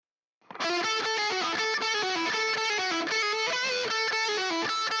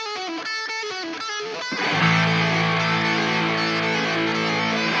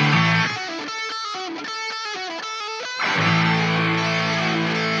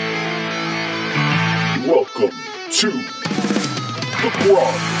to the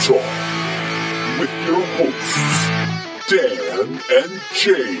Grog Talk with your hosts, Dan and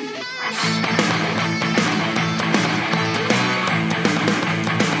James.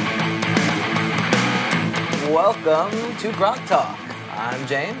 Welcome to Grog Talk. I'm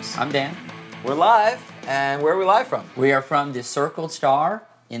James. I'm Dan. We're live, and where are we live from? We are from the Circled Star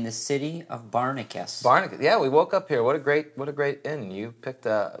in the city of Barnacus. Barnacus. Yeah, we woke up here. What a great inn. You picked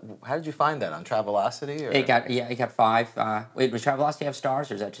how did you find that, on Travelocity? Or? It got 5. Wait, does Travelocity have stars,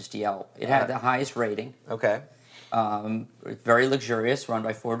 or is that just Yelp? It had the highest rating. Okay. Very luxurious, run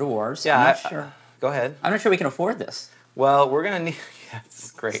by 4 dwarves. Yeah, I'm not sure. Go ahead. I'm not sure we can afford this. Well, we're gonna need. Yeah,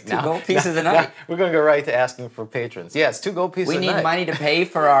 it's great. It's 2 gold pieces a night. We're gonna go right to asking for patrons. Yeah, it's 2 gold pieces. We a need night. money to pay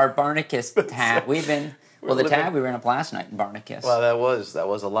for our Barnacus tab. We've been the living- tab we ran up last night in Barnacus. Well, that was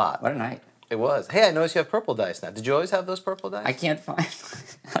a lot. What a night! It was. Hey, I noticed you have purple dice now. Did you always have those purple dice? I can't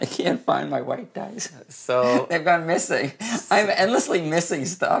find my white dice. So They've gone missing. I'm endlessly missing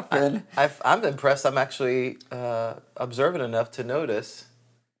stuff, and I'm impressed. I'm actually observant enough to notice.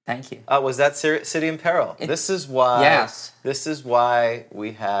 thank you. Was that City in Peril? This is why. Yes. This is why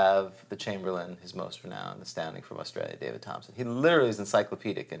we have the Chamberlain, his most renowned, astounding from Australia, David Thompson. He literally is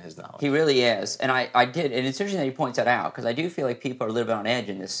encyclopedic in his knowledge. He really is, and I did, and it's interesting that he points that out, because I do feel like people are a little bit on edge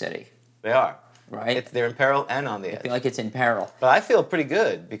in this city, They are. right? They're in peril and on the I edge. feel like it's in peril. But I feel pretty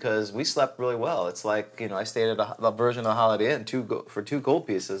good because we slept really well. It's like, I stayed at a version of Holiday Inn for 2 gold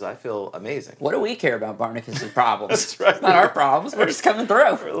pieces. I feel amazing. What do we care about Barnacus' problems? That's right. It's not our problems. We're just coming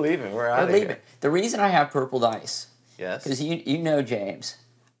through. We're leaving. We're out We're of leaving. here. The reason I have purple dice, Yes. because you know, James,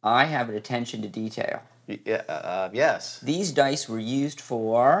 I have an attention to detail. Yes. These dice were used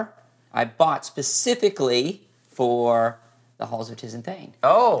I bought specifically for the Halls of Tiz and Thane.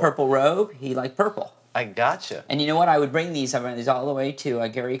 Oh. Purple robe, he liked purple. I gotcha. And you know what? I would bring these all the way to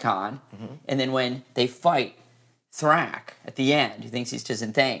Gary Khan, and then when they fight Thrak at the end, who thinks he's Tiz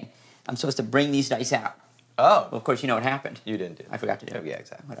and Thane, I'm supposed to bring these dice out. Oh. Well, of course, you know what happened. You didn't do it. I forgot to do it. Yeah,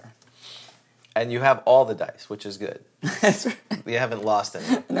 exactly. Whatever. And you have all the dice, which is good. That's right. You haven't lost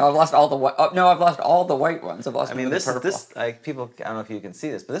any. No, I've lost all the white. Oh, no, I've lost all the white ones. I've lost. I mean, the purple. this like people. I don't know if you can see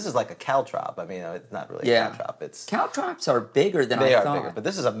this, but this is like a caltrop. I mean, it's not really Yeah. a caltrop. It's Caltrops are bigger than they I are thought. bigger, but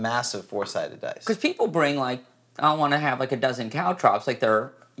this is a massive 4-sided dice. Because people bring I want to have a dozen caltrops, like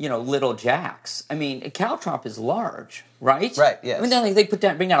they're little jacks. I mean, a caltrop is large, right? Right, yes. I mean, then they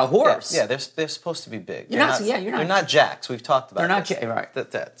bring down a horse. Yeah, they're supposed to be big. You're not- They're not jacks. We've talked about. They're not this. right.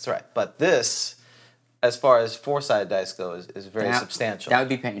 That's right. But this, as far as 4-sided dice go, is very substantial. That would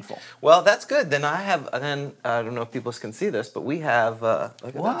be painful. Well, that's good. Then I don't know if people can see this, but we have. Look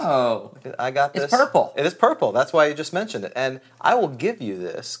at Whoa. this. I got this. It's purple. It is purple. That's why you just mentioned it. And I will give you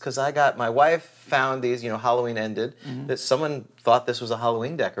this because my wife found these. Halloween ended. That someone thought this was a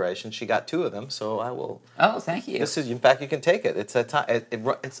Halloween decoration. She got 2 of them, so I will. Oh, thank you. This is, in fact, you can take it. It's a time.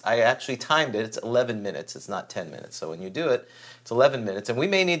 I actually timed it. It's 11 minutes. It's not 10 minutes. So when you do it, it's 11 minutes, and we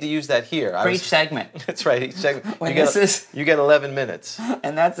may need to use that here. For each segment. That's right. Each segment. When you get 11 minutes.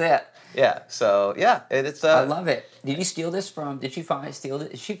 And that's it. Yeah. So yeah, it's. I love it. Did you steal this from? Did she steal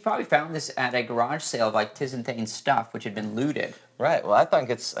it? She probably found this at a garage sale of Tiz and Thane stuff, which had been looted. Right. Well, I think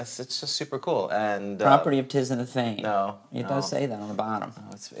it's just super cool and Property of Tiz and Thane. No, It does say that on the bottom.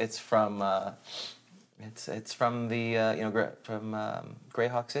 it's from it's from the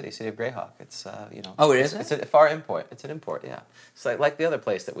Greyhawk City of Greyhawk. It's Oh, it is? It's a far import. It's an import. Yeah. It's like the other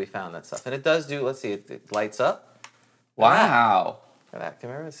place that we found that stuff, and it does do. Let's see. It lights up. Wow. Can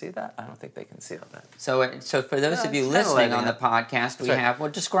everyone see that? I don't think they can see all that. So for those of you it's kinda listening lighting on the up. podcast, we right.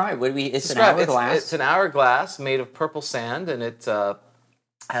 have, describe. What do we, it's an Describe- hourglass. It's an hourglass made of purple sand, and it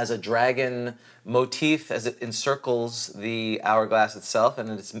has a dragon motif as it encircles the hourglass itself, and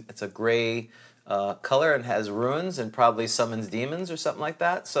it's a gray color and has runes and probably summons demons or something like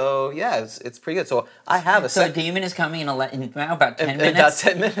that. So yeah, it's pretty good. So I have a So a set demon is coming in about 10 in minutes. about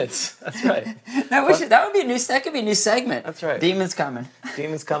 10 minutes. That's right. That would be a new. That could be a new segment. That's right. Demon's coming.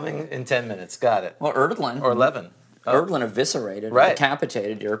 Demons coming in 10 minutes. Got it. Well, Erdlin. Or 11. Erdlin eviscerated, Right.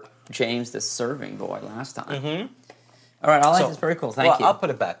 decapitated your James the serving boy last time. Mm-hmm. All right, I like this. Very cool. Thank you. I'll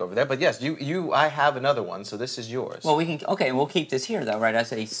put it back over there. But yes, I have another one, so this is yours. Well, we'll keep this here though, right?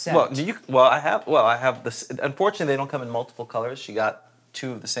 As a set. I have this. Unfortunately, they don't come in multiple colors. She got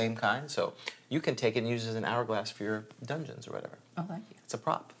 2 of the same kind, so you can take it and use it as an hourglass for your dungeons or whatever. Oh, thank you. It's a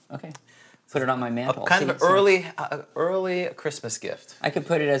prop. Okay. Put it on my mantle. Kind of an early Christmas gift. I could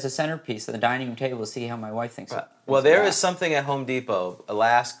put it as a centerpiece on the dining room table to see how my wife thinks. Well, there is something at Home Depot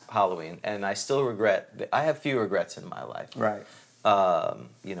last Halloween, and I still regret. I have few regrets in my life. Right.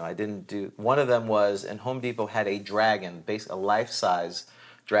 I didn't do. One of them was, and Home Depot had a dragon, basically a life-size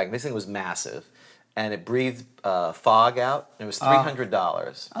dragon. This thing was massive, and it breathed fog out. And it was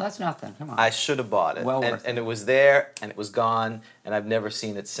 $300. Oh, that's nothing. Come on. I should have bought it. Well worth and it was there, and it was gone, and I've never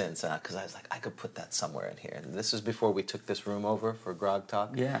seen it since. Because I was like, I could put that somewhere in here. And this was before we took this room over for Grog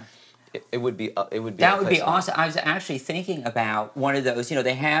Talk. Yeah. It would be. It would be. That would be awesome. I was actually thinking about one of those.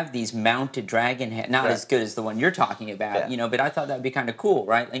 They have these mounted dragon heads, not as good as the one you're talking about. Yeah. But I thought that'd be kind of cool,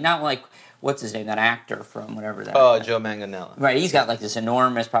 right? Like not like what's his name, that actor from whatever that. Oh, Joe Manganiello. Right, he's got like this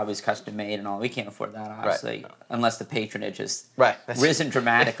enormous, probably it's custom made and all. We can't afford that, obviously, unless the patronage has risen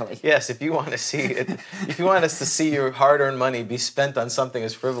dramatically. Yes, if you want to see it, if you want us to see your hard-earned money be spent on something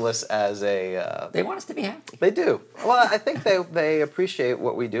as frivolous as a, they want us to be happy. They do. Well, I think they appreciate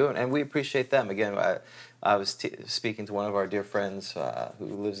what we do, and we appreciate them. Again, I was speaking to one of our dear friends who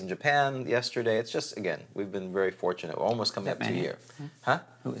lives in Japan yesterday. It's just, again, we've been very fortunate. We're almost coming up to a year. Huh?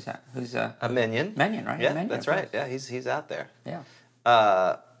 Who is that? Who's a Minion. Minion, right? Yeah, Minion, that's right. Yeah, he's out there. Yeah.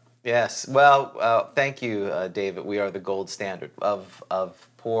 Yes. Well, thank you, David. We are the gold standard of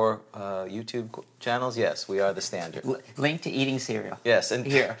poor YouTube channels. Yes, we are the standard. Link to eating cereal. Yes, and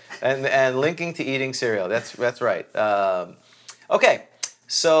here and linking to eating cereal. That's right. Okay.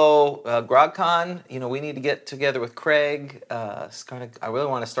 So GrogCon, we need to get together with Craig. I really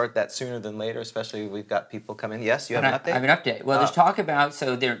want to start that sooner than later, especially we've got people coming. Yes, you have an update? I have an update. Well, there's talk about,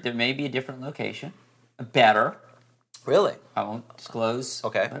 so there may be a different location, better. Really? I won't disclose.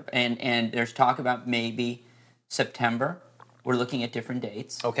 Okay. And there's talk about maybe September. We're looking at different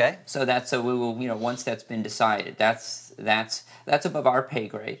dates. Okay. So we will, once that's been decided, that's above our pay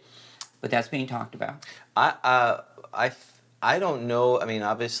grade, but that's being talked about. I don't know. I mean,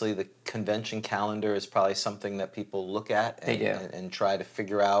 obviously, the convention calendar is probably something that people look at and try to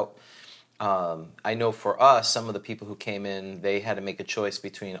figure out. I know for us, some of the people who came in, they had to make a choice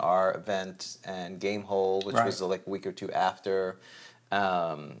between our event and Gamehole, which was like a week or two after.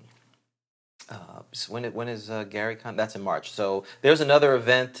 So when is GaryCon? That's in March. So there's another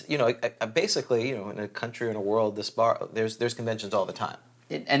event. Basically, in a country or in a world, there's conventions all the time.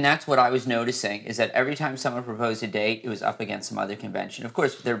 And that's what I was noticing, is that every time someone proposed a date, it was up against some other convention. Of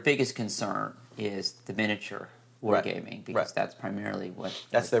course, their biggest concern is the miniature wargaming, because that's primarily what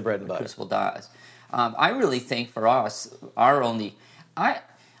their bread and butter. Crucible does. I really think for us, I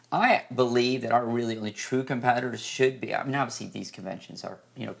believe that our really only true competitors should be, I mean, obviously these conventions are,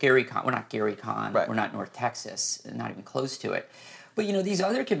 GaryCon, we're not GaryCon, we're not North Texas, not even close to it. But, these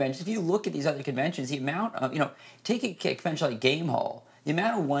other conventions, if you look at these other conventions, the amount of, take a convention like Gamehole, the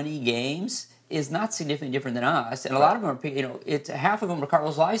amount of 1E games is not significantly different than us, and a lot of them are, it's half of them are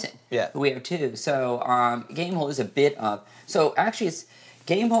Carlos Leising, who we have too. So Gamehole is a bit of, so actually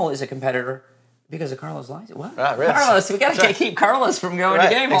Gamehole is a competitor because of Carlos Leising. What? Really? Carlos, we got to keep Carlos from going to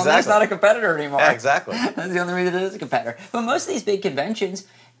Gamehole. Exactly. That's not a competitor anymore. Yeah, exactly. That's the only reason it is a competitor. But most of these big conventions,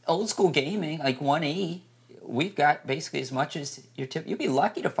 old school gaming, like 1E, we've got basically as much as you'd be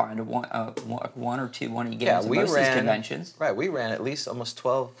lucky to find one or two 1E games at most of these conventions. Right, we ran at least almost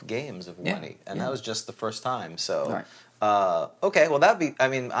 12 games of 1E, and that was just the first time. So, okay,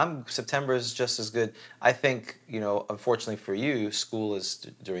 well September is just as good. I think unfortunately for you, school is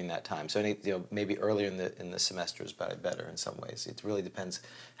during that time. So maybe earlier in the semester is probably better in some ways. It really depends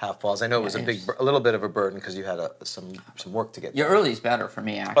how it falls. I know it was a little bit of a burden because you had some work to get. Your early is better for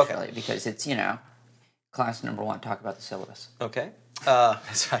me actually because it's class number 1, talk about the syllabus. Okay.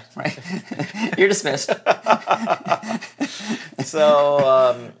 That's right. You're dismissed. Again,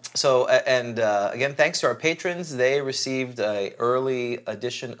 thanks to our patrons. They received an early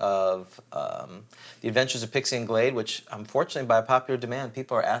edition of The Adventures of Pixie and Glade, which, unfortunately, by popular demand,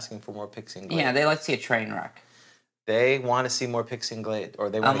 people are asking for more Pixie and Glade. Yeah, they like to see a train wreck. They want to see more Pixie and Glade, or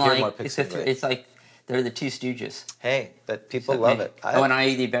they want to hear more Pixie and Glade. It's like they're the two stooges. Hey, that people love it. When I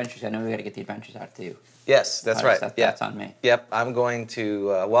eat the Adventures, I know we got to get the Adventures out to you. Yes, that's right. That's on me. Yep, I'm going to.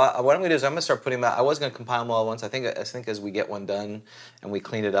 What I'm going to do is I'm going to start putting them out. I was going to compile them all at once. I think as we get one done and we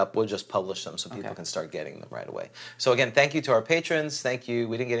clean it up, we'll just publish them so people can start getting them right away. So again, thank you to our patrons. Thank you.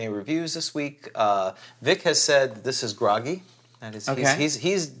 We didn't get any reviews this week. Vic has said this is Groggy. That is,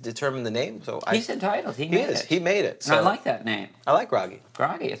 he's determined the name. So he's entitled. He made it. He made it. So I like that name. I like Groggy.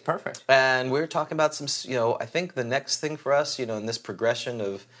 Groggy, it's perfect. And we were talking about some. I think the next thing for us, in this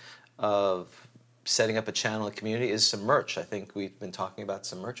progression of setting up a channel and community is some merch. I think we've been talking about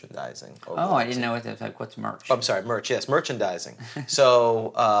some merchandising. I didn't know what that was. Like, what's merch? I'm sorry, merch. Yes, merchandising.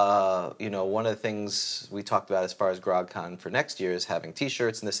 So, one of the things we talked about as far as GrogCon for next year is having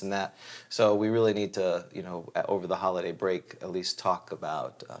T-shirts and this and that. So we really need to, over the holiday break, at least talk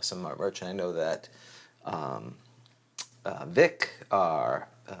about some of our merch. And I know that Vic, our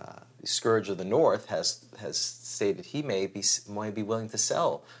Scourge of the North has stated he may be willing to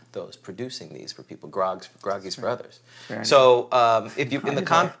sell those, producing these for people, Groggy's for others. So if you in the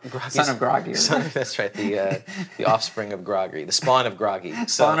son of Groggy, that's right, the offspring of Groggy, the spawn of Groggy. So,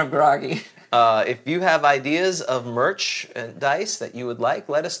 spawn of Groggy. If you have ideas of merch and dice that you would like,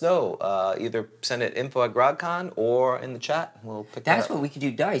 let us know. Either send it info@GrogCon or in the chat. We'll pick that up. That's what we could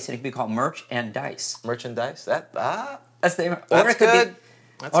do, dice, and it could be called merch and dice. Merch and dice? That's the that's good.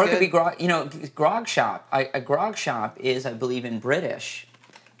 Or it could be grog shop. A grog shop is, I believe, a British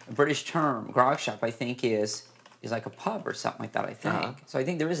term. Grog shop, I think, is like a pub or something like that, I think. So I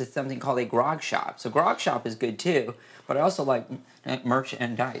think there is something called a grog shop. So grog shop is good too, but I also like merch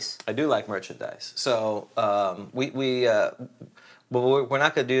and dice. I do like merchandise. So we're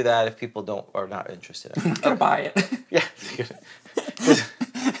not going to do that if people are not interested in it. I'm going to buy it. Yeah.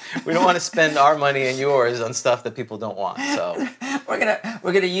 We don't want to spend our money and yours on stuff that people don't want. So we're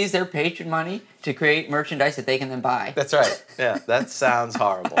gonna use their patron money to create merchandise that they can then buy. That's right. Yeah, that sounds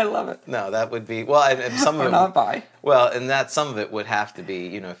horrible. I love it. No, that would be and some of or it not buy. Well, and some of it would have to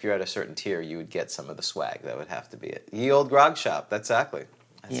be, if you're at a certain tier, you would get some of the swag. That would have to be it. Ye old grog shop. That's exactly.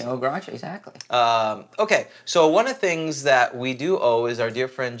 Ye old grog shop. Exactly. Okay, so one of the things that we do owe is our dear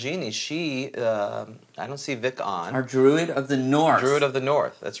friend Jeannie. She, I don't see Vic on. Our Druid of the North. Druid of the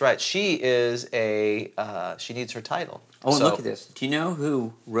North. That's right. She is she needs her title. Oh, and look at this. Do you know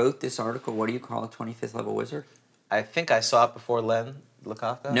who wrote this article? What do you call a 25th level wizard? I think I saw it before Len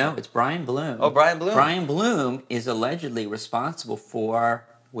Lakofka. No, it's Brian Bloom. Oh, Brian Bloom. Brian Bloom is allegedly responsible for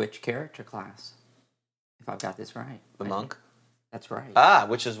which character class? If I've got this right. The monk? That's right.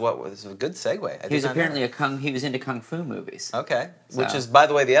 Which is what was a good segue. He was apparently he was into kung fu movies. Okay, which is, by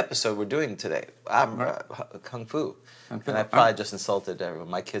the way, the episode we're doing today. Kung Fu. And I probably just insulted everyone.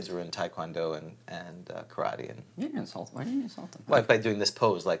 My kids were in Taekwondo and karate. And you didn't insult them. Why didn't you insult them? Well, by doing this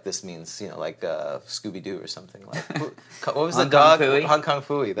pose, like this means, like Scooby Doo or something. Like what was the dog? Hong Kong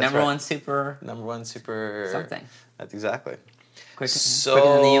Phooey. That's Number right. Number one super. Something. That's exactly. Quicker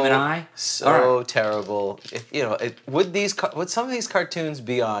than the human eye. So terrible. Would some of these cartoons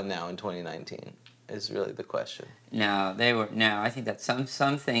be on now in 2019? Is really the question. No, they were. No, I think that some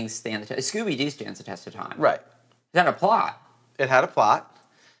things stand the test. Scooby Doo stands the test of time. Right. It had a plot. It had a plot.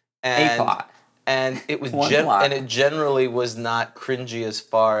 A plot. And it was and it generally was not cringy as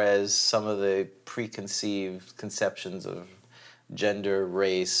far as some of the preconceived conceptions of gender,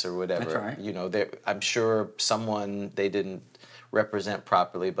 race, or whatever. That's right. I'm sure they didn't represent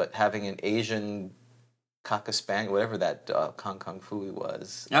properly, but having an Asian Cocker Spaniel, whatever that Hong Kong Phooey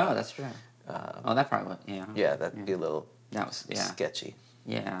was. Oh, that's true. That probably was, yeah. Yeah, that'd be a little sketchy.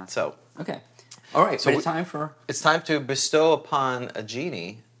 Yeah. So. Okay. All right, so it's time to bestow upon a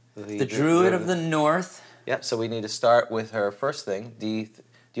genie the Druid of the North. Yep, so we need to start with her first thing. Do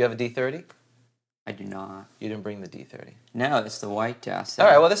you have a D30? I do not. You didn't bring the D30? No, it's the white set. All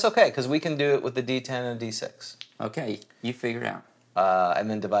right, well, that's okay, because we can do it with the D10 and D6. Okay, you figure it out. And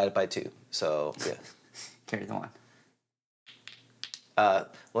then divide it by 2. So, yeah. Carry the one.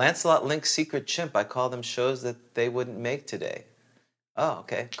 Lancelot Link's Secret Chimp. I call them shows that they wouldn't make today. Oh,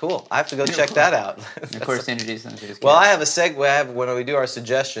 okay, cool. I have to go check that out. Of course, introduce them to his kids. Well, I have a segue. When we do our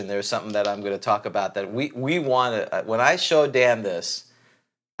suggestion, there's something that I'm going to talk about that we want to... when I show Dan this,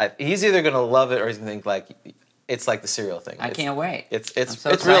 he's either going to love it or he's going to think like it's like the cereal thing. I can't wait.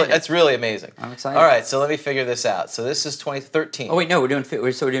 It's really amazing. I'm excited. All right, so let me figure this out. So this is 2013. Oh wait, no, we're doing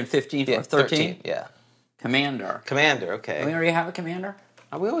 15 for 13. Yeah. Commander, okay. Do we already have a commander?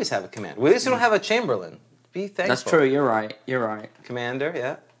 We always have a commander. We at least don't have a Chamberlain. Be thankful. That's true. You're right. Commander,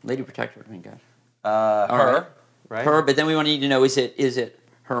 yeah. Lady Protector would be good. Her, right? Her, but then we want to need to know: is it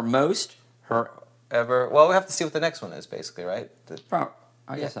her most, her ever? Well, we have to see what the next one is, basically, right?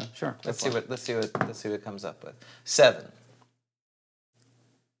 I guess so. Sure. Let's see what it comes up with. 7.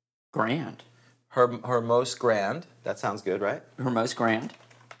 Grand. Her most grand. That sounds good, right? Her most grand.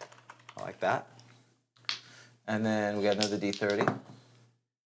 I like that. And then we got another D30.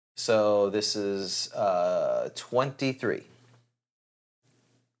 So this is 23.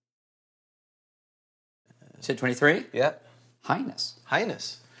 Said 23? Yep.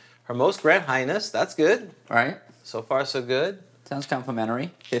 Highness. Her most grand highness. That's good. Right. So far, so good. Sounds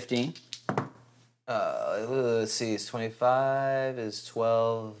complimentary. 15. Let's see. It's 25 is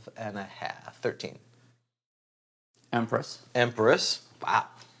 12 and a half. 13. Empress. Wow.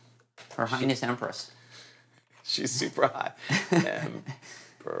 Her Highness Empress. She's super high. Empress.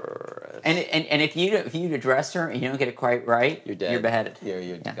 And if you address her and you don't get it quite right, you're dead. You're beheaded.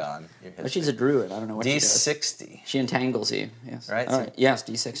 You're gone. But she's a druid. I don't know what D60. She does. She entangles you. Yes. Right. All right. Yes.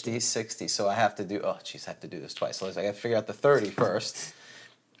 D60. D60. So I have to do. Oh, jeez, I have to do this twice. So I got to figure out the 30 first.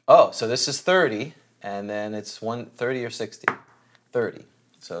 Oh, so this is 30, and then it's 130 or 60. 30.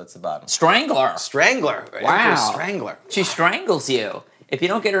 So it's the bottom. Strangler. Strangler. Wow. Empress Strangler. She strangles you. If you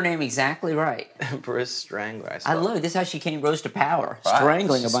don't get her name exactly right. Empress Strangler. I love it. This is how she rose to power. Right.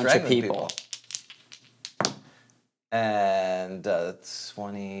 Strangling She's a bunch strangling of people. And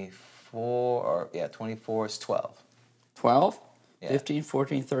 24, 24 is 12. 12? Yeah. 15,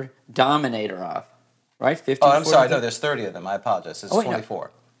 14, 30. Dominator of. Right? 15, Oh, I'm 14, sorry. 30? No, there's 30 of them. I apologize. It's Oh, wait, no. 24.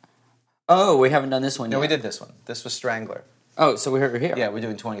 Oh, we haven't done this one yet. No, we did this one. This was Strangler. Oh, so we're here. Yeah, we're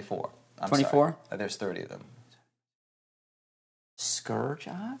doing 24. 24? There's 30 of them. Scourge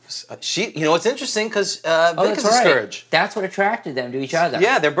of? You know what's interesting? Because Vic that's is a right. scourge. That's what attracted them to each other.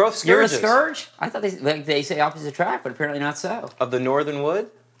 Yeah, they're both You're a scourges. scourge? I thought they say opposites attract, but apparently not so. Of the Northern Wood?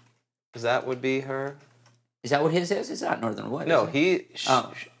 Because that would be her. Is that what his is? It's not Northern Wood. No, is it?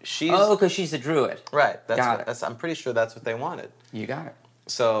 she's. Oh, because she's a druid. Right. Got it. I'm pretty sure that's what they wanted. You got it.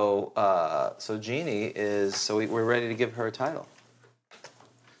 So, Jeannie is. So we're ready to give her a title.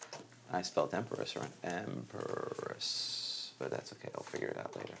 I spelled Empress, right? Empress, but that's okay. I'll figure it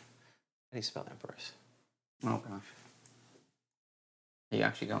out later. How do you spell Empress? Oh, gosh. Are you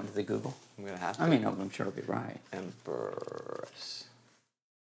actually going to the Google? I'm gonna have to. I mean, I'm sure it'll be right. Empress.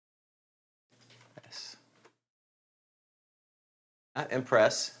 Yes. Not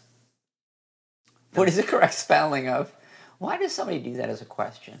impress. What is the correct spelling of? Why does somebody do that as a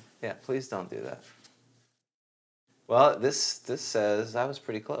question? Yeah, please don't do that. Well, this says I was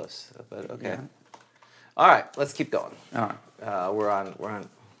pretty close, but okay. Yeah. All right, let's keep going. All right. We're on.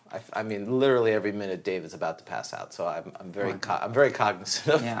 I mean, literally every minute Dave is about to pass out, so I'm very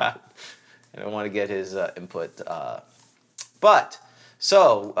cognizant of that. And I want to get his input.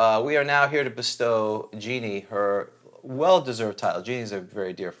 So we are now here to bestow Jeannie her well-deserved title. Jeannie's a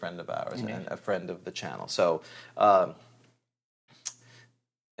very dear friend of ours and a friend of the channel. So,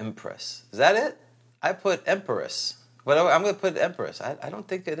 Empress. Is that it? I put Empress. But I'm going to put Empress. I don't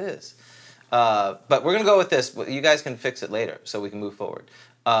think it is. But we're going to go with this. You guys can fix it later so we can move forward.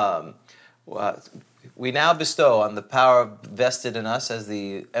 We now bestow on the power vested in us as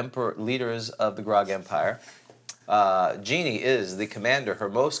the emperor leaders of the Grog Empire. Jeannie is the commander, Her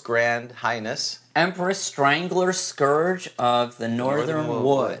Most Grand Highness. Empress Strangler Scourge of the Northern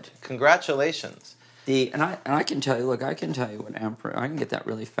Wood. Congratulations. And I can tell you, look, I can tell you what Empress, I can get that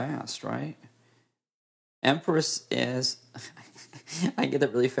really fast, right? Empress is, I can get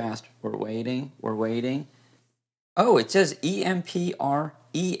that really fast. We're waiting. Oh, it says EMPRESS.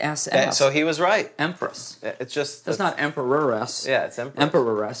 Yeah, so he was right. Empress. It's just... That's not Emperoress. Yeah, it's Empress.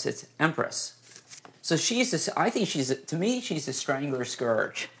 Emperoress, it's Empress. So to me, she's a Strangler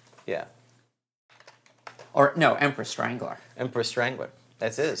Scourge. Yeah. Or, no, Empress Strangler. Empress Strangler.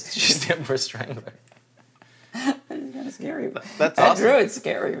 That's it. She's the Empress Strangler. That's kind of scary. That's that awesome. druid's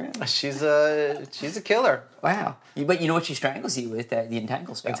scary, man. She's a killer. Wow. But you know what she strangles you with? The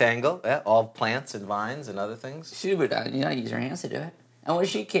entangle spell. Entangle, yeah. All plants and vines and other things. She would use her hands to do it. And what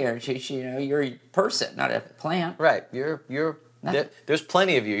does she care? You're a person, not a plant. Right. There's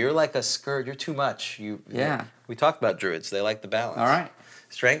plenty of you. You're like a scourge. You're too much. Yeah. We talked about druids. They like the balance. All right.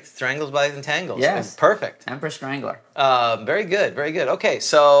 Strength strangles by entangles. Yes. Perfect. Empress Strangler. Very good. Very good. Okay,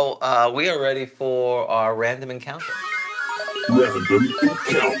 so we are ready for our random encounter. Random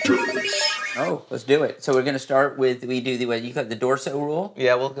encounters. Oh, let's do it. So we're going to start with, we do the Dorso rule?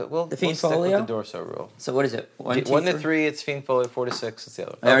 Yeah, we'll Fiend stick Folio? with the Dorso rule. So what is it? 1 to 3, it's Fiend Folio. 4 to 6, it's the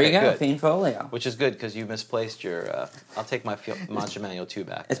other one. There Okay, you go, good. Fiend Folio. Which is good because you misplaced your. I'll take my Mancha Manual 2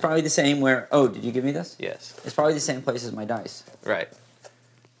 back. It's probably the same where, did you give me this? Yes. It's probably the same place as my dice. Right.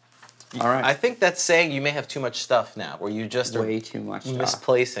 All right. I think that's saying you may have too much stuff now, where you just are Way too much stuff.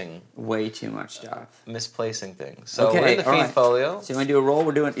 misplacing Misplacing things. So we're in the all Fiend right. Folio. So you want to do a roll?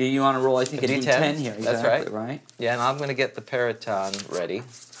 You on a roll, I think, a D10 here. That's Exactly, right. Yeah, and I'm going to get the Periton ready.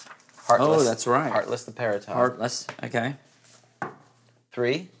 Heartless. Oh, that's right. Heartless the Periton. Heartless, okay.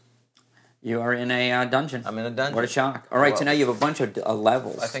 3. You are in a dungeon. I'm in a dungeon. What a shock. All right, Well, so now you have a bunch of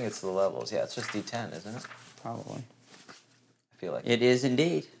levels. I think it's the levels. Yeah, it's just D10, isn't it? Probably. I feel like It is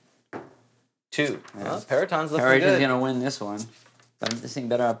indeed. 2. Well, Periton's looking Periton's good. going to win this one. But this thing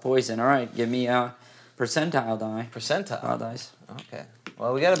better have poison. All right, give me a percentile die. Percentile. Dice. Okay.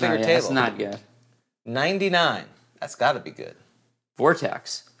 Well, we got a bigger table. That's not good. 99. That's got to be good.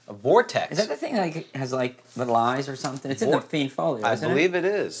 Vortex. A vortex. Is that the thing that has little eyes or something? It's in the Fiend Folio, I isn't believe it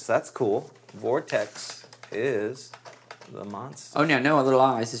is. That's cool. Vortex is the monster. Oh, no little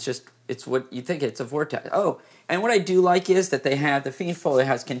eyes. It's what you think. It's a vortex. Oh, and what I do like is that the Fiend Folio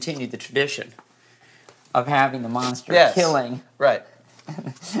has continued the tradition of having the monster killing. Right.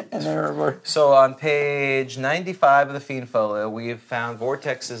 And we're So on page 95 of the Fiend Folio, we have found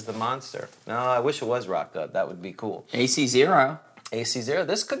Vortex is the monster. No, I wish it was Rock God. That would be cool. AC0. AC0.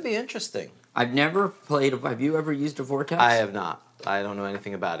 This could be interesting. I've never played. Have you ever used a Vortex? I have not. I don't know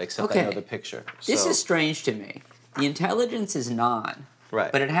anything about it except I know the picture. This is strange to me. The intelligence is non,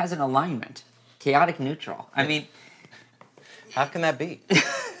 right, but it has an alignment. Chaotic neutral. I mean, how can that be?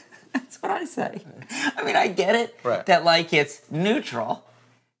 That's what I say. I mean, I get it right, that like it's neutral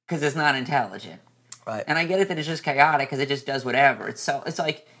because it's not intelligent. Right. And I get it that it's just chaotic because it just does whatever. It's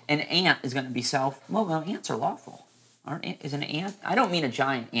like an ant is going to be well, ants are lawful. Is an ant? I don't mean a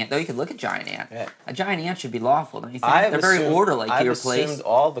giant ant, though you could look at giant ant. Yeah. A giant ant should be lawful, don't you think? They're very orderly to your place. I've assumed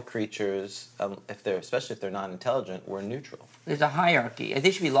all the creatures, especially if they're non-intelligent, were neutral. There's a hierarchy. They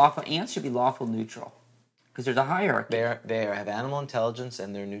should be lawful. Ants should be lawful neutral. Because there's a hierarchy. They have animal intelligence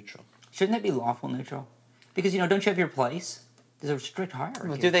and they're neutral. Shouldn't they be lawful neutral? Because, don't you have your place? There's a strict hierarchy.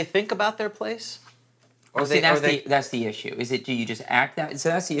 Well, do they think about their place? Or that's the issue. Do you just act that? So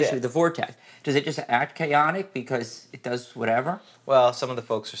that's the issue with the Vortex. Does it just act chaotic because it does whatever? Well, some of the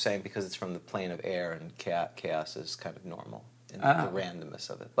folks are saying because it's from the plane of air and chaos is kind of normal in the randomness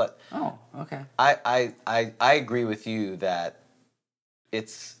of it. But okay. I agree with you that it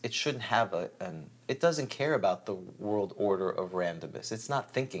shouldn't have it doesn't care about the world order of randomness. It's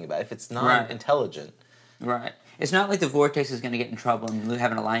not thinking about it. If it's non-intelligent. Right. It's not like the Vortex is going to get in trouble and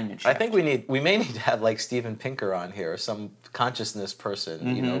have an alignment shift. I think we may need to have like Steven Pinker on here, or some consciousness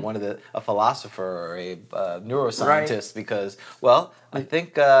person, a philosopher or a neuroscientist, because I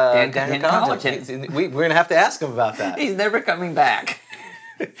think Daniel Collins, we're going to have to ask him about that. He's never coming back.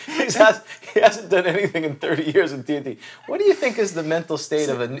 He hasn't done anything in 30 years in D&D. What do you think is the mental state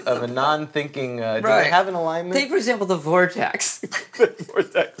of a non-thinking? Do they have an alignment? Take, for example, the Vortex. The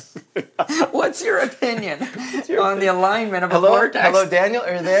Vortex. What's your opinion on the alignment of a Vortex? Hello, Daniel.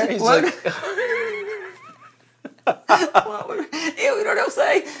 Are you there? He's like... You know what I'll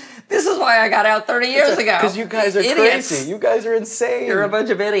say? This is why I got out 30 years ago. Because you guys are crazy. You guys are insane. You're a bunch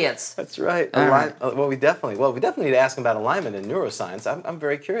of idiots. That's right. Well, we definitely need to ask him about alignment in neuroscience. I'm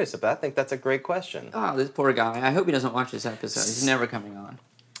very curious about that. I think that's a great question. Oh, this poor guy. I hope he doesn't watch this episode. He's never coming on.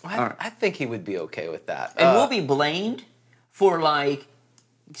 I think he would be okay with that. And we'll be blamed for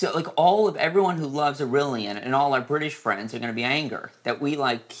everyone who loves Aurelian and all our British friends are going to be angry that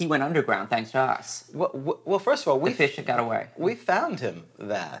he went underground thanks to us. Well, first of all, the fish that got away. We found him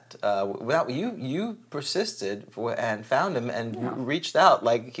that. You persisted and found him and reached out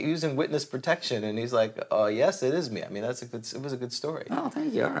like he was in witness protection, and he's like, "Oh yes, it is me." I mean, it was a good story. Oh,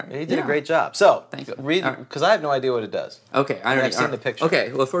 thank you. All right, he did a great job. So thank you. Read because I have no idea what it does. Okay, I've seen the picture.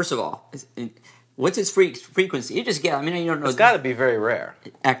 Okay, well, first of all. What's its frequency? You just get. I mean, you don't know. It's got to be very rare.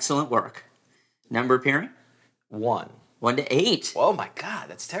 Excellent work. Number appearing? 1. 1 to 8. Oh my God,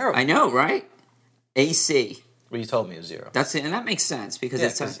 that's terrible. I know, right? AC. Well, you told me it was 0. That's it, and that makes sense because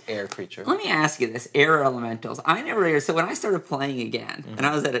it's an air creature. Let me ask you this: air elementals. I never. So when I started playing again, and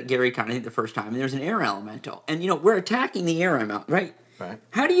I was at Gary Con, I think the first time, and there's an air elemental, and we're attacking the air elemental, right? Right.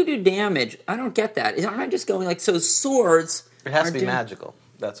 How do you do damage? I don't get that. Aren't I just going so swords? It has to be magical.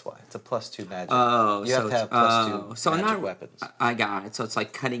 That's why. It's a +2 magic. Oh, you have to have +2 magic weapons. I got it. So it's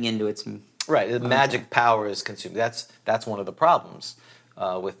like cutting into its... Right. The magic power is consumed. That's one of the problems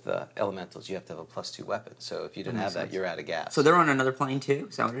with elementals. You have to have a +2 weapon. So if you didn't have that, you're out of gas. So they're on another plane too?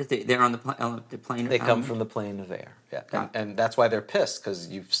 So they're on the plane of They come from the plane of air. Yeah. And that's why they're pissed, because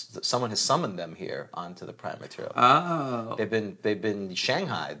someone has summoned them here onto the prime material. Oh. They've been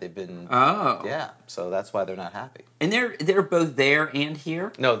shanghaied. They've been... Oh. Yeah. So that's why they're not happy. And they're both there and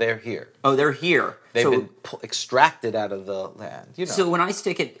here? No, they're here. Oh, they're here. They've been extracted out of the land. So when I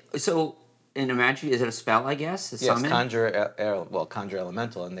stick it... So in a magic, is it a spell, I guess? Yes, conjure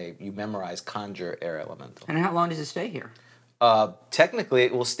elemental, and you memorize conjure air elemental. And how long does it stay here? Technically,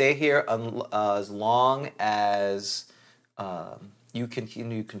 it will stay here as long as you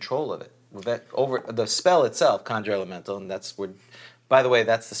continue control of it. Over the spell itself, conjure elemental, and that's where. By the way,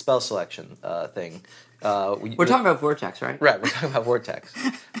 that's the spell selection thing. We're talking about Vortex, right? Right, we're talking about Vortex.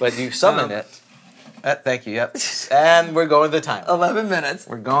 But you summon it. Thank you, yep. And we're going to the timer. 11 minutes.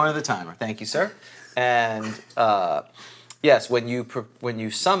 We're going to the timer. Thank you, sir. And yes, when you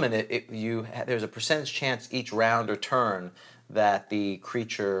summon it, there's a percentage chance each round or turn that the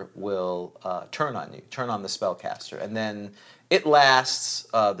creature will turn on you, turn on the spellcaster. And then it lasts,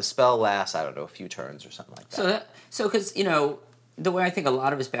 the spell lasts, I don't know, a few turns or something like that. So because, the way I think a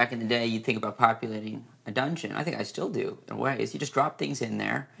lot of us back in the day, you think about populating a dungeon. I think I still do in a way. Is you just drop things in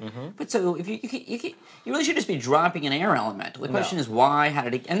there. Mm-hmm. But so if you really should just be dropping an air elemental. The question is why? How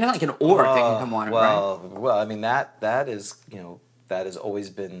did it? And then like an orc that can come on it, right? Well, I mean that is that has always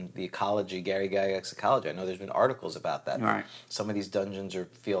been the ecology, Gary Gygax's ecology. I know there's been articles about that. Right. Some of these dungeons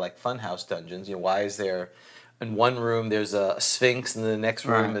feel like funhouse dungeons. You know, why is there, in one room there's a sphinx, and in the next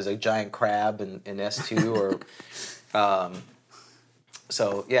room there's a giant crab in S2, or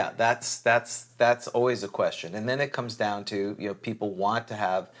so yeah, that's always a question. And then it comes down to, you know, people want to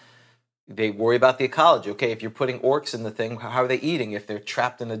have. They worry about the ecology. Okay, if you're putting orcs in the thing, how are they eating if they're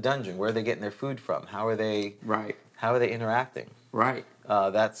trapped in a dungeon? Where are they getting their food from? How are they interacting? Right.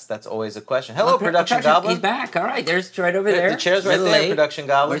 That's always a question. Hello, Production Goblin. He's back. All right, there's right over there. The chair's right there, Production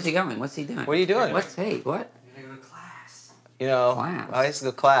Goblin. Where's he going? What's he doing? What are you doing? What? I'm gonna go to class. You know, Class. I used to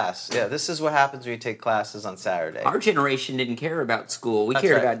go to class. Yeah, this is what happens when you take classes on Saturday. Our generation didn't care about school. We That's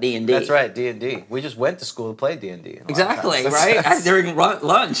cared right. about D&D. That's right, D&D. We just went to school to play D&D. Exactly, right? During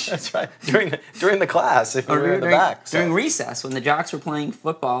lunch. That's right. During the class, if you were in the back. So. During recess, when the jocks were playing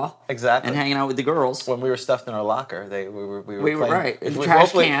football. Exactly. And hanging out with the girls. When we were stuffed in our locker, we were playing, right. In the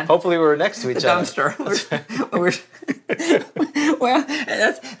trash can. Hopefully we were next to each other. Dumpster. Well,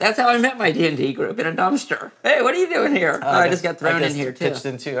 that's how I met my D&D group, in a dumpster. Hey, what are you doing here? I just got thrown in here, too. Pitched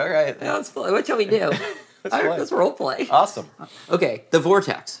in, too. All right. Yeah, what shall we do? Let's role play. Awesome. Okay, the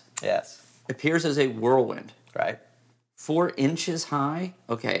vortex Yes. appears as a whirlwind. Right. 4 inches high.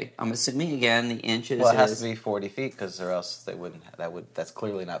 Okay, I'm assuming again the inches. Well, it has to be 40 feet, because or else they wouldn't. That's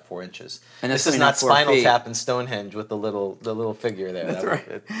clearly not 4 inches. And this that's is not not 4 Spinal feet. Tap in Stonehenge with the little figure there. That's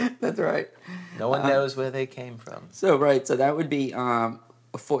right. That's right. No one knows where they came from. So that would be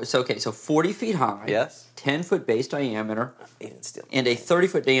so 40 feet high. Yes. 10-foot base diameter. Even still. And a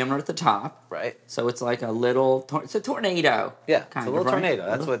 30-foot diameter at the top. Right. So it's like a little. It's a tornado. Yeah. Kind It's a little of, right? tornado.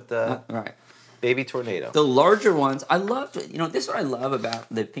 That's what. Right. Baby tornado. The larger ones, I love. This is what I love about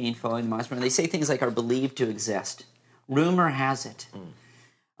the Fiendful and the Monster. They say things like are believed to exist. Rumor has it.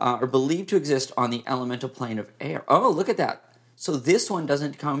 Are believed to exist on the elemental plane of air. Oh, look at that. So this one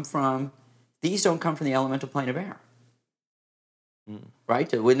doesn't come from. These don't come from the elemental plane of air.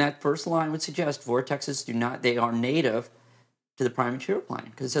 Right? When that first line would suggest vortexes do not. They are native to the prime material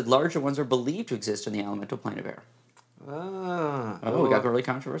plane, because it said larger ones are believed to exist on the elemental plane of air. We got early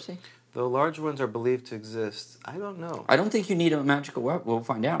controversy. The large ones are believed to exist. I don't know. I don't think you need a magical weapon. We'll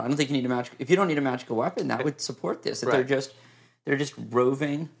find out. I don't think you need a magic. If you don't need a magical weapon, that would support this. That Right. they're just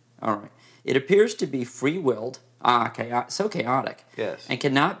roving. All right. It appears to be free-willed. So chaotic. Yes. And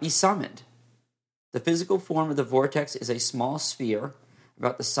cannot be summoned. The physical form of the vortex is a small sphere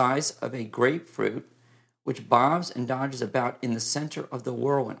about the size of a grapefruit, which bobs and dodges about in the center of the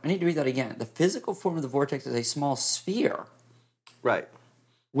whirlwind. I need to read that again. The physical form of the vortex is a small sphere. Right.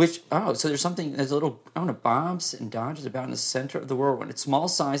 So there's a little, bobs and dodges about in the center of the whirlwind. Its small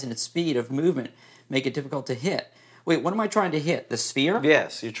size and its speed of movement make it difficult to hit. Wait, what am I trying to hit? The sphere?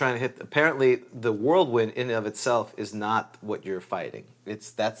 Yes, you're trying to hit. Apparently, the whirlwind in and of itself is not what you're fighting.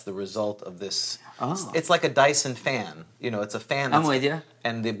 That's the result of this. Oh. It's like a Dyson fan. It's a fan. I'm with you.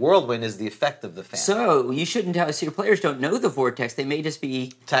 And the whirlwind is the effect of the fan. So you shouldn't tell. So your players don't know the vortex. They may just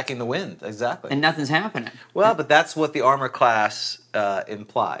be attacking the wind. Exactly. And nothing's happening. Well, but that's what the armor class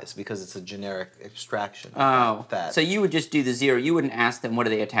implies, because it's a generic abstraction. Oh, that. So you would just do the 0. You wouldn't ask them what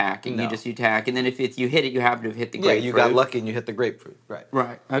do they attack, and No. you attack, and then if you hit it, you happen to have hit the grapefruit. Yeah, you got lucky and you hit the grapefruit. Right.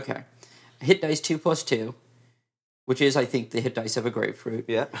 Right. Okay. Hit dice 2+2, which is, I think, the hit dice of a grapefruit.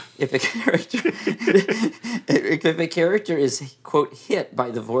 Yeah. If a character is, quote, hit by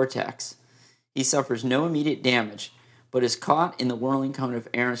the vortex, he suffers no immediate damage, but is caught in the whirling cone of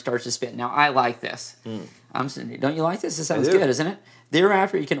air and starts to spin. Now, I like this. Don't you like this? This sounds good, isn't it?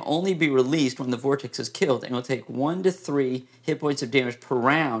 Thereafter, he can only be released when the vortex is killed, and will take 1 to 3 hit points of damage per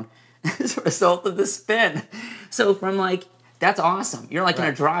round as a result of the spin. So that's awesome. You're like in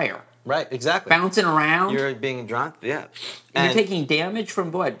a dryer. Right, exactly. Bouncing around. You're being drawn, yeah. And you're taking damage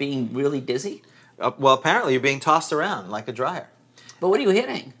from what? Being really dizzy? Well, apparently you're being tossed around like a dryer. But what are you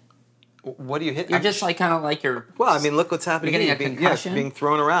hitting? What do you hit? You're just kind of like you're... Well, I mean, look what's happening. You're getting a concussion? Being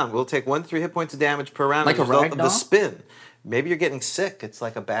thrown around. We'll take 1 to 3 hit points of damage per round Like as a a result rag of doll? the spin. Maybe you're getting sick. It's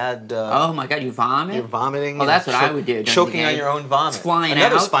like a bad... oh my God, you vomit? You're vomiting. Oh, that's what I would do. Choking on your own vomit. It's flying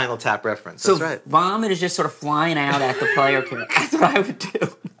Another out. Spinal Tap reference. So That's right. vomit is just sort of flying out at the player. That's what I would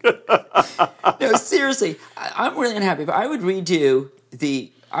do. No, seriously, I'm really unhappy. If I would redo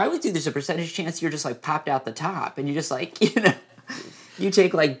there's a percentage chance you're just like popped out the top, and you just you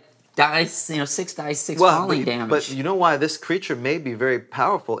take like dice, 6 dice, 6 falling damage. But you know why this creature may be very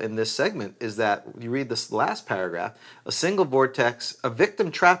powerful in this segment is that you read this last paragraph, a single vortex, a victim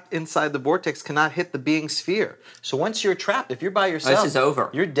trapped inside the vortex cannot hit the being sphere. So once you're trapped, if you're by yourself, this is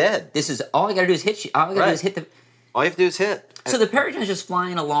over. You're dead. This is all I got to do is hit you. All I got to do is hit the. All you have to do is hit. So the Periton's just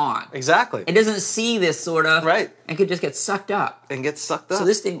flying along. Exactly. It doesn't see this sort of... Right. And could just get sucked up. And get sucked up. So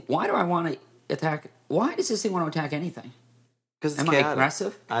this thing, why do I want to attack... Why does this thing want to attack anything? Because it's Am chaotic. I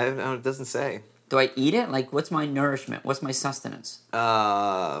aggressive? It doesn't say. Do I eat it? Like, what's my nourishment? What's my sustenance?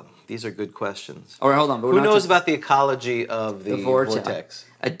 These are good questions. Or hold on. But Who knows about the ecology of the vortex?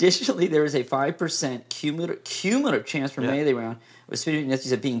 Additionally, there is a 5% cumulative chance for melee round of speeding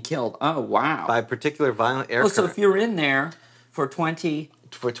necessities of being killed. Oh, wow. By particular violent air Oh, so current. if you're in there for 20...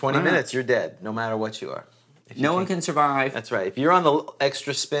 For 20 minutes, you're dead, no matter what you are. No one can survive. That's right. If you're on the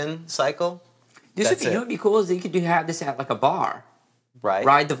extra spin cycle, You know what would be cool is you could have this at like a bar. Right.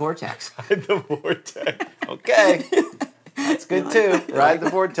 Ride the vortex. Ride the vortex. Okay. That's good too. Ride the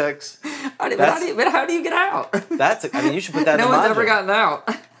vortex. How do you get out? You should put that No in one's the ever module. gotten out.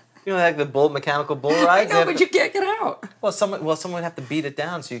 You know, like the mechanical bull I rides? know, but you can't get out. Well, someone would have to beat it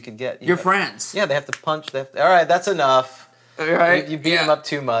down so you could get... Your friends. Yeah, they have to punch. All right, that's enough. Right? You beat him up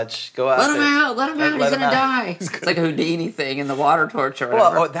too much. Go out Let him there. out. Let him out. He's going to die. It's like a Houdini thing in the water torch or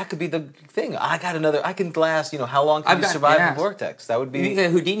whatever. Well, that could be the thing. I can last, how long can you survive the vortex? That would be... You think a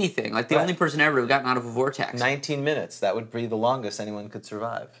Houdini thing, like the only person ever who gotten out of a vortex. 19 minutes. That would be the longest anyone could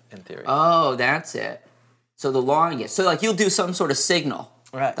survive, in theory. Oh, that's it. So the longest. So like you'll do some sort of signal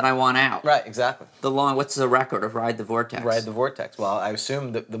that I want out. Right, exactly. What's the record of Ride the Vortex? Ride the vortex. Well, I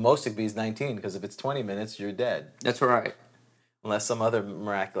assume that the most it could be is 19, because if it's 20 minutes, you're dead. That's right. Unless some other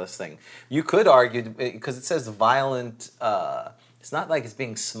miraculous thing. You could argue, because it says violent, it's not like it's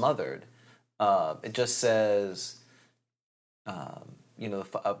being smothered. It just says,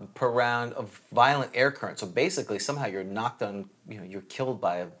 per round of violent air current. So basically, somehow you're knocked on, you're killed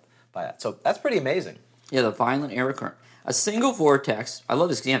by that. So that's pretty amazing. Yeah, the violent air current. A single vortex, I love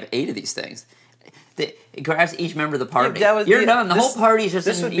this because you have 8 of these things. It grabs each member of the party. You're done. The whole party is just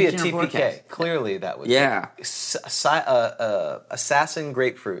in would be a TPK. Vortex. Clearly, that would Yeah. be. Assassin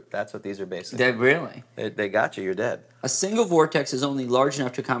grapefruit. That's what these are basically. Really? They got you. You're dead. A single vortex is only large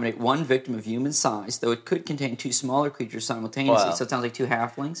enough to accommodate one victim of human size, though it could contain 2 smaller creatures simultaneously. Wow. So it sounds like 2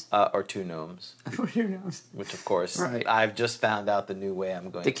 halflings. Or 2 gnomes. Your nose. Which, of course, Right. I've just found out the new way I'm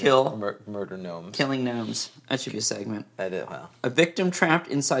going to kill murder gnomes. Killing gnomes. That should be a segment. I did, well. A victim trapped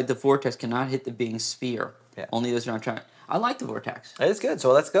inside the vortex cannot hit the being's sphere. Yeah. Only those who are not trapped. I like the vortex. It's good.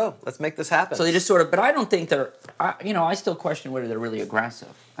 So let's go. Let's make this happen. So they just sort of, but I don't think they're, I still question whether they're really aggressive.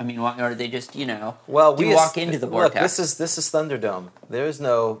 I mean, or are they just, Well, do you walk into the vortex? Look, this is Thunderdome.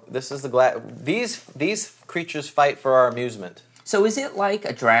 This is the these creatures fight for our amusement. So is it like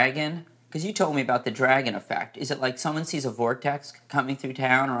a dragon? Because you told me about the dragon effect. Is it like someone sees a vortex coming through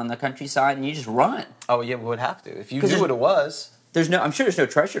town or on the countryside and you just run? Oh yeah, we would have to. If you knew what it was. I'm sure there's no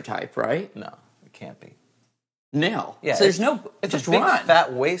treasure type, right? No, it can't be. No. Yeah. So there's no. It's just a big run.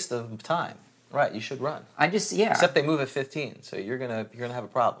 fat waste of time. Right, you should run. Except they move at 15, so you're gonna have a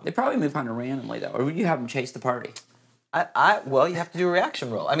problem. They probably move kind of randomly though, or would you have them chase the party? Well, you have to do a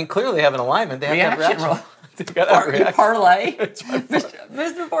reaction roll. I mean, clearly they have an alignment. They have to have reaction roll. They gotta have reaction. Parlay,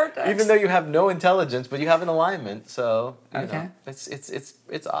 Mr. Vortex. Even though you have no intelligence, but you have an alignment, so you know,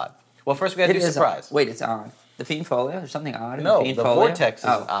 it's odd. Well, first we got to do surprise. Wait, it's odd. The Fiend Folio? There's something odd in no, the Fiend the Folio? vortex is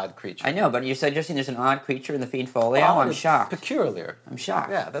an odd creature. I know, but you're suggesting there's an odd creature in the Fiend Folio? I'm shocked. Peculiar. I'm shocked.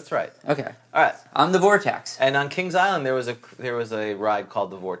 Yeah, that's right. Okay. All right. I'm the Vortex. And on Kings Island, there was a ride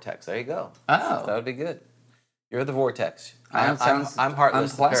called the Vortex. There you go. Oh. That would be good. You're the Vortex. I'm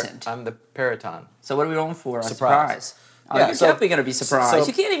Heartless. unpleasant. I'm the Periton. So what are we going for? A Surprise. Oh, Yeah, you're so- definitely going to be surprised. so-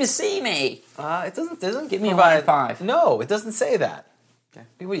 You can't even see me. It doesn't Give me a provide 1 in 5. No, it doesn't say that. Okay.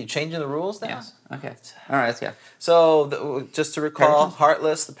 What are you changing the rules now? Yes. Okay. All right, let's go. So just to recall, Periton?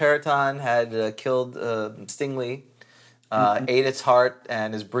 Heartless, the Periton, had killed Stingley, ate its heart,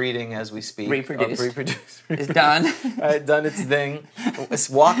 and is breeding as we speak. Reproduced. It's done. Done its thing. It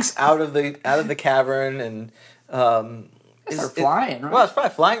walks out of the cavern and. Start flying, right? Well, it's probably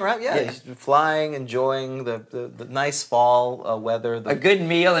flying around. Yeah, Yeah. it's flying, enjoying the nice fall weather. A good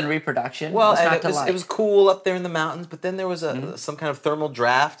meal and reproduction. Well, What's and not to like? it was cool up there in the mountains, but then there was some kind of thermal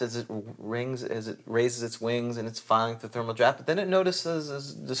draft as it raises its wings, and it's flying through thermal draft. But then it notices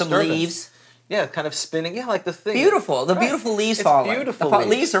some disturbance. leaves. Yeah, kind of spinning. Yeah, like the thing. Beautiful. The Right. beautiful leaves It's falling. beautiful The leaves.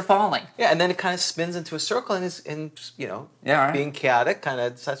 leaves are falling. Yeah, and then it kind of spins into a circle and is Yeah, all right. being chaotic. Kind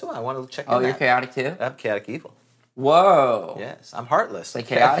of decides, I want to check. Oh, in you're that. chaotic too? I'm chaotic evil. Whoa. Yes, I'm heartless. It's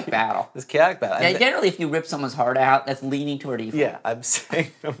a chaotic battle. It's chaotic battle. Yeah, And generally, if you rip someone's heart out, that's leaning toward evil. Yeah, I'm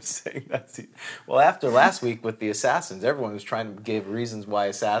saying that's it. Well, after last week with the assassins, everyone was trying to give reasons why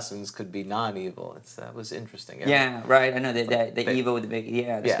assassins could be non-evil. That was interesting. Yeah, right. I know the evil with the big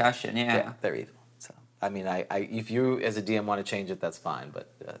discussion. Yeah. they're evil. So I mean, if you as a DM want to change it, that's fine. But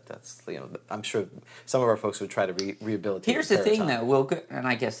that's I'm sure some of our folks would try to rehabilitate. Here's the thing, though, and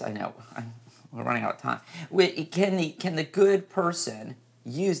I guess I know we're running out of time. Can the good person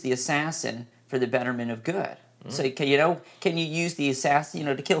use the assassin for the betterment of good? So can you use the assassin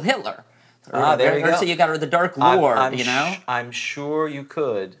to kill Hitler? There you go. So you got the Dark Lord. I'm sure you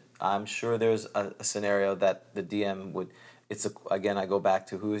could. I'm sure there's a scenario that the DM would. Again, I go back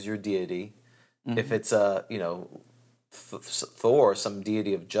to who is your deity. Mm-hmm. If it's Thor, some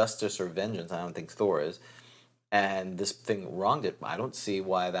deity of justice or vengeance, I don't think Thor is, and this thing wronged it, I don't see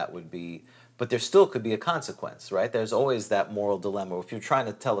why that would be. But there still could be a consequence, right? There's always that moral dilemma. If you're trying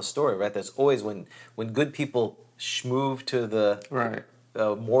to tell a story, right? There's always when good people move to the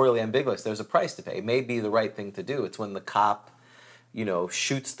morally ambiguous, there's a price to pay. It may be the right thing to do. It's when the cop,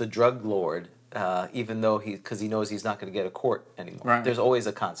 shoots the drug lord. Even though because he knows he's not going to get a court anymore. Right. There's always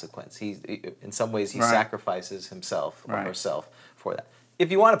a consequence. In some ways, he sacrifices himself or herself for that.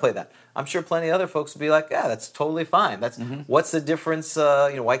 If you want to play that, I'm sure plenty of other folks would be like, yeah, that's totally fine. That's what's the difference?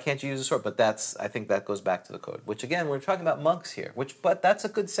 Why can't you use a sword? But I think that goes back to the code. Which again, we're talking about monks here. But that's a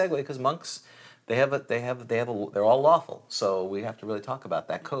good segue because monks, they're all lawful. So we have to really talk about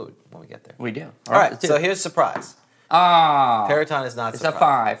that code when we get there. We do. All right. So here's surprise. Periton is not. It's surprised.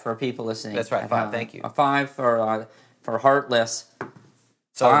 a 5 for people listening. That's right, 5. Thank you. A 5 for Heartless.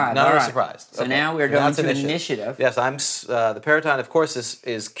 So none are surprised. So now we're going to initiative. Yes, I'm. The Periton, of course,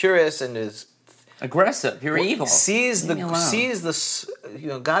 is curious and is aggressive. You're evil. Sees the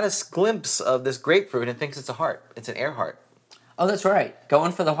got a glimpse of this grapefruit and thinks it's a heart. It's an air heart. Oh, that's right.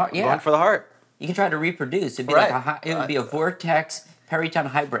 Going for the heart. Yeah. Going for the heart. You can try to reproduce. It'd be it would be a Vortex Periton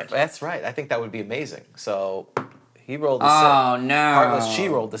hybrid. That's right. I think that would be amazing. So. He rolled the 6. Oh, no. Heartless, she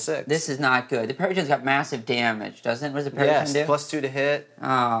rolled the 6. This is not good. The Periton's got massive damage, doesn't it? What does the Periton do? Yes, +2 to hit.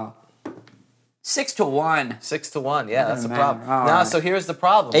 Oh. 6 to 1. 6 to 1, yeah, that's the problem. Now, right. So here's the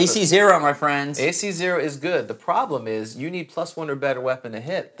problem. AC 0, my friends. AC 0 is good. The problem is you need +1 or better weapon to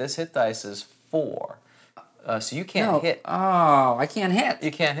hit. This hit dice is 4. So you can't hit. Oh, I can't hit.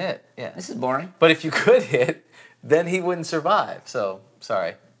 You can't hit, yeah. This is boring. But if you could hit, then he wouldn't survive. So,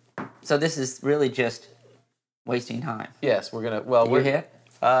 sorry. So this is really just wasting time. Yes, we're gonna. Well, you hit.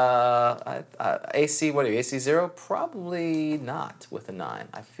 AC. What are you? AC 0? Probably not with a 9.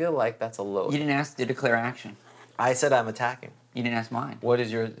 I feel like that's a low. You didn't ask to declare action. I said I'm attacking. You didn't ask mine. What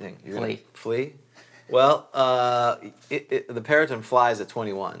is your thing? Flee. Flee. Well, the Periton flies at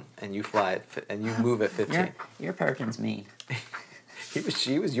 21, and you fly and you move at 15. Your Periton's mean.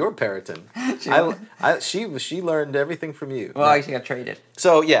 She was your Periton. She learned everything from you. Well, she got traded.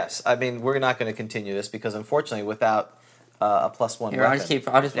 So yes, I mean we're not going to continue this because unfortunately, without a +1 weapon,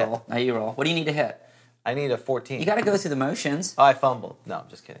 I'll just roll. Now you roll. What do you need to hit? I need a 14. You got to go through the motions. Oh, I fumbled. No, I'm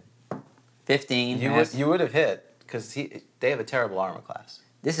just kidding. 15. You would have hit because they have a terrible armor class.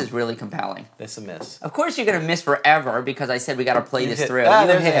 This is really compelling. That's a miss. Of course you're going to miss forever because I said we got to play this through.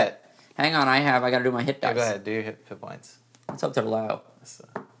 There's a hit. Hang on, I got to do my hit dice. Go ahead, do your hit points. Let's hope they're low.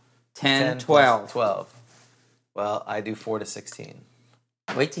 10, 12. 12. Well, I do 4 to 16.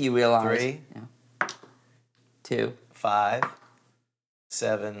 Wait till you realize. 3. Yeah. 2. 5.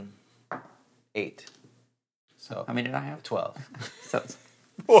 7. 8. So how many did I have? 12. So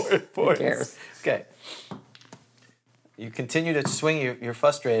 4 points. Who cares? Okay. You continue to swing. You're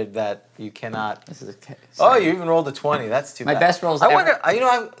frustrated that you cannot. This is Oh, you even rolled a 20. That's too bad. My best rolls. I wonder.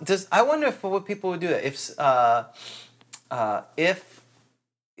 I wonder if what people would do that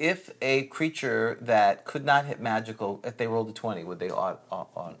if a creature that could not hit magical, if they rolled a 20, would they on?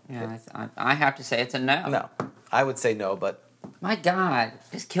 Yeah, I have to say it's a no. No, I would say no, but. My God,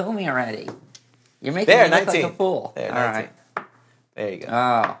 just kill me already. You're making me look like a fool. There, all 19. right. There you go.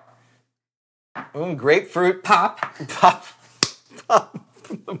 Oh. Grapefruit. Pop.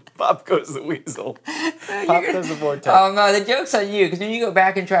 Pop goes the weasel. Pop goes the vortex. Oh no, the joke's on you because when you go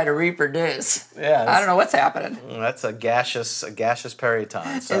back and try to reproduce, I don't know what's happening. That's a gaseous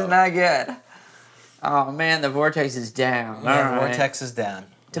Periton. So. It's not good. Oh man, the vortex is down. Yeah, the vortex is down.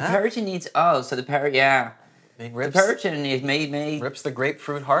 The Periton needs. Oh, so the Periton. The Periton is made rips the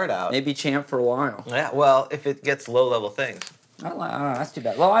grapefruit heart out. Maybe champ for a while. Yeah, well, if it gets low level things. Oh, that's too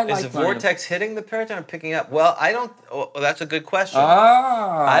bad. Well, Is the vortex hitting the Periton or picking up? Well, I don't. Oh, that's a good question. Oh.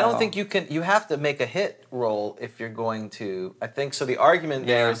 I don't think you can. You have to make a hit roll if you're going to. I think so. The argument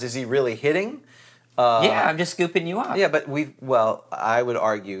there is he really hitting? Yeah, I'm just scooping you up. Yeah, but I would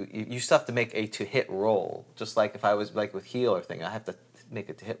argue you still have to make a to hit roll. Just like if I was like with heal or thing, I have to make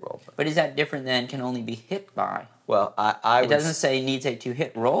it to hit roll. But is that different than can only be hit by? Well, it doesn't say needs a to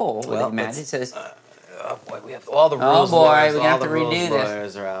hit roll. Well, it says. Oh boy, we have all the rules. Oh boy, lawyers, we have all to the redo rules this.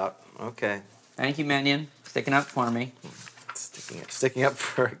 Lawyers are out. Okay. Thank you, Minion, sticking up for me. Sticking up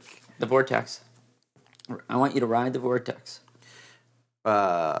for the Vortex. I want you to ride the Vortex.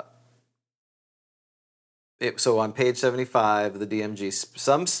 So on page 75 of the DMG,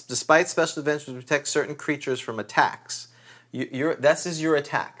 despite special advantages protect certain creatures from attacks. This is your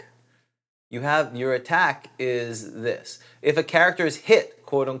attack. Your attack is this. If a character is hit,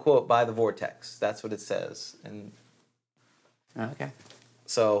 quote unquote, by the Vortex, that's what it says. And okay.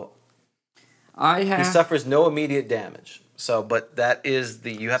 So he suffers no immediate damage. So, but that is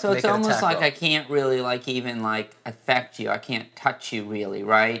you have to make an attack. So it's almost like roll. I can't really even affect you. I can't touch you really,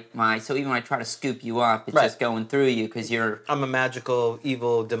 right? So even when I try to scoop you up, it's just going through you because you're. I'm a magical,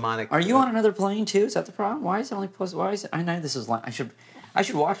 evil, demonic. Are you on another plane too? Is that the problem? Why is it only plus? Why is it? I know this is. I should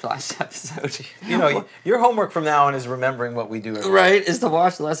watch last episode. Your homework from now on is remembering what we do. Right, is to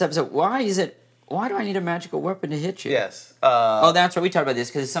watch the last episode. Why do I need a magical weapon to hit you? Yes. That's right. We talked about this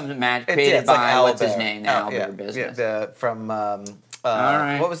because it's something created by like what's his name now? Owlbear business. Yeah, from all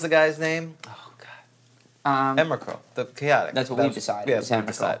right. What was the guy's name? Oh God. Emrakul, the chaotic. That's what we decided. Yeah, we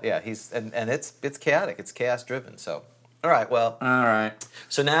decided. Yeah, he's and it's chaotic. It's chaos driven. So, all right. Well. All right.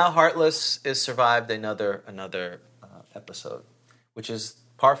 So now Heartless has survived another episode, which is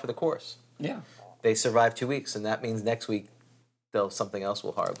par for the course. Yeah. They survived 2 weeks, and that means next week something else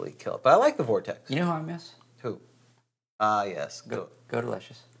will horribly kill it. But I like the Vortex. You know who I miss? Who? Yes, Goat.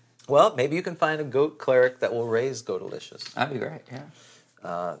 Goatalicious. Well, maybe you can find a goat cleric that will raise Goatalicious. That'd be great. Yeah.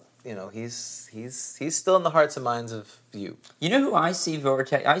 He's still in the hearts and minds of you. You know who I see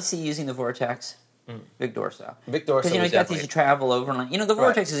Vortex? I see using the Vortex. Vic Dorso. Vic Dorso. Because you got these you travel over and the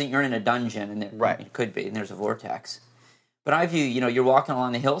Vortex isn't you're in a dungeon and it could be and there's a Vortex. But I view you're walking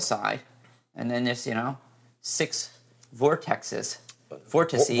along the hillside and then there's 6 vortices.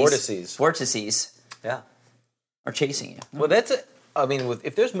 Yeah. Are chasing you. Well,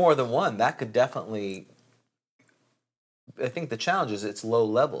 if there's more than one, that could definitely. I think the challenge is it's low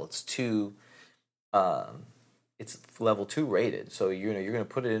level. It's it's level 2 rated. So you're going to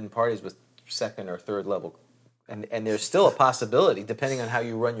put it in parties with 2nd or 3rd level, and there's still a possibility, depending on how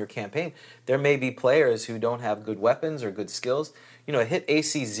you run your campaign. There may be players who don't have good weapons or good skills. Hit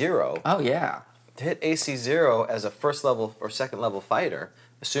AC 0. Oh yeah. To hit AC 0 as a 1st level or 2nd level fighter,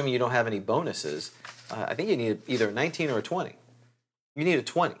 assuming you don't have any bonuses, I think you need either a 19 or a 20. You need a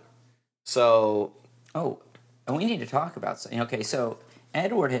 20. So... Oh, and we need to talk about something. Okay, so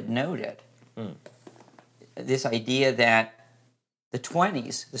Edward had noted this idea that the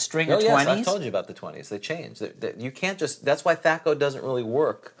 20s, the string of 20s... Yes, I've told you about the 20s. They changed. You can't just... That's why THAC0 doesn't really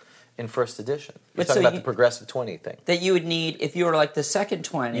work in 1st edition. You're talking about the progressive 20 thing. That you would need, if you were like the second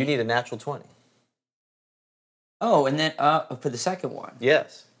 20... You need a natural 20. Oh, and then for the second one.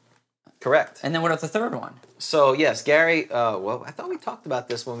 Yes, correct. And then what about the third one? So yes, Gary. Well, I thought we talked about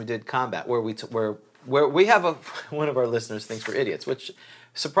this when we did combat, where we have one of our listeners thinks we're idiots. Which,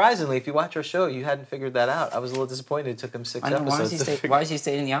 surprisingly, if you watch our show, you hadn't figured that out. I was a little disappointed. It took him 6 episodes. Why is he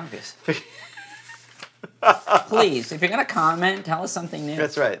stating the obvious? Please, if you're going to comment, tell us something new.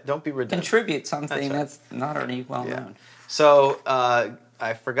 That's right. Don't be redundant. Contribute something that's not already well known. So.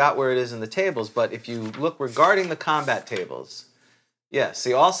 I forgot where it is in the tables, but if you look regarding the combat tables, yes,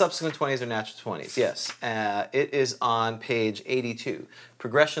 see all subsequent 20s are natural 20s, yes. It is on page 82,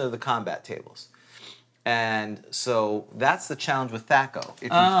 progression of the combat tables. And so that's the challenge with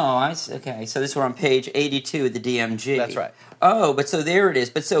THAC0. I see. Okay, so this we're on page 82 of the DMG. That's right. Oh, but so there it is.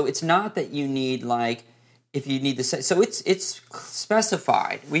 But so it's not that you need if you need so it's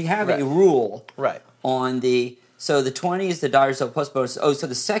specified. We have a rule on the... So the 20 is the dire result plus bonus. Oh, so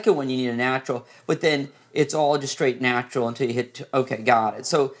the second one you need a natural, but then it's all just straight natural until you hit... Okay, got it.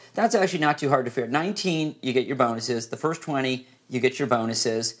 So that's actually not too hard to figure. 19, you get your bonuses. The first 20, you get your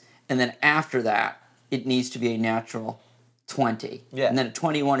bonuses. And then after that, it needs to be a natural 20. Yeah. And then a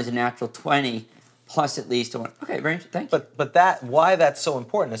 21 is a natural 20 plus at least a 1. Okay, very interesting. Thank you. But why that's so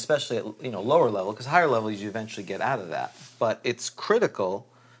important, especially at lower level, because higher levels you eventually get out of that. But it's critical...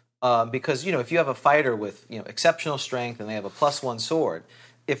 because if you have a fighter with exceptional strength and they have a +1 sword,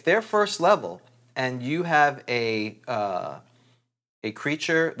 if they're 1st level and you have a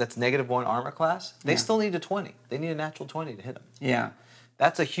creature that's -1 armor class, they still need a 20. They need a natural 20 to hit them. Yeah,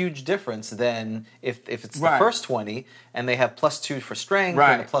 that's a huge difference than if it's the first 20 and they have +2 for strength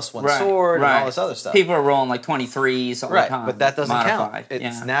and a +1 sword and all this other stuff. People are rolling like 23s all the time. But that doesn't modified. count.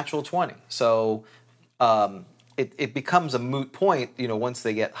 It's natural 20. So. It becomes a moot point, once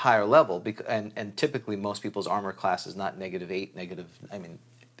they get higher level, and typically most people's armor class is not -8, I mean,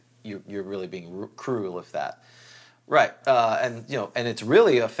 you're really being cruel if that, right? And it's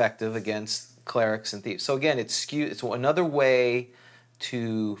really effective against clerics and thieves. So again, it's another way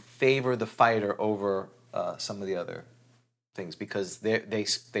to favor the fighter over some of the other things because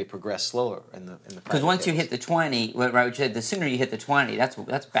they progress slower in the because once you hit the 20, right? You said the sooner you hit the 20,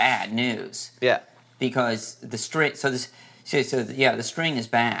 that's bad news. Yeah. Because the string, the string is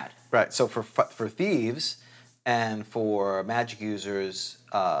bad. Right. So for thieves and for magic users,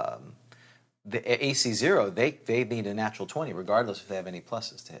 the AC0 they need a natural 20 regardless if they have any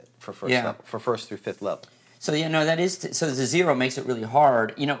pluses to hit for first level, for first through fifth level. So that is so the 0 makes it really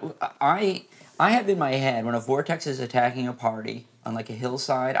hard. I have in my head when a vortex is attacking a party on like a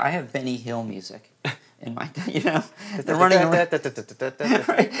hillside, I have Benny Hill music in my they're running around.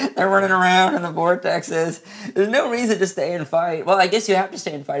 They're running around in the vortexes. There's no reason to stay and fight. Well, I guess you have to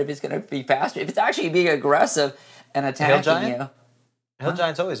stay and fight if it's going to be faster. If it's actually being aggressive and attacking you. Hill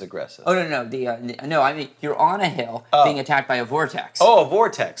Giant's always aggressive. Oh no! No, I mean you're on a hill being attacked by a vortex. Oh, a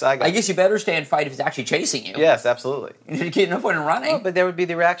vortex! I guess you better stay and fight if it's actually chasing you. Yes, absolutely. No point in running. Oh, but there would be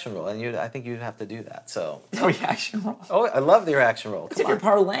the reaction roll, and I think you'd have to do that. So the reaction roll. Oh, I love the reaction roll. It's if you're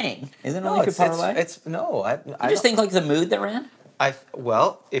parlaying, isn't it? No, like a parlay. I just think like the mood they're in.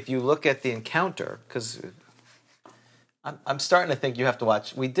 Well, if you look at the encounter, because I'm starting to think you have to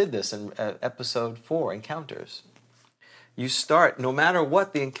watch. We did this in episode 4, Encounters. You start, no matter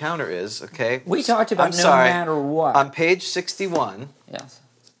what the encounter is, okay? We talked about matter what. On page 61, yes,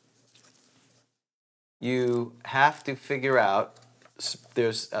 you have to figure out,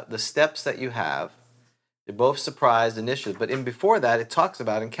 there's the steps that you have. They're both surprise, initiative, but before that, it talks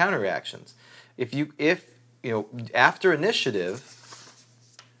about encounter reactions. If after initiative,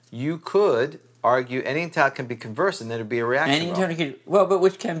 you could argue any encounter can be conversed, and then it'd be a reaction. Any encounter but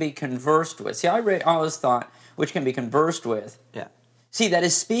which can be conversed with. See, I always thought which can be conversed with. Yeah. See, that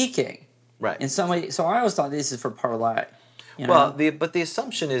is speaking. Right. In some way, so I always thought this is for parlay. Well, but the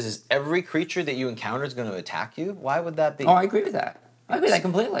assumption is every creature that you encounter is going to attack you. Why would that be? Oh, I agree with that. I agree with that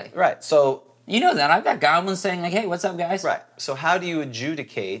completely. Right. So you know that I've got goblins saying like, "Hey, what's up, guys?" Right. So how do you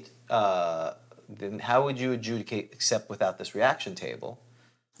adjudicate? Then how would you adjudicate except without this reaction table?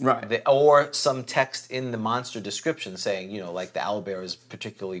 Right. Or some text in the monster description saying, like the owlbear is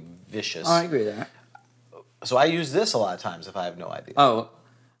particularly vicious. Oh, I agree with that. So I use this a lot of times if I have no idea. Oh,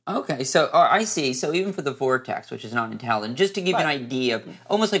 okay. So I see. So even for the vortex, which is not intelligent, just to give you an idea of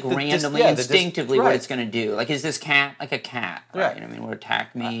almost like randomly, instinctively what it's going to do. Like, is this cat like a cat? Right. I mean, would it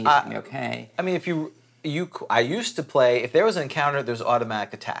attack me? Is it going to be okay? I mean, I used to play, if there was an encounter, there's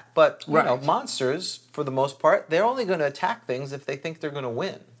automatic attack. But, monsters, for the most part, they're only going to attack things if they think they're going to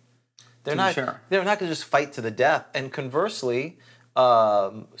win. They're not going to just fight to the death. And conversely,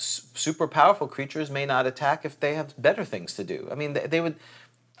 super powerful creatures may not attack if they have better things to do. I mean, they would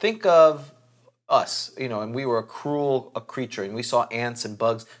think of us, and we were a creature, and we saw ants and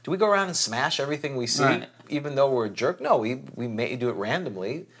bugs. Do we go around and smash everything we see, even though we're a jerk? No, we may do it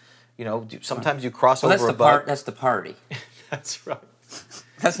randomly. Sometimes you cross over a bug. That's the party. That's right.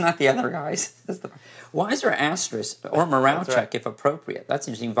 That's not the other guys. Why is there asterisk or morale check if appropriate? That's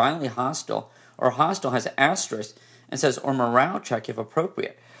interesting. Violently hostile or hostile has asterisk and says or morale check if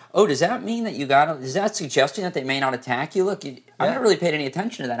appropriate. Oh, does that mean that is that suggesting that they may not attack you? Look, I've never really paid any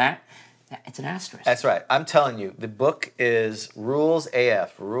attention to that. It's an asterisk. That's right. I'm telling you, the book is Rules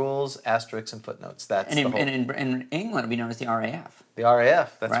AF, Rules, Asterisks, and Footnotes. That's in England, it'd be known as the RAF. The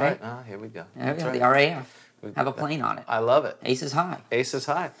RAF, that's right. Oh, here we go. That's right. The RAF. Have a plane on it. I love it. Aces high. Aces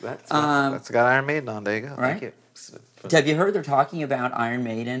high. That's got Iron Maiden on. There you go. Right? Thank you. Have you heard they're talking about Iron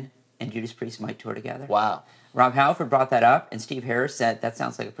Maiden and Judas Priest might tour together? Wow. Rob Halford brought that up, and Steve Harris said that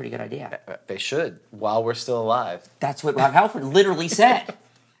sounds like a pretty good idea. They should, while we're still alive. That's what Rob Halford literally said.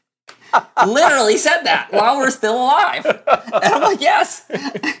 Literally said that while we're still alive. And I'm like, yes,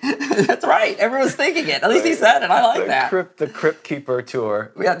 that's right. Everyone's thinking it. At least he said it. I like that. The Crypt Keeper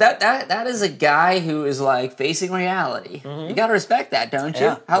tour. Yeah, that is a guy who is like facing reality. Mm-hmm. You got to respect that, don't you?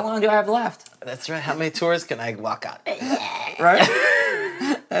 Yeah. How long do I have left? That's right. How many tours can I walk out? Right?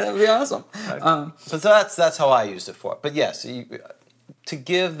 That would be awesome. So that's how I used it for. But yes, to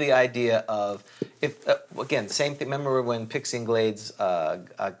give the idea of, if again, same thing. Remember when Pixie and Glades got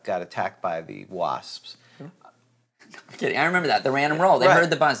attacked by the wasps? I'm kidding. I remember that. The random roll. They heard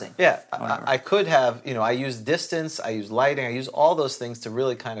the buzzing. Yeah. I could have, I used distance, I used lighting, I used all those things to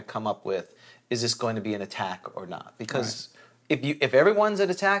really kind of come up with, is this going to be an attack or not? Because if everyone's an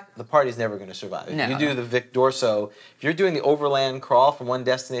attack, the party's never going to survive. If you do the Vic Dorso, if you're doing the overland crawl from one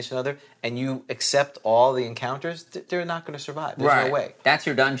destination to another, and you accept all the encounters, they're not going to survive. There's no way. That's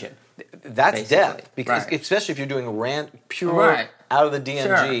your dungeon. That's basically. death, because Right. especially if you're doing pure Right. out of the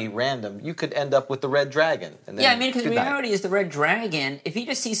DMG random, you could end up with the red dragon. And then Yeah, I mean, because the good night. reality is the red dragon. If he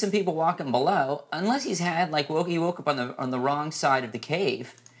just sees some people walking below, unless he's had like he woke up on the wrong side of the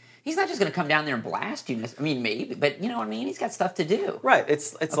cave, he's not just going to come down there and blast you. I mean, maybe, but you know what I mean. He's got stuff to do. Right.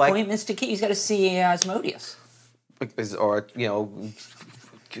 It's like, Appointments to keep. He's got to see Asmodeus. or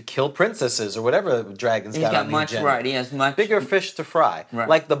kill princesses or whatever dragons He's got got on the much agenda. right. He has much Bigger fish to fry. Right.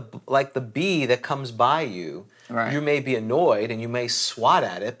 Like the bee that comes by you. Right. You may be annoyed and you may swat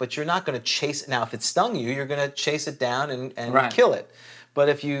at it, but you're not going to chase it. Now, if it stung you, you're going to chase it down and Right. kill it. But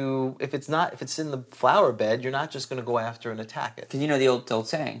if it's in the flower bed, you're not just going to go after and attack it. Because you know the old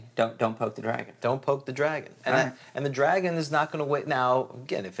saying, don't poke the dragon. Don't poke the dragon. And Right. and the dragon is not going to wait. Now,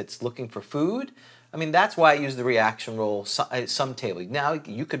 again, if it's looking for food, I mean, that's why I use the reaction roll, some table. Now,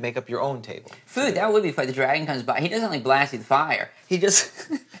 you could make up your own table. Food, that would be fun. The dragon comes by. He doesn't like blast you with fire. He just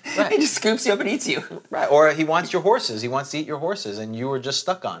Right. he just scoops you up and eats you. Right. Or he wants your horses. He wants to eat your horses, and you were just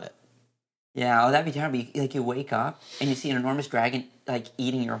stuck on it. Yeah, oh, that'd be terrible. Like you wake up and you see an enormous dragon like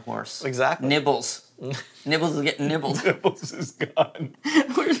eating your horse. Exactly. Nibbles. Nibbles is getting nibbled. Nibbles is gone.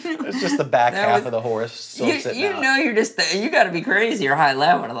 Where's Nibbles? It's just the back That half was- of the horse still sitting you out. know you're just you got to be crazy or high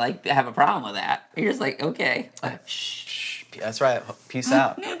level to like have a problem with that. You're just like okay, shh, Shh, that's right. Peace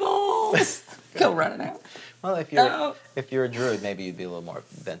out. Nibbles. Go running out. Well, No. if you're a druid, maybe you'd be a little more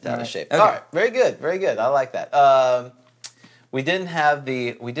bent out of Right. shape. Okay. All right, very good, very good. I like that. We did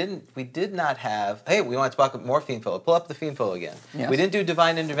not have. Hey, we want to talk about more Fiend Foe. Pull up the Fiend Foe again. Yes. We didn't do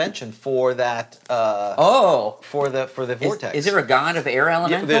divine intervention for that. Oh, For the vortex. is there a god of air Yeah,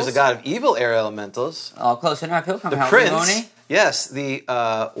 elementals? there's a god of evil air elementals. Oh, close enough. He'll come The help me, won't prince. he? Yes, the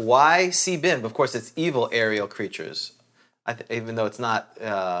YC bin. Of course, it's evil aerial creatures. Even though it's not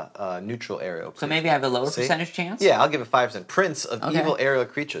neutral aerial. So maybe I have a lower See? percentage chance. Yeah, I'll give it 5%. Prince of Okay. evil aerial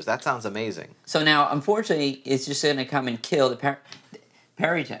creatures. That sounds amazing. So now, unfortunately, it's just going to come and kill the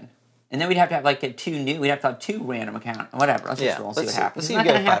Perryton. And then we'd have to have like we'd have to have two random account, whatever. Let's Yeah, just roll and see let's what see- happens. let's see It's if not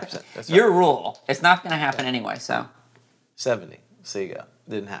you get gonna a happen. 5%. That's Your rule. It's not going to happen anyway, so. 70. So you go.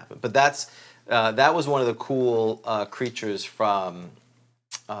 Didn't happen. But that was one of the cool creatures from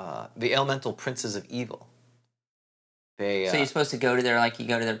the elemental princes of evil. They, So you're supposed to go to you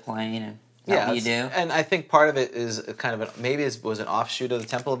go to their plane and yeah, what you do? and I think part of it is kind of maybe it was an offshoot of the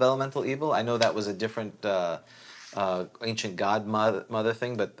Temple of Elemental Evil. I know that was a different ancient godmother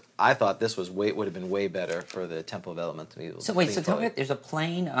thing, but I thought this would have been way better for the Temple of Elemental Evil. So wait, so Theme tell me, forward. there's a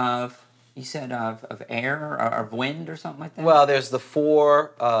plane of, you said of air or of wind or something like that? Well, there's the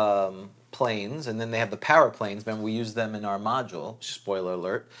four planes, and then they have the power planes. Remember, we used them in our module. Spoiler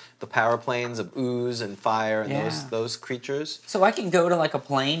alert: the power planes of ooze and fire and Yeah. those creatures. So I can go to like a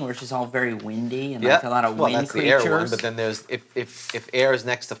plane where it's just all very windy and like a lot of well, wind that's creatures. the air one. But then there's if air is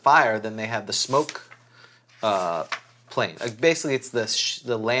next to fire, then they have the smoke plane. Like basically, it's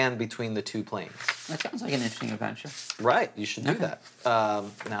the land between the two planes. That sounds like an interesting adventure. Right, you should do Okay. that.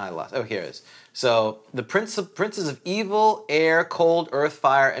 Now I lost. Oh, here it is. So the princes of evil, air, cold, earth,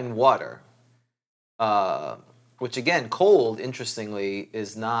 fire, and water. Which again, cold, interestingly,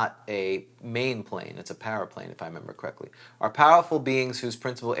 is not a main plane; it's a power plane, if I remember correctly. Are powerful beings whose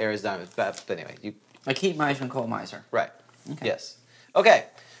principal air is diamond. But anyway, Like heat miser and cold miser. right? Okay. Yes. Okay.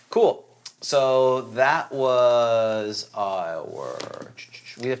 Cool. So that was our.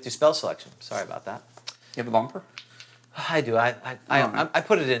 We have to do spell selection. Sorry about that. You have a bumper? I do. I Alright.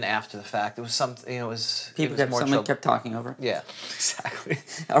 put it in after the fact. It was something. It was. People it was more someone trouble. kept talking over it. Yeah. Exactly.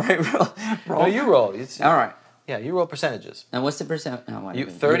 All right, roll. No, you roll. All right. Yeah, you roll percentages. Now what's the percent? No, You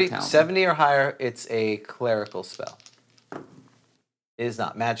 70 or higher. It's a clerical spell. It is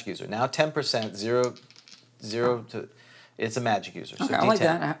not magic user. Now 10%, 0 to. It's a magic user. So Okay, D10. I like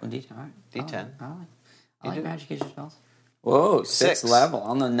that. D10. All right. D10. I like do. magic user spells. Whoa, sixth Six. level.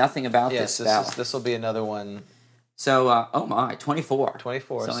 I'll know nothing about Yes, this spell. this will be another one. So, oh my, 24.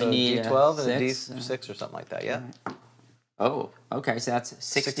 24. So So, I need D12 and a six, D6 or something like that. Yeah. Oh, okay, so that's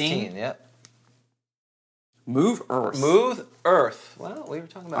 16. Yep. Move Earth. Move Earth. Well, we were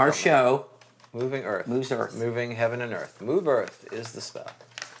talking about Our that one. show Moving Earth. moves Earth. Moving heaven and earth. Move Earth is the spell.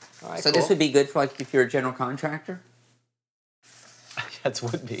 All right. So cool. this would be good for like if you're a general contractor. That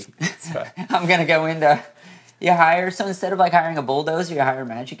would be. That's right. I'm gonna go into. You hire so instead of like hiring a bulldozer, you hire a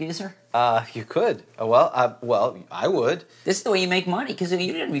magic user. You could. I would. This is the way you make money because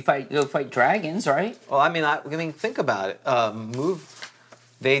you didn't go fight dragons, right? Well, I mean, think about it. Move.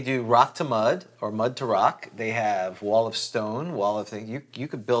 They do rock to mud or mud to rock. They have wall of stone, wall of things. You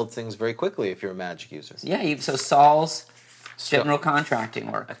could build things very quickly if you're a magic user. Yeah. So Saul's General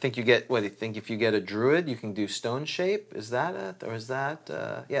contracting work. I think you get, what do you think, if you get a druid, you can do stone shape? Is that it? Or is that,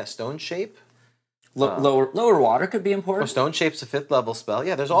 stone shape? Lower water could be Oh, important. stone shape's a 5th level spell.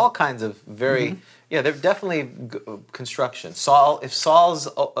 Yeah, there's all kinds of very, they're definitely construction. If Saul's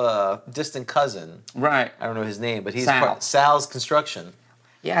distant cousin, Right. I don't know his name, but he's Sal. Sal's construction.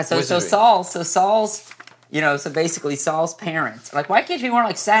 Yeah, so Wizardry. Saul's, so basically Saul's parents. Like, why can't you be more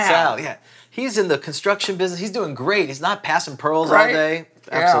like Sal? Sal, yeah. He's in the construction business. He's doing great. He's not passing pearls all Right. day.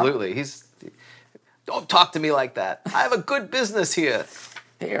 Yeah. Absolutely. Don't talk to me like that. I have a good business here.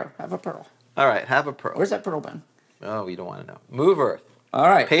 Here, have a pearl. All right, have a pearl. Where's that pearl been? Oh, you don't want to know. Move Earth. All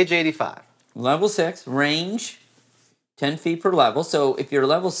right. Page 85. Level 6, range, 10 feet per level. So if you're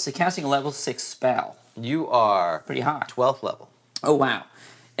casting a level 6 spell, You are pretty high. 12th level. Oh, wow.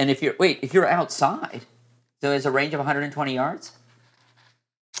 And if you're outside, so there's a range of 120 yards?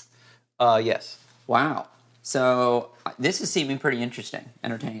 Yes. Wow. So this is seeming pretty interesting,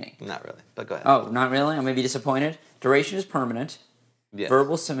 entertaining. Not really, but go ahead. Oh, not really? I may be disappointed. Duration is permanent. Yes.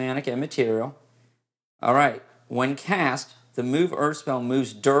 Verbal, semantic, and material. All right. When cast, the Move Earth spell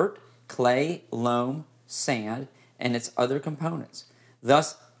moves dirt, clay, loam, sand, and its other components.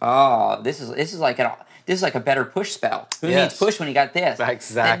 Thus, this is like a better push spell. Who Yes. needs push when you got this?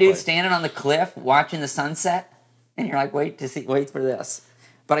 Exactly. That dude standing on the cliff watching the sunset, and you're like, wait for this.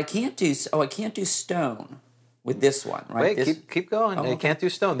 But I can't do stone with this one, right? Wait, keep going. Oh, You okay. can't do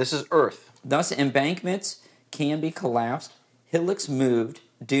stone. This is Earth. Thus, embankments can be collapsed, hillocks moved,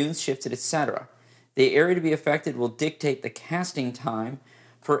 dunes shifted, etc. The area to be affected will dictate the casting time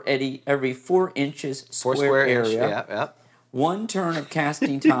for every 4 inches square area. Yeah. 1 turn of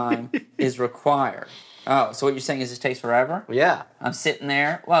casting time is required. Oh, so what you're saying is this takes forever? Yeah. I'm sitting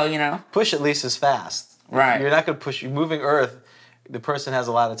there. Well, Push at least as fast. Right. You're not going to push. You're moving Earth. The person has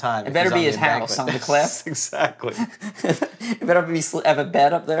a lot of time. It better be his house on the cliff. Exactly. it better have a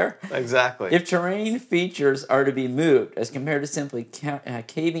bed up there. Exactly. If terrain features are to be moved, as compared to simply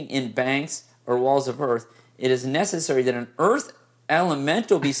caving in banks or walls of earth, it is necessary that an earth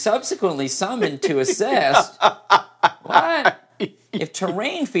elemental be subsequently summoned to assist. What? If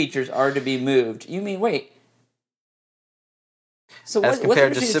terrain features are to be moved, you mean, wait. So as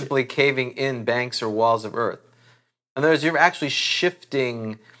compared to what's simply caving in banks or walls of Earth. In other words, you're actually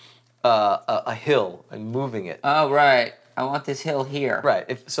shifting a hill and moving it. Oh, right. I want this hill here.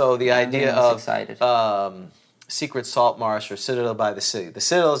 Right. So the idea I'm of excited. Secret Salt Marsh or Citadel by the Sea. The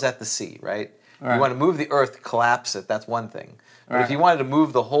Citadel is at the sea, right? Right. You want to move the Earth, collapse it. That's one thing. But Right. if you wanted to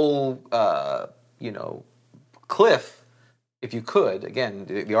move the whole, cliff, if you could, again,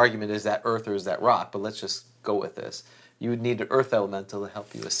 the argument is that Earth or is that rock. But let's just go with this. You would need an Earth elemental to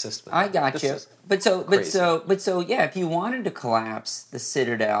help you assist with. I got This you. is But crazy. so, yeah, if you wanted to collapse the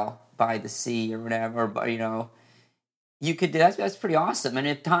Citadel by the sea or whatever, you could. That's pretty awesome. And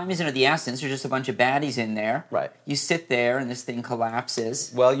if time isn't of the essence, there's just a bunch of baddies in there. Right. You sit there and this thing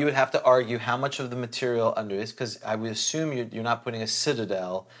collapses. Well, you would have to argue how much of the material under this, because I would assume you're not putting a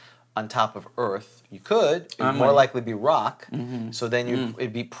citadel on top of Earth. You could. It would more likely be rock. Mm-hmm. So then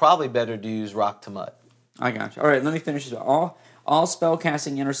it'd be probably better to use rock to mud. I got you. All right, let me finish this. All spell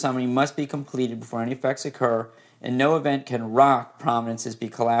casting and or summoning must be completed before any effects occur, and no event can rock prominences be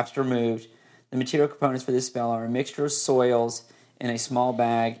collapsed or moved. The material components for this spell are a mixture of soils in a small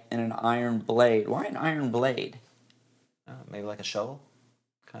bag and an iron blade. Why an iron blade? Maybe like a shovel?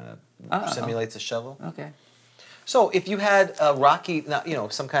 Kind of simulates a shovel. Okay. So if you had a rocky,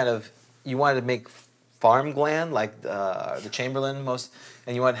 some kind of, you wanted to make farm gland like the Chamberlain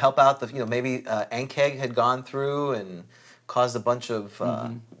and you want to help out maybe Ankeg had gone through and caused a bunch of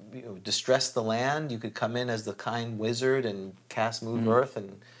distressed the land. You could come in as the kind wizard and cast Move Earth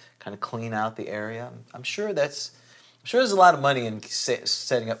and kind of clean out the area. I'm sure there's a lot of money in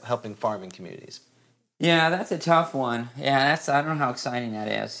helping farming communities. Yeah, that's a tough one. Yeah, I don't know how exciting that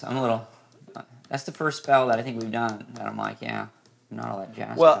is. That's the first spell that I think we've done that I'm like, yeah, I'm not all that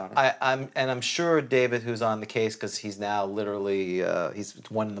jazzed Well, about it. I'm sure David, who's on the case, because he's now literally it's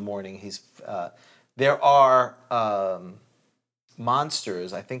 1 a.m. There are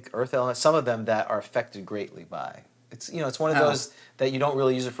monsters, I think Earth elements, some of them that are affected greatly by. It's one of those that you don't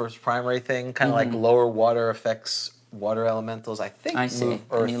really use it for its primary thing, kind of like lower water affects water elementals. I think I see. Move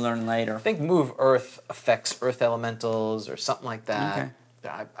Earth. And you learn later. I think Move Earth affects Earth elementals or something like that. Okay.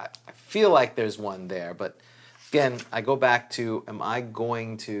 I feel like there's one there, but again, I go back to: am I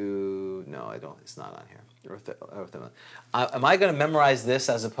going to? No, I don't. It's not on here. Earth elemental. Am I going to memorize this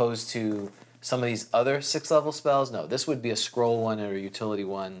as opposed to some of these other 6th-level spells? No, this would be a scroll one or a utility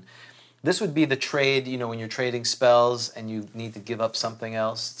one. This would be the trade, when you're trading spells and you need to give up something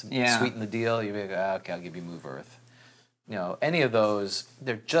else to sweeten the deal. You'd be like, okay, I'll give you Move Earth. any of those,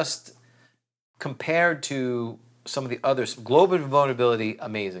 they're just compared to some of the others. Globe of Invulnerability,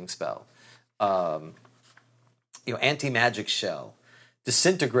 amazing spell. Anti-magic shell.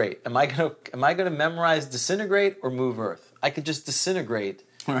 Disintegrate. Am I gonna memorize disintegrate or move Earth? I could just disintegrate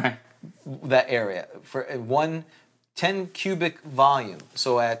that area for 10 cubic volume.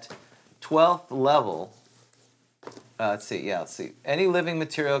 So at 12th level, let's see. Any living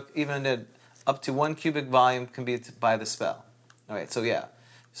material, even up to 1 cubic volume, can be by the spell. All right.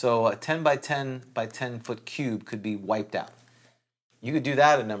 So a 10 by 10 by 10 foot cube could be wiped out. You could do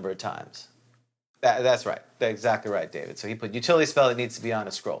that a number of times. That's right. That's exactly right, David. So he put utility spell that needs to be on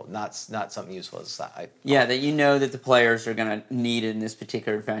a scroll, not something useful as a side. Yeah, that that the players are going to need in this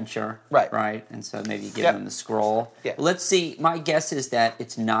particular adventure. Right. Right? And so maybe give them the scroll. Yeah. Let's see. My guess is that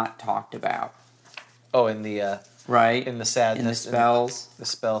it's not talked about. Oh, in the... right? In the sadness. In the spells. The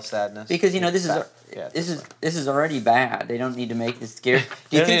spell sadness. Because, this is already bad. They don't need to make this scary.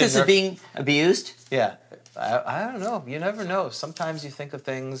 Do you think this is being abused? Yeah. I don't know. You never know. Sometimes you think of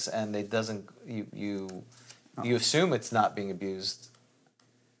things and it doesn't. You assume it's not being abused.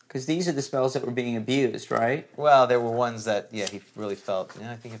 Because these are the spells that were being abused, right? Well, there were ones that he really felt.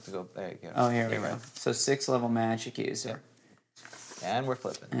 I think you have to go. There you go. Oh, here we go. So 6th level magic user. And we're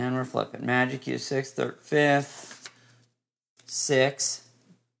flipping. Magic use 6th, 3rd, 5th, 6.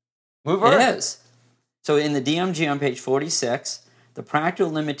 Move It Earth. is. So in the DMG on page 46, the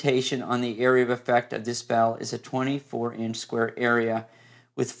practical limitation on the area of effect of this spell is a 24-inch square area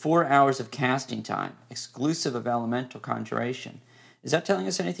with 4 hours of casting time, exclusive of elemental conjuration. Is that telling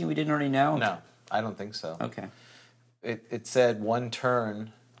us anything we didn't already know? No, I don't think so. Okay. It said 1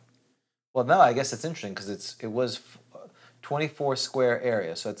 turn. Well, no, I guess it's interesting because it was 24 square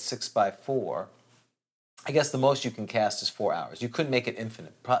area, so it's 6 by 4. I guess the most you can cast is 4 hours. You couldn't make it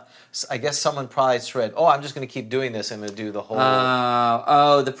infinite. I guess someone probably said, "Oh, I'm just going to keep doing this. I'm going to do the whole."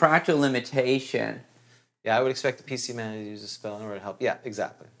 The practical limitation. Yeah, I would expect the PC man to use a spell in order to help. Yeah,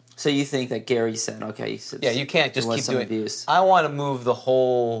 exactly. So you think that Gary said, "Okay, you can't just keep doing abuse. I want to move the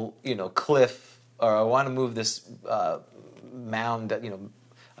whole, cliff, or I want to move this mound,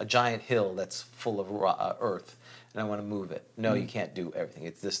 a giant hill that's full of earth." And I want to move it. No, you can't do everything.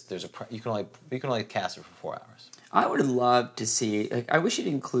 It's this. You can only cast it for 4 hours. I would love to see. I wish it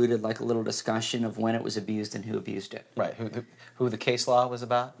included a little discussion of when it was abused and who abused it. Right. Who the case law was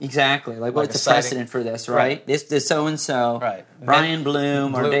about. Exactly. What's the precedent for this? Right. This so and so. Right. Brian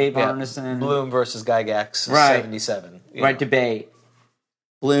Bloom or Dave Arneson. Bloom versus Gygax. 77. Right. Debate.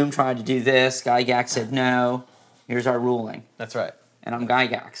 Bloom tried to do this. Gygax said no. Here's our ruling. That's right. And I'm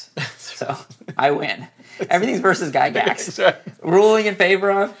Gygax. So I win. Everything's versus Gygax. That's right. Ruling in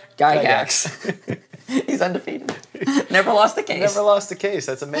favor of Gygax. He's undefeated. Never lost a case. Never lost a case.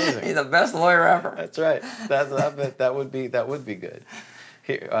 That's amazing. He's the best lawyer ever. That's right. That would be good.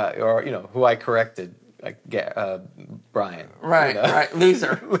 Or who I corrected, Brian. Right. Right.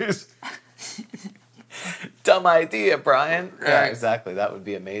 Loser. Loser. Dumb idea, Brian. Right. Yeah, exactly. That would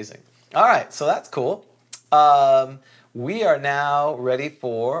be amazing. All right, so that's cool. We are now ready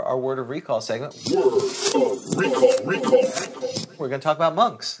for our Word of Recall segment. Word of recall. We're going to talk about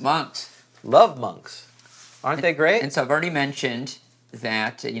monks. Monks. Love monks. Aren't they great? And so I've already mentioned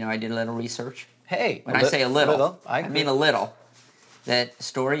that, I did a little research. Hey. When I say a little, I mean a little. That the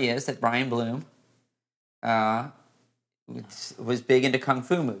story is that Brian Bloom was big into Kung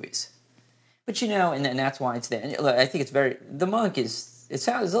Fu movies. But, and that's why it's there. And look, I think the monk is, it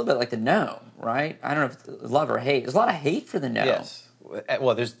sounds a little bit like the gnome, right? I don't know if it's love or hate. There's a lot of hate for the gnome. Yes.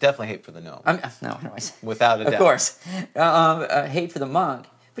 Well, there's definitely hate for the gnome. No, anyways. Without a doubt. Of course. Hate for the monk.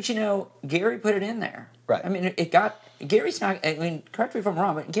 But, Gary put it in there. Right. I mean, Gary's not, correct me if I'm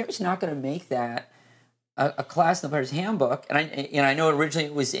wrong, but Gary's not going to make that a class in the player's handbook. And I know originally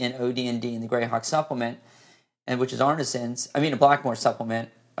it was in OD&D in the Greyhawk supplement, and which is Arneson's, a Blackmore supplement,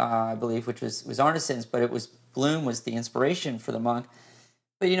 I believe, which was Arneson's, but Bloom was the inspiration for the monk.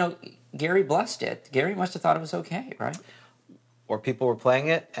 But, Gary blessed it. Gary must have thought it was okay, right? Or people were playing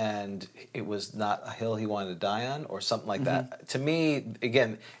it and it was not a hill he wanted to die on or something like that. To me,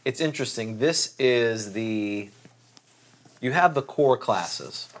 again, it's interesting. This is you have the core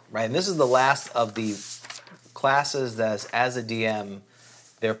classes, right? And this is the last of the classes that, as a DM,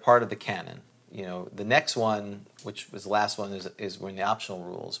 they're part of the canon. The next one, which was the last one, is when the optional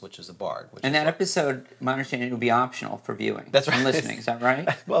rules, which is the Bard. And that episode, my understanding, will be optional for viewing. That's right. And listening, is that right?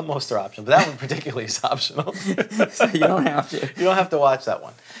 Well, most are optional, but that one particularly is optional. So you don't have to. You don't have to watch that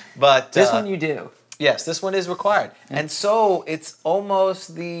one. But this one you do. Yes, this one is required. And so it's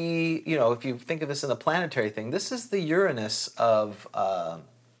almost if you think of this in the planetary thing, this is the Uranus of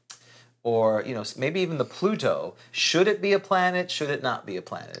or maybe even the Pluto. Should it be a planet? Should it not be a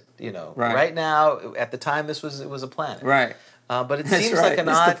planet? Right. Right now, at the time, it was a planet. Right. But it That's seems right. like an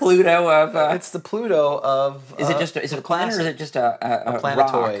It's odd. the Pluto of. It's the Pluto of. Is it a planet or is it just a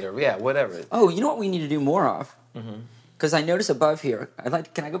planetoid rock? or whatever? Oh, you know what we need to do more of? Because I notice above here.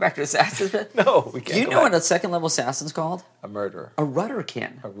 Can I go back to assassins? No, we can't. Do you go know back. what a second level assassin's called? A murderer. A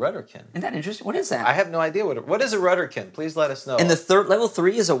rudderkin. A rudderkin. Isn't that interesting? What is that? I have no idea what is a rudderkin. Please let us know. And the third level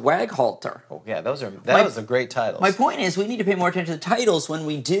 3 is a waghalter. Oh yeah, that was a great title. My point is, we need to pay more attention to the titles when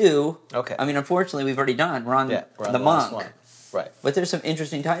we do. Okay. I mean, unfortunately, we've already done. We're on the the last monk. one. Right. But there's some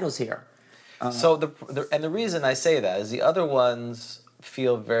interesting titles here. So the reason I say that is the other ones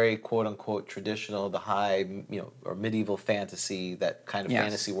feel very quote unquote traditional, the high or medieval fantasy, that kind of Yes.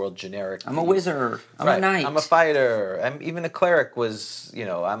 fantasy world generic. I'm a wizard. I'm Right. a knight. I'm a fighter. Even a cleric was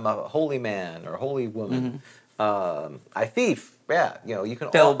I'm a holy man or holy woman. I thief. Yeah, you can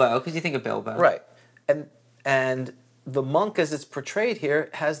Bilbo, because you think of Bilbo. Right. And the monk, as it's portrayed here,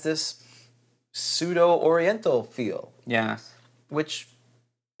 has this pseudo-oriental feel, Yes. which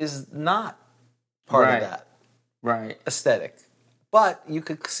is not part Right. of that Right. aesthetic. But you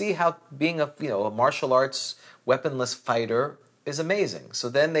could see how being a martial arts weaponless fighter is amazing. So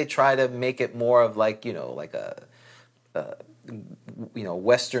then they try to make it more of like a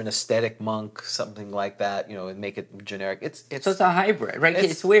Western aesthetic monk, something like that, and make it generic. It's So it's a hybrid, right?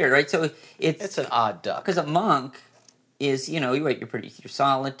 It's weird, right? So it's an odd duck. because a monk is, you're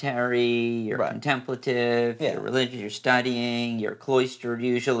solitary, you're Right. contemplative, Yeah. you're religious, you're studying, you're cloistered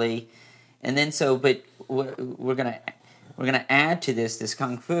usually, and then but we're gonna add to this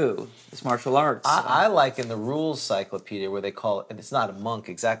kung fu, this martial arts. I like in the rules cyclopedia where they call it, and it's not a monk,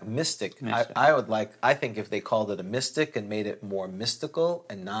 exact mystic. Mystic. I think if they called it a mystic and made it more mystical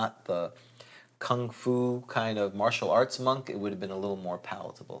and not the kung fu kind of martial arts monk, it would have been a little more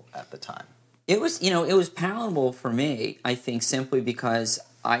palatable at the time. It was palatable for me, I think, simply because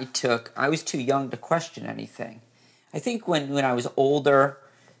I was too young to question anything. I think when I was older,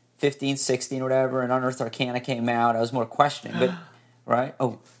 15, 16, whatever, and Unearthed Arcana came out, I was more questioning. But right?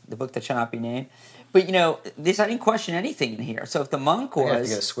 Oh, the book that shall not be named. But I didn't question anything in here. So if the monk I have to was,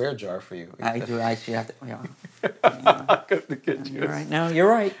 get a swear jar for you. I should have to. You're right. No, you're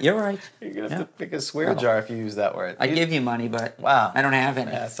right. You're right. You're gonna have to pick a swear jar if you use that word. I give you money, but Wow. I don't have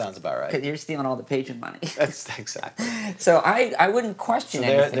any. Yeah, that sounds about right. 'Cause you're stealing all the patron money. That's exactly. So I wouldn't question So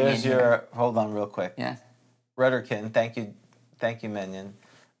anything. there's in your. here. Hold on, real quick. Yeah. Rudderkin, thank you, Minion.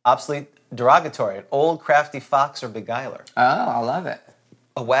 Obsolete, derogatory, an old crafty fox or beguiler. Oh, I love it.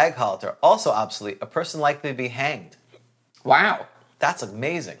 A waghalter, also obsolete, a person likely to be hanged. Wow. That's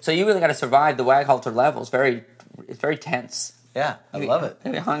amazing. So you really got to survive the waghalter level. It's very tense. Yeah, I love it.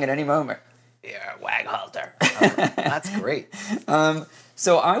 You'll be hung at any moment. Yeah, waghalter. That's great.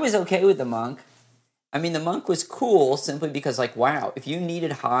 So I was okay with the monk. I mean, the monk was cool simply because, wow, if you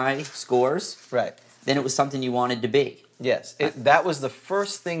needed high scores, Right. then it was something you wanted to be. Yes, that was the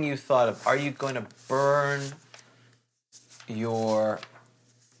first thing you thought of. Are you going to burn your...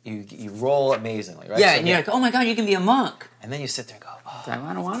 You roll amazingly, right? Yeah, So and you're like, oh my God, you can be a monk. and then you sit there and go, oh,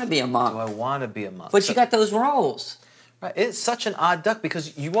 I don't want to be a do monk. I want to be a monk? But So- you got those rolls. Right. It's such an odd duck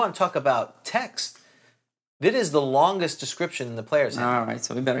because you want to talk about text. It is the longest description in the player's handbook. All right,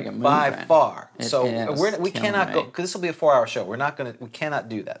 so we better get moving. By far. It So is we killing cannot me. go, because this will be a 4-hour show. We cannot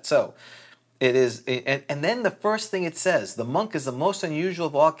do that. So it is, and then the first thing it says, the monk is the most unusual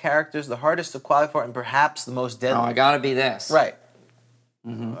of all characters, the hardest to qualify for, and perhaps the most deadly. Oh, I got to be this. Right.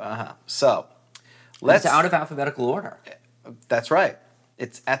 So let's. It's out of alphabetical order. That's right.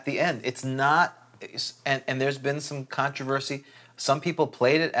 It's at the end. It's not, and there's been some controversy. Some people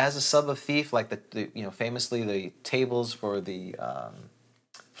played it as a sub of Thief, like the famously the tables for the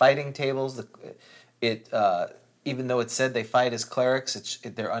fighting tables. Even though it said they fight as clerics,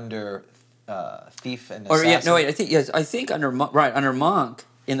 they're under Thief and Assassin. I think under monk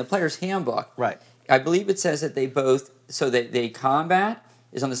in the player's handbook. Right. I believe it says that they combat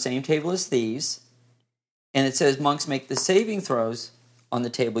is on the same table as thieves, and it says monks make the saving throws on the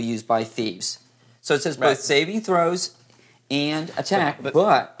table used by thieves. So it says both Right. saving throws and attack, But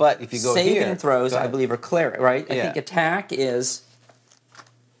but if you go saving here- throws, go I ahead. believe, are cleric, right? I Yeah. think attack is.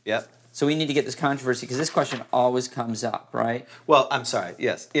 Yep. So we need to get this controversy because this question always comes up, right? Well, I'm sorry.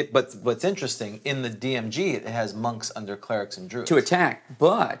 Yes. But what's interesting in the DMG, it has monks under clerics and druids. To attack,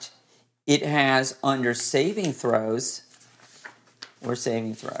 but it has under saving throws. Or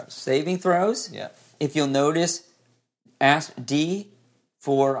saving throws. Saving throws. Yeah. If you'll notice, ask D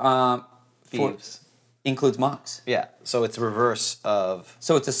for Thieves. includes monks. Yeah. So it's reverse of.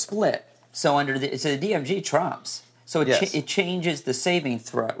 So it's a split. So the DMG trumps. So Yes. it changes the saving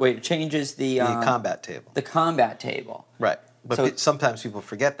throw. Wait, it changes the combat table. The combat table. Right. But So- sometimes people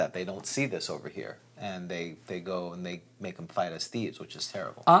forget that. They don't see this over here. And they go and they make them fight as thieves, which is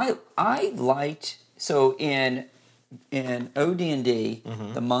terrible. I liked, so in OD&D,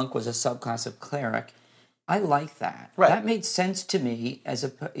 the monk was a subclass of cleric. I like that. Right. That made sense to me as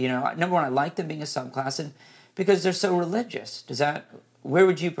a, number one, I like them being a subclass and because they're so religious. Where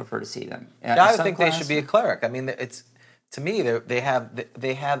would you prefer to see them? I would think they should be a cleric. I mean, it's, to me, they have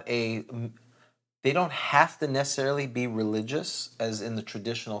a, they don't have to necessarily be religious as in the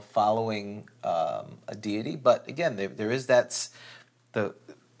traditional following a deity, but again, there is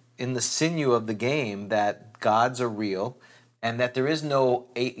in the sinew of the game that gods are real, and that there is no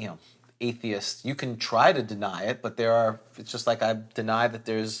atheist. You can try to deny it, but it's just like I deny that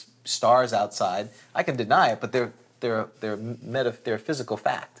there's stars outside. I can deny it, but they're a physical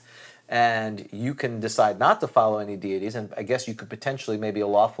fact. And you can decide not to follow any deities, and I guess you could potentially maybe a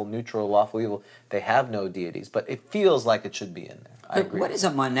lawful neutral, lawful evil. They have no deities, but it feels like it should be in there. I agree. What is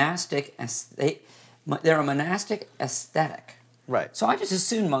a monastic? They're a monastic aesthetic. Right. So I just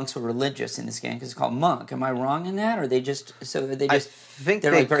assumed monks were religious in this game because it's called monk. Am I wrong in that, or they just I think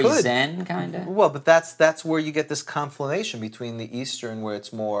they're they like very could. Zen kind of? Well, but that's where you get this conflation between the Eastern, where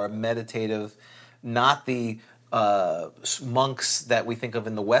it's more meditative, not the monks that we think of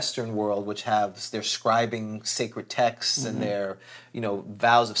in the Western world, which have their scribing sacred texts and their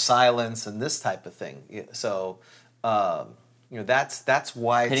vows of silence and this type of thing. So that's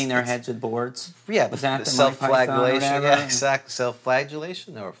why Hitting their heads with boards. Yeah, Was that the the Monty Python or self-flagellation. whatever? Yeah, exactly.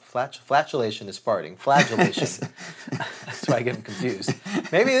 Self-flagellation or flatulation is farting. Flagellation. That's why I get them confused.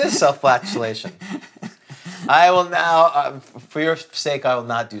 Maybe it is self-flagellation. I will now, for your sake, I will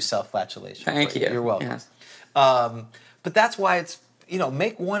not do self-flagellation. Thank you. You're welcome. Yes. But that's why it's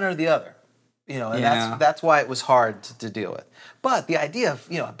make one or the other. And that's why it was hard to deal with. But the idea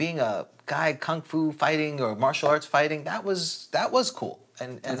of being a guy kung fu fighting or martial arts fighting, that was cool.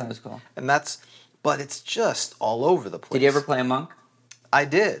 And That was cool. And but it's just all over the place. Did you ever play a monk? I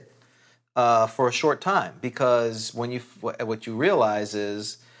did for a short time, because what you realize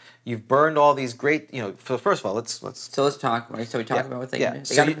is you've burned all these great, first of all, let's So let's talk. Right? So we talk about what they can do.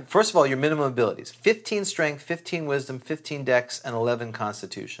 So first of all, your minimum abilities: 15 strength, 15 wisdom, 15 dex, and 11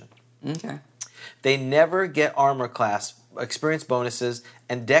 constitution. Okay. They never get armor class experience bonuses,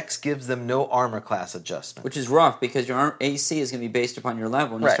 and dex gives them no armor class adjustment. Which is rough because your AC is going to be based upon your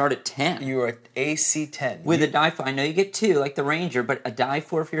level, and you Right. start at 10. You are at AC 10. With a die 4. I know you get 2, like the Ranger, but a die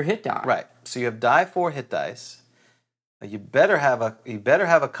 4 for your hit die. Right. So you have die 4 hit dice. You better have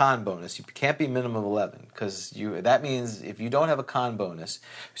a con bonus. You can't be minimum of 11, because that means if you don't have a con bonus,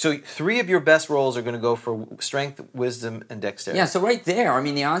 so 3 of your best rolls are going to go for strength, wisdom, and dexterity. Yeah, so right there, I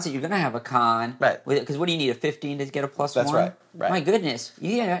mean, the odds that you're going to have a con, Right. Because what do you need, a 15 to get a plus 1? That's right, right. My goodness,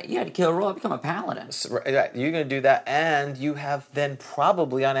 you had to kill a roll, become a paladin. Right. You're going to do that, and you have then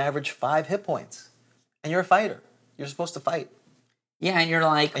probably on average 5 hit points, and you're a fighter. You're supposed to fight, Yeah, and you're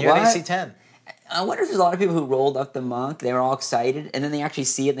like, and you're what? at AC 10. I wonder if there's a lot of people who rolled up the monk, they were all excited, and then they actually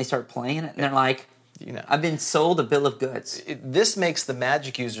see it and they start playing it, and they're like, I've been sold a bill of goods. This makes the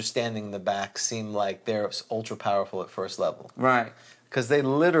magic user standing in the back seem like they're ultra powerful at first level. Right. Because they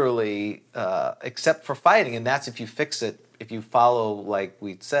literally, except for fighting, and that's if you fix it, if you follow, like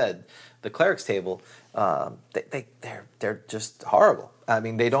we said, the cleric's table, they're just horrible. I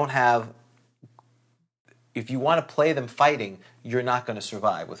mean, they don't have. If you want to play them fighting, you're not going to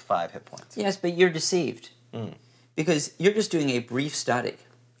survive with 5 hit points. Yes, but you're deceived. Because you're just doing a brief study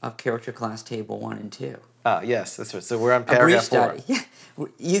of character class table 1 and 2. Yes, that's right. So we're on A brief paragraph 4. study. Yeah.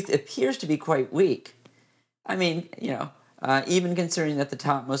 Youth appears to be quite weak. I mean, even considering that the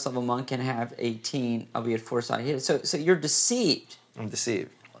topmost level monk can have 18, albeit 4-sided hit. So you're deceived. I'm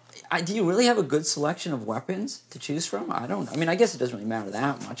deceived. Do you really have a good selection of weapons to choose from? I mean, I guess it doesn't really matter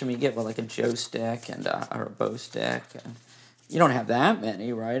that much. I mean, you get like a Joe stick and or a bow stick. And you don't have that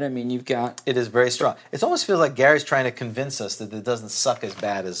many, right? I mean, you've got. It is very strong. It almost feels like Gary's trying to convince us that it doesn't suck as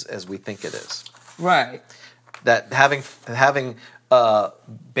bad as we think it is. Right. That having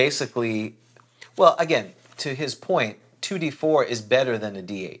basically, well, again, to his point, 2d4 is better than a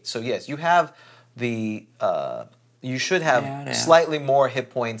d8. So yes, you have the. You should have slightly more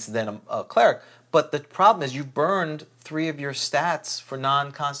hit points than a cleric, but the problem is you burned 3 of your stats for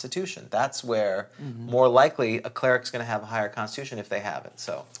non-constitution. That's where more likely a cleric's going to have a higher constitution if they have it.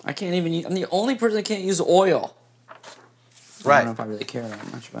 So I can't even use. I'm the only person that can't use oil. Right. I don't know if I really care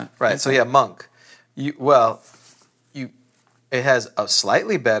that much, but right. So yeah, monk. It has a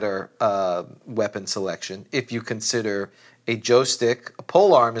slightly better weapon selection if you consider a joystick. A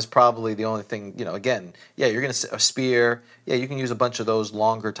polearm is probably the only thing, again, yeah, you're going to, a spear, yeah, you can use a bunch of those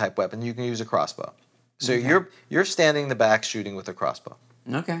longer type weapons. You can use a crossbow. So you're standing in the back shooting with a crossbow.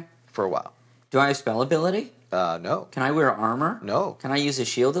 Okay. For a while. Do I have spell ability? No. Can I wear armor? No. Can I use a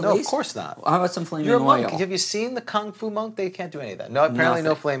shield at No, least? of course not. How about some flaming You're a monk. oil? Have you seen the Kung Fu monk? They can't do any of that. No, apparently no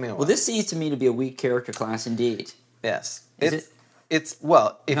Nothing. flaming oil. Well, this seems to me to be a weak character class indeed. Yes. Is It's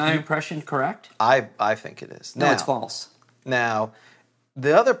well, Is if my you, impression correct? I think it is. No, Now, it's false. Now,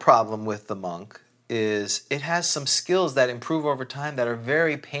 the other problem with the monk is it has some skills that improve over time that are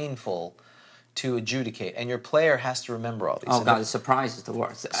very painful to adjudicate, and your player has to remember all these. Oh And God, the surprise is the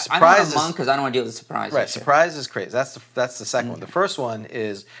worst. I don't Surprise want is- a monk because I don't want to deal with the surprise. Right, issue. surprise is crazy. That's the second one. The first one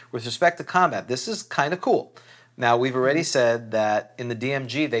is with respect to combat. This is kind of cool. Now, we've already said that in the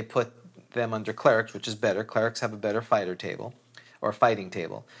DMG they put them under clerics, which is better. Clerics have a better fighter table or fighting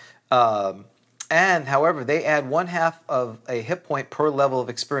table. And however, they add 1/2 of a hit point per level of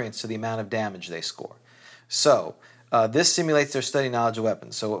experience to the amount of damage they score. So this simulates their study knowledge of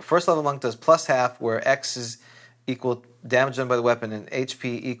weapons. So first level monk does +1/2, where X is equal damage done by the weapon, and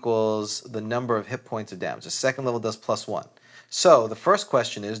HP equals the number of hit points of damage. The second level does +1. So the first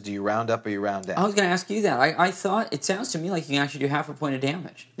question is, do you round up or you round down? I was going to ask you that. I thought it sounds to me like you can actually do 1/2 a point of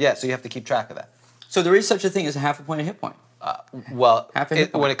damage. Yeah, so you have to keep track of that. So there is such a thing as a 1/2 a point of hit point. Well, Half a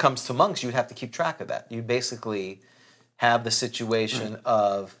hit point. when it comes to monks, you'd have to keep track of that. You basically have the situation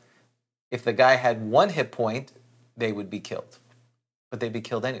of if the guy had 1 hit point, they would be killed, but they'd be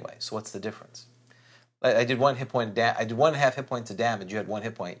killed anyway. So what's the difference? I did 1 hit point. I did 1.5 hit points of damage. You had 1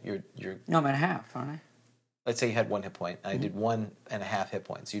 hit point. You're. No, I'm at half, aren't I? Let's say you had 1 hit point. I did 1.5 hit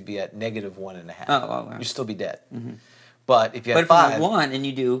points. You'd be at -1.5. Oh. You'd still be dead. But if you But had if I'm 5, at 1 and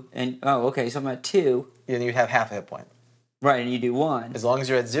you do, okay, so I'm at 2, then you'd have half a hit point. right, and you do 1, As long as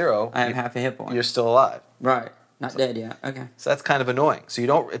you're at 0, I have 1/2 a hit point. you're still alive. Right, not dead yet. Okay, So that's kind of annoying. So you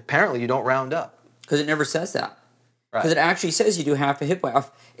don't round up. because it never says that. Right. Because it actually says you do 1/2 a hit point.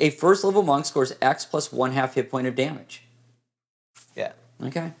 A first level monk scores X plus 1/2 hit point of damage. Yeah.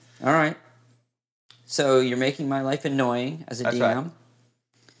 Okay, all right. So you're making my life annoying as a That's DM. right.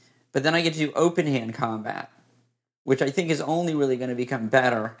 But then I get to do open hand combat, which I think is only really going to become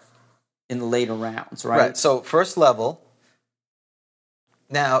better in the later rounds, right? Right. So first level.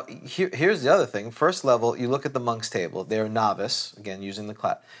 Now here's the other thing. First level, you look at the monks table. They're novice, again using the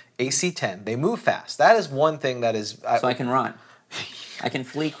class. AC 10. They move fast. That is one thing that is. So I can run. I can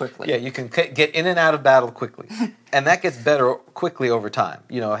flee quickly. Yeah, you can get in and out of battle quickly, and that gets better quickly over time.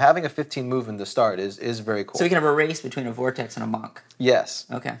 Having a 15 movement to start is very cool. So we can have a race between a vortex and a monk. Yes.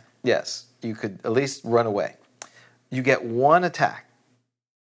 Okay. Yes, you could at least run away. You get 1 attack,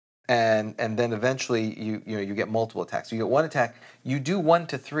 and then eventually you get multiple attacks. You get 1 attack. You do 1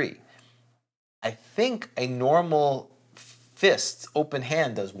 to 3. I think a normal fist open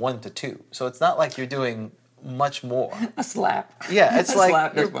hand does 1 to 2. So it's not like you're doing much more. A slap. Yeah, it's A like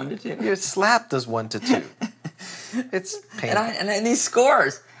slap does 1 to 2. Your slap does 1 to 2. It's painful. And these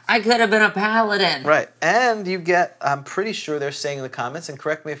scores. I could have been a paladin. Right, and you get. I'm pretty sure they're saying in the comments, and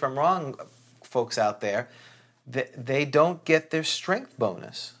correct me if I'm wrong, folks out there, that they don't get their strength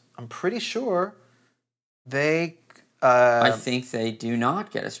bonus. I'm pretty sure they. I think they do not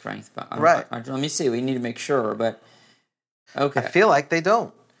get a strength bonus. Right. Let me see. We need to make sure, but okay. I feel like they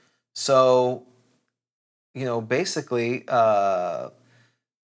don't. So, basically,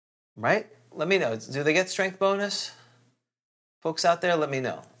 right? Let me know. Do they get strength bonus? Folks out there, let me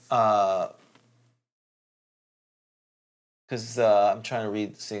know. Because I'm trying to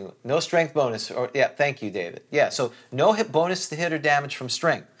read. See, no strength bonus. Thank you, David. Yeah, so no hit bonus to hit or damage from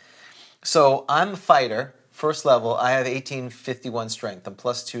strength. So I'm a fighter, first level. I have 1851 strength. I'm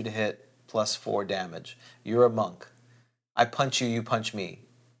 +2 to hit, +4 damage. You're a monk. I punch you, you punch me.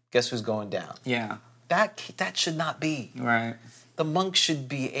 Guess who's going down? Yeah. That should not be. Right. The monk should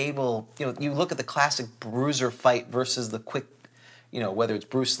be able. You look at the classic bruiser fight versus the quick. Whether it's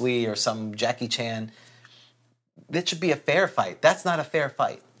Bruce Lee or some Jackie Chan. That should be a fair fight. That's not a fair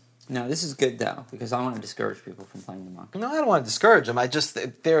fight. No, this is good though, because I want to discourage people from playing the monk. No, I don't want to discourage them.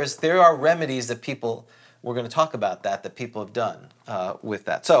 There are remedies that people. We're going to talk about that people have done with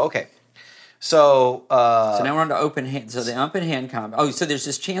that. So okay. So now we're on to open hand. So the open hand combat. Oh, so there's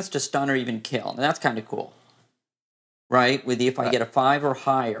this chance to stun or even kill. And that's kind of cool, right? If I get a 5 or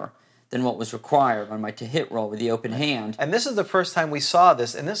higher than what was required on my to hit roll with the open hand. And this is the first time we saw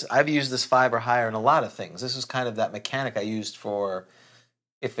this. And I've used this 5 or higher in a lot of things. This is kind of that mechanic I used for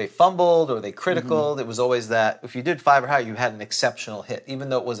if they fumbled or they criticaled. It was always that if you did 5 or higher, you had an exceptional hit, even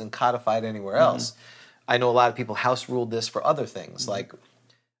though it wasn't codified anywhere else. I know a lot of people house ruled this for other things, like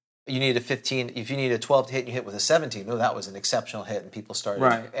you need a 15. If you need a 12 to hit, and you hit with a 17. No, that was an exceptional hit, and people started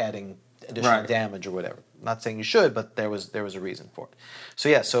adding additional damage or whatever. I'm not saying you should, but there was a reason for it. So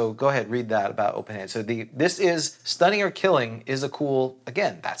yeah, so go ahead, read that about open hand. So this is stunning or killing is a cool.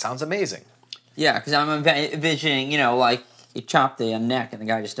 Again, that sounds amazing. Yeah, because I'm envisioning, like you chop the neck and the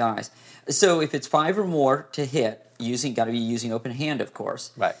guy just dies. So if it's 5 or more to hit, got to be using open hand, of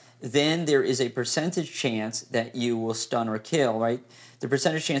course. Right. Then there is a percentage chance that you will stun or kill. Right. The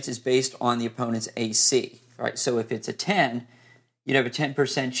percentage chance is based on the opponent's AC. Right. So if it's a 10. You'd have a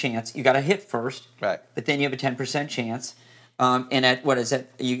 10% chance. You got to hit first, right? But then you have a 10% chance. And at what is it?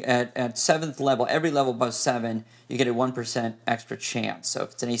 At 7th level, every level above 7, you get a 1% extra chance. So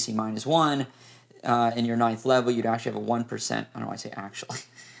if it's an AC -1, in your 9th level, you'd actually have a 1%. I don't know why I say actually.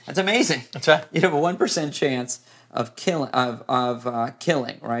 That's amazing. That's right. You'd have a 1% chance of killing.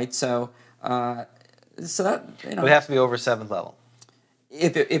 Killing, right? So that it would have to be over 7th level.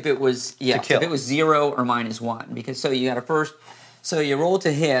 If it was if it was 0 or -1, because so you got to first. So you roll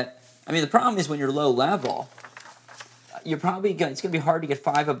to hit. I mean, the problem is when you're low level, it's going to be hard to get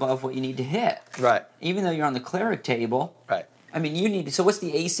 5 above what you need to hit. Right. Even though you're on the cleric table. Right. I mean, so what's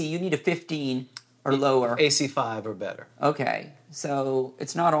the AC? You need a 15 or lower. AC 5 or better. Okay. So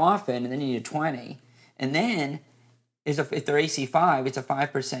it's not often, and then you need a 20. And then, if they're AC 5, it's a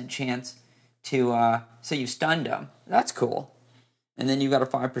 5% chance to, so you stunned them. That's cool. And then you've got a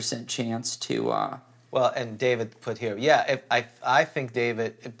 5% chance to... Well, and David put here, I think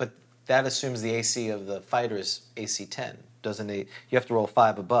David, but that assumes the AC of the fighter is AC 10, doesn't it? You have to roll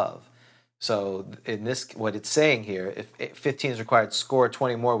 5 above. So in this, what it's saying here, if 15 is required, score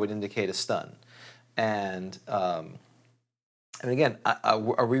 20 more would indicate a stun. And again,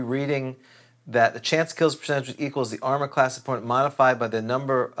 are we reading that the chance kills percentage equals the armor class opponent modified by the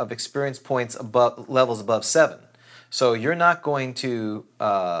number of experience points above levels above 7? So you're not going to...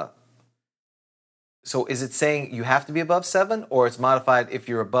 So is it saying you have to be above 7, or it's modified if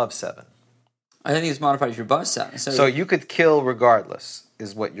you're above 7? I think it's modified if you're above 7. So you could kill regardless,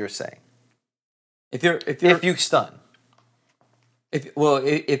 is what you're saying. If you stun.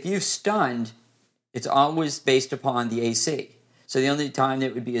 If you've stunned, it's always based upon the AC. So the only time that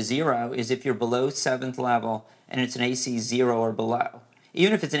it would be a 0 is if you're below 7th level and it's an AC 0 or below.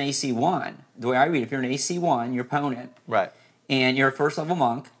 Even if it's an AC 1, the way I read it, if you're an AC 1, your opponent, right, and you're a 1st level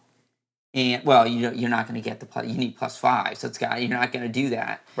monk, and you're not going to get the plus. You need +5, so you're not going to do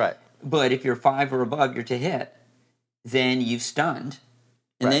that. Right. But if you're 5 or above, you're to hit. Then you've stunned,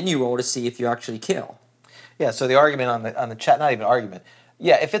 and then you roll to see if you actually kill. Yeah. So the argument on the chat, not even argument.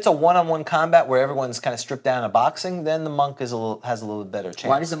 Yeah, if it's a one-on-one combat where everyone's kind of stripped down in boxing, then the monk has a little better chance.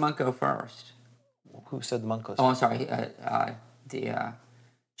 Why does the monk go first? Who said the monk goes? Oh, I'm sorry. The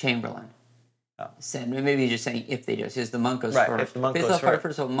Chamberlain. Said maybe you're just saying if they do. It says the monk goes first. If the monk goes first.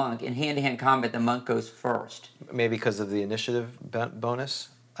 First of all, monk in hand-to-hand combat, the monk goes first. Maybe because of the initiative bonus.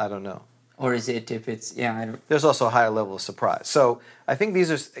 I don't know. Or is it if it's There's also a higher level of surprise. So I think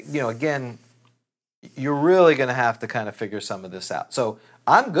these are again, you're really going to have to kind of figure some of this out. So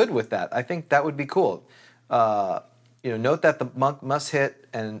I'm good with that. I think that would be cool. Note that the monk must hit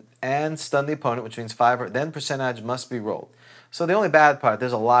and stun the opponent, which means 5, or then percentage must be rolled. So the only bad part,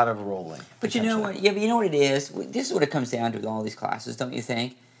 there's a lot of rolling. But you know what? Yeah, but you know what it is? This is what it comes down to with all these classes, don't you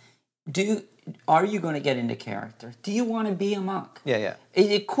think? Are you going to get into character? Do you want to be a monk? Yeah. Is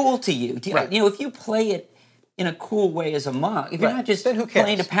it cool to you? If you play it in a cool way as a monk, if you're not just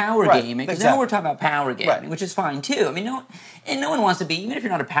playing a power gaming, because now we're talking about power gaming, which is fine too. I mean, no one wants to be, even if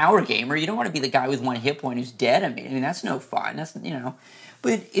you're not a power gamer, you don't want to be the guy with 1 hit point who's dead. I mean, that's no fun. That's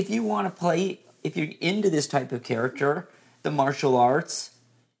But if you want to play, if you're into this type of character, the martial arts,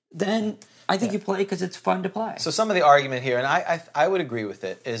 then I think you play because it's fun to play. So some of the argument here, and I would agree with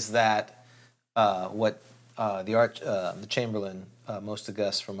it, is that what the Chamberlain, most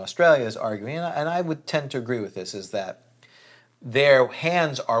august from Australia, is arguing, and I would tend to agree with this, is that their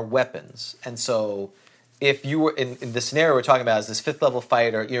hands are weapons. And so if you were, in the scenario we're talking about is this 5th level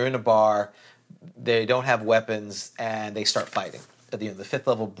fighter, you're in a bar, they don't have weapons, and they start fighting. The 5th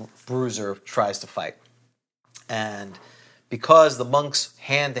level bruiser tries to fight. And because the monk's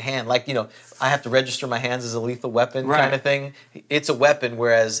hand-to-hand, I have to register my hands as a lethal weapon kind of thing, it's a weapon,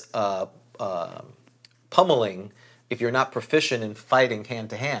 whereas pummeling, if you're not proficient in fighting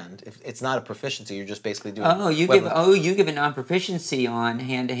hand-to-hand, if it's not a proficiency, you're just basically doing... you give a non-proficiency on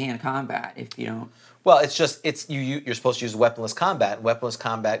hand-to-hand combat if you don't... Well, you're supposed to use weaponless combat, and weaponless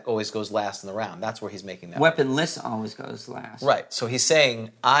combat always goes last in the round. That's where he's making that. Weaponless always goes last. Right. So he's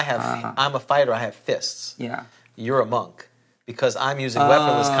saying, I'm a fighter, I have fists. Yeah. You're a monk. because I'm using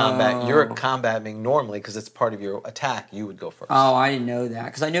weaponless combat, you're combating normally because it's part of your attack. You would go first. Oh, I didn't know that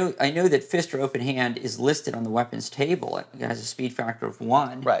because I know that fist or open hand is listed on the weapons table. It has a speed factor of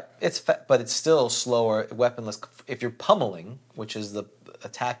 1. Right. But it's still slower weaponless. If you're pummeling, which is the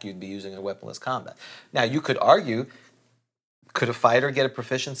attack you'd be using in weaponless combat. Now you could argue, could a fighter get a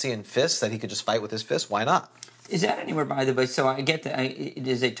proficiency in fists that he could just fight with his fist? Why not? Is that anywhere by the way? So I get that.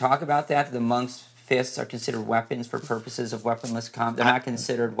 Does they talk about that? The monks' fists are considered weapons for purposes of weaponless combat. They're not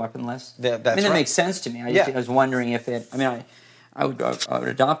considered weaponless. That's that right. makes sense to me. I was wondering if it. I mean, I would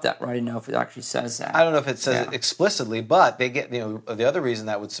adopt that, but I didn't know if it actually says that. I don't know if it says it explicitly, but they get the other reason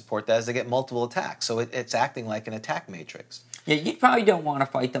that would support that is they get multiple attacks, so it's acting like an attack matrix. Yeah, you probably don't want to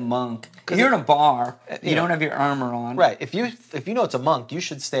fight the monk. If you're in a bar, you don't have your armor on. Right. If you know it's a monk, you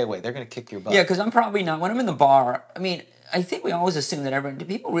should stay away. They're going to kick your butt. Yeah, because I'm probably not. When I'm in the bar, I mean, I think we always assume that everyone. Do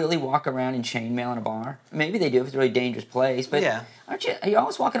people really walk around in chainmail in a bar? Maybe they do if it's a really dangerous place. But aren't you? Are you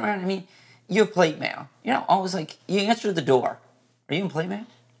always walking around? I mean, you have plate mail. You know, always like you answer the door. Are you in plate mail?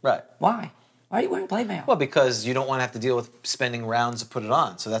 Right. Why? Why are you wearing plate mail? Well, because you don't want to have to deal with spending rounds to put it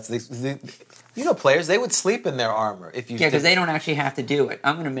on. So that's players, they would sleep in their armor if you. Yeah, because they don't actually have to do it.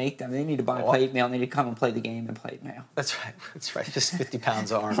 I'm going to make them. They need to buy plate mail. And they need to come and play the game in plate mail. That's right. That's right. Just 50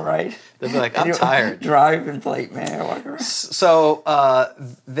 pounds of armor. Right. They'll be like, I'm tired. Drive in plate mail. So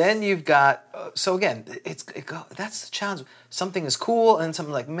then you've got. So again, that's the challenge. Something is cool and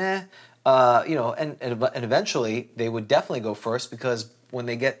something like meh. And eventually they would definitely go first because when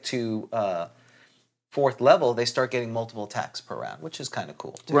they get to 4th level, they start getting multiple attacks per round, which is kind of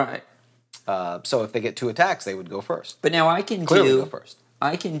cool too. Right. So if they get 2 attacks, they would go first. But now I can go first.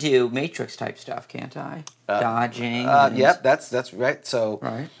 I can do Matrix type stuff, can't I? Dodging. Yep, that's right. So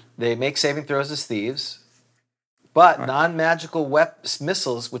they make saving throws as thieves, but non-magical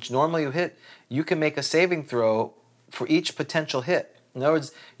missiles, which normally you hit, you can make a saving throw for each potential hit. In other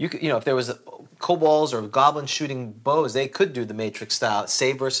words, if there was kobolds or goblins shooting bows, they could do the Matrix style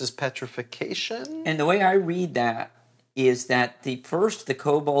save versus petrification. And the way I read that is that the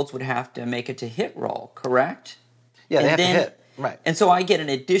kobolds would have to make it to hit roll, correct? Yeah, they have to hit. Right. And so I get an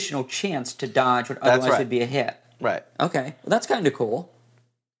additional chance to dodge what otherwise would be a hit. Right. Okay. Well, that's kind of cool.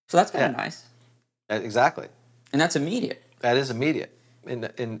 So that's kind of nice. Exactly. And that's immediate. That is immediate.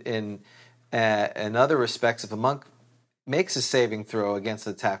 In other respects, if a monk makes a saving throw against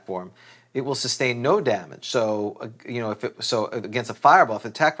an attack form, it will sustain no damage. So, against a fireball, if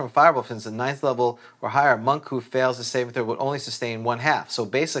attack from a fireball, if it's a 9th level or higher, a monk who fails a saving throw would only sustain 1/2. So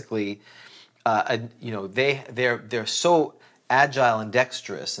basically, they're so agile and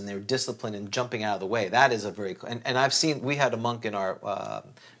dexterous, and they're disciplined in jumping out of the way. That is a very and I've seen. We had a monk in our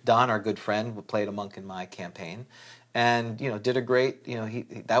Don, our good friend, who played a monk in my campaign. And did a great.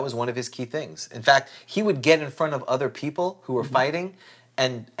 That was one of his key things. In fact, he would get in front of other people who were fighting,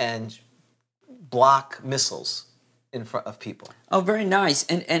 and block missiles in front of people. Oh, very nice.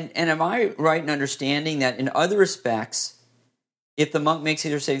 And am I right in understanding that in other respects, if the monk makes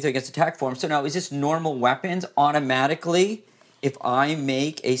either saving throw against attack form, so now is this normal weapons automatically? If I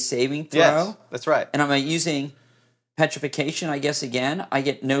make a saving throw, yes, that's right. And I'm using petrification, I guess again, I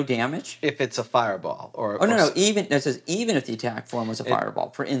get no damage. If it's a fireball, even it says even if the attack form was a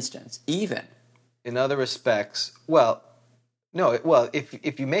fireball, for instance, even. In other respects,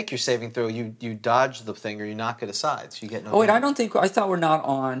 if you make your saving throw, you dodge the thing or you knock it aside, so you get no. Oh wait, damage. I thought we're not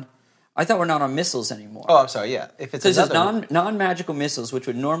on missiles anymore. Oh, I'm sorry. Yeah, if it's another non-magical missiles, which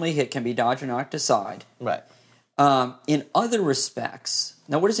would normally hit, can be dodged or knocked aside. Right. In other respects,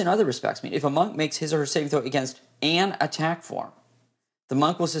 now what does in other respects mean? If a monk makes his or her saving throw against an attack form, the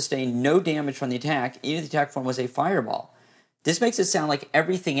monk will sustain no damage from the attack, even if the attack form was a fireball. This makes it sound like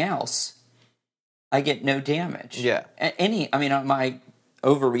everything else, I get no damage. Yeah. Am I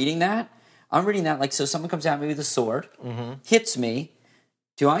overreading that? I'm reading that like, so someone comes at me with a sword, hits me,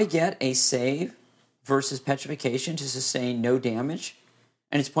 do I get a save versus petrification to sustain no damage?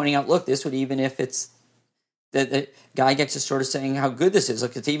 And it's pointing out, look, this would even if it's, the guy gets to sort of saying how good this is.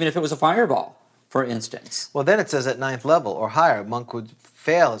 Look, it's even if it was a fireball, for instance. Well, then it says at 9th level or higher, a monk would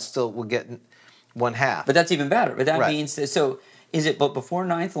fail, it still would get 1/2. But that's even better. But that means that, so is it, but before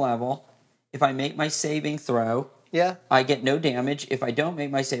 9th level, if I make my saving throw, I get no damage. If I don't make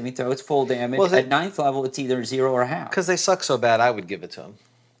my saving throw, it's full damage. Well, at 9th level, it's either 0 or 1/2. Because they suck so bad, I would give it to them.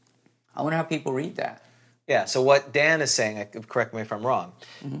 I wonder how people read that. Yeah, so what Dan is saying, correct me if I'm wrong,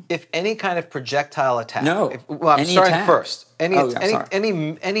 if any kind of projectile attack... I'm starting attack. First.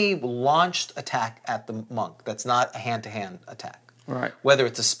 Any launched attack at the monk that's not a hand-to-hand attack. Right. Whether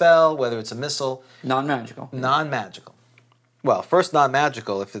it's a spell, whether it's a missile. Non-magical. Non-magical. Well, first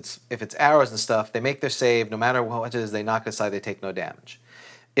non-magical. If it's arrows and stuff, they make their save. No matter what it is, they knock it aside. They take no damage.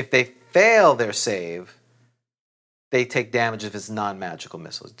 If they fail their save, they take damage if it's non-magical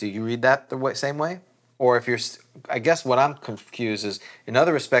missiles. Do you read that the same way? Or if you're, I guess what I'm confused is, in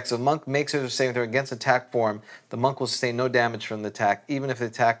other respects, if a monk makes a saving throw against attack form, the monk will sustain no damage from the attack, even if the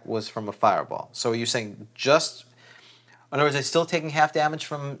attack was from a fireball. So are you saying just, in other words, are they still taking half damage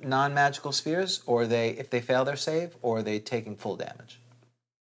from non-magical spheres, or if they fail their save, or are they taking full damage?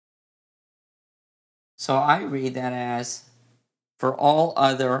 So I read that as for all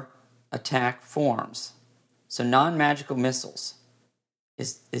other attack forms. So non-magical missiles,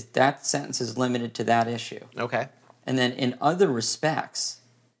 is that sentence is limited to that issue. Okay. And then in other respects,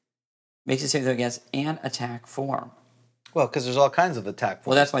 makes it saving throw against an attack form. Well, because there's all kinds of attack forms.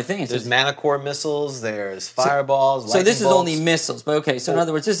 Well, that's my thing. There's mana core missiles, there's fireballs, so this is bolts. only missiles. But okay, so in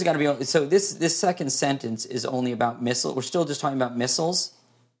other words, this is got to be, so this second sentence is only about missiles. We're still just talking about missiles,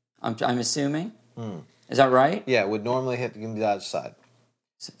 I'm assuming. Is that right? Yeah, it would normally hit the other side.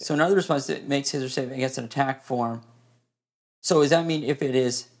 So in other response, it makes his or save against an attack form. So does that mean if it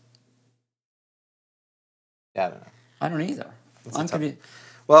is? Yeah, I don't know. I don't either. I'm confused.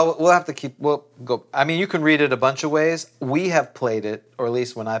 Well, we'll have to we'll go. I mean, you can read it a bunch of ways. We have played it, or at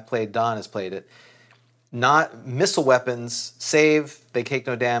least when I played, Don has played it. Not missile weapons, save, they take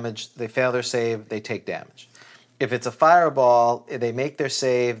no damage. They fail their save, they take damage. If it's a fireball, they make their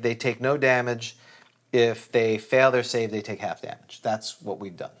save, they take no damage. If they fail their save, they take half damage. That's what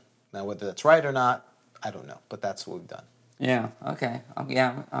we've done. Now, whether that's right or not, I don't know, but that's what we've done. Yeah. Okay.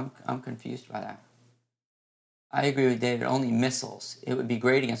 I'm confused by that. I agree with David. Only missiles. It would be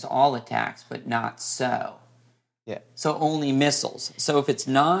great against all attacks, but not so. Yeah. So only missiles. So if it's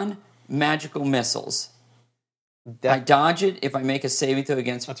non-magical missiles, I dodge it if I make a saving throw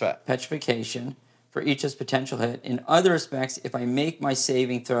against petrification for each as potential hit. In other respects, if I make my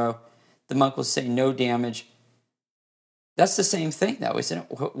saving throw, the monk will say no damage. That's the same thing, though, isn't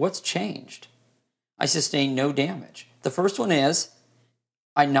it? What's changed? I sustain no damage. The first one is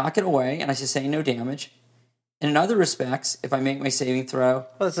I knock it away and I sustain no damage. And in other respects, if I make my saving throw,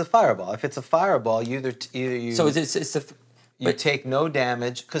 well, it's a fireball. If it's a fireball, either you so it's the you take no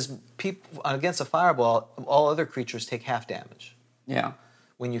damage because people against a fireball, all other creatures take half damage. Yeah.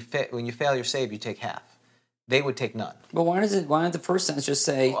 When you fail your save, you take half. They would take none. But why don't the first sentence just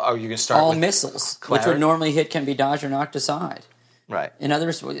say are you going to start all with missiles, clarity? which would normally hit can be dodged or knocked aside? Right. In other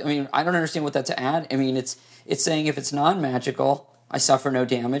words, I mean, I don't understand what that's to add. I mean, it's saying if it's non-magical, I suffer no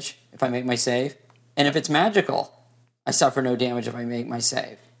damage if I make my save, and if it's magical, I suffer no damage if I make my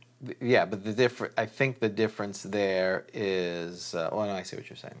save. Yeah, but I think the difference there is. Well, no, I see what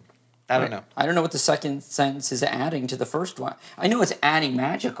you're saying. I don't know. I don't know what the second sentence is adding to the first one. I know it's adding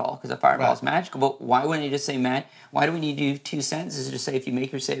magical because a fireball is magical, but why wouldn't you just say why do we need to do two sentences to say if you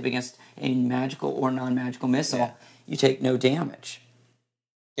make your save against a magical or non-magical missile, you take no damage?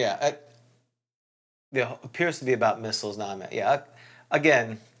 Yeah, it appears to be about missiles, not yeah.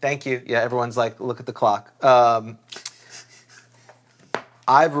 Again, thank you. Yeah, everyone's like, look at the clock.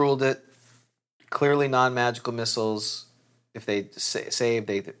 I've ruled it clearly non-magical missiles. If they save,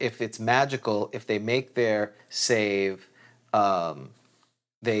 if it's magical, if they make their save,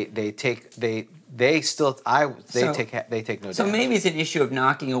 they take no damage. So maybe it's an issue of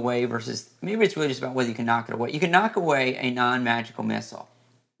knocking away versus maybe it's really just about whether you can knock it away. You can knock away a non-magical missile,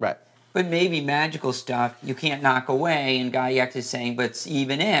 right? But maybe magical stuff you can't knock away. And Gaiac is saying, but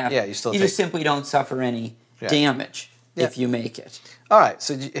even if you just simply don't suffer any damage if you make it. All right,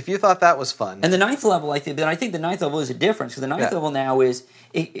 so if you thought that was fun. And the ninth level, I think the ninth level is a difference, because the ninth level now is,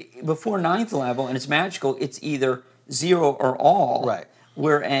 before ninth level, and it's magical, it's either 0 or all. Right.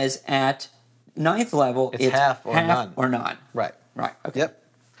 Whereas at ninth level, it's half or none. Right. Right, okay. Yep.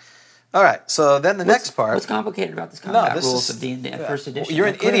 All right, so then the next part. What's complicated about this combat rules of the first edition? You're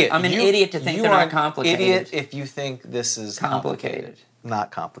an idiot. I'm an idiot to think they're not complicated. You're an idiot if you think this is complicated.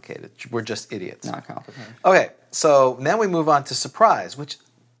 Not complicated. We're just idiots. Not complicated. Okay, so then we move on to surprise, which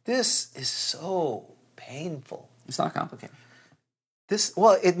this is so painful. It's not complicated.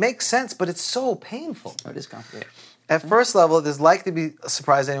 Well, it makes sense, but it's so painful. Oh, it is complicated. At first level, there's likely to be a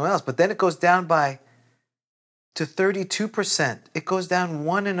surprise to anyone else, but then it goes down to 32%. It goes down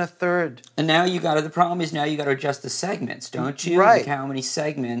 1 1/3. And now the problem is now you got to adjust the segments, don't you? Right. Like how many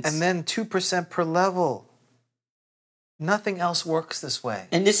segments? And then 2% per level. Nothing else works this way.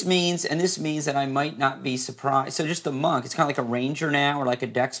 And this means that I might not be surprised. So just the monk, it's kind of like a ranger now, or like a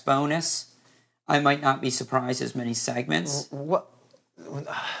dex bonus. I might not be surprised as many segments. What?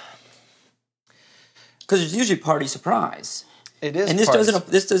 Because it's usually party surprise. It is. And this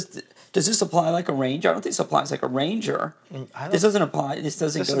Does this apply like a ranger? I don't think this applies like a ranger. This doesn't apply. This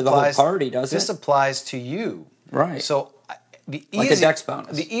doesn't go to the whole party, does it? This applies to you. Right. So like a dex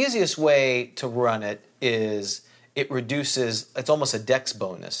bonus. The easiest way to run it is it reduces. It's almost a dex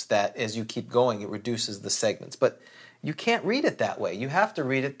bonus that as you keep going, it reduces the segments. But you can't read it that way. You have to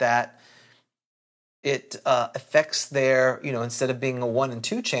read it that it affects their, instead of being a 1 in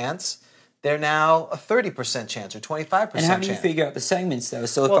 2 chance, they're now a 30% chance or 25% chance. And how do you figure out the segments, though?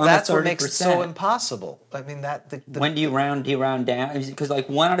 So if well, I'm that's at 30%, what makes it so impossible. I mean, when do you round down? Because like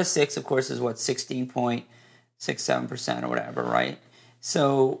 1 out of 6, of course, is what, 16.67% or whatever, right?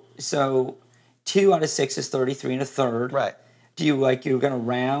 So 2 out of 6 is 33 and a third. Right. Do you you're going to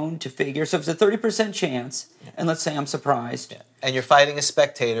round to figure? So if it's a 30% chance, and let's say I'm surprised. Yeah. And you're fighting a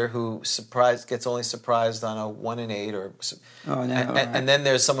spectator who gets only surprised on a 1 in 8, or and then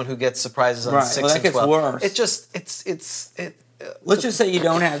there's someone who gets surprises on 6 well, that and gets 12. worse. It just Let's just say you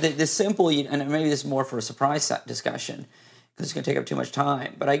don't have the simple, and maybe this is more for a surprise discussion because it's going to take up too much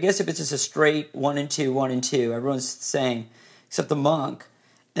time. But I guess if it's just a straight 1 and 2, 1 and 2, everyone's the same except the monk,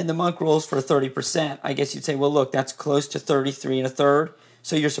 and the monk rolls for 30%. I guess you'd say, well, look, that's close to 33 and a third.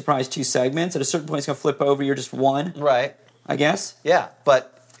 So you're surprised 2 segments. At a certain point, it's going to flip over. You're just 1. Right. I guess. Yeah,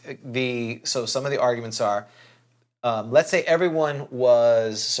 but so some of the arguments are, let's say everyone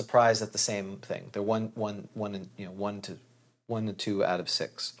was surprised at the same thing. They're one to 2 out of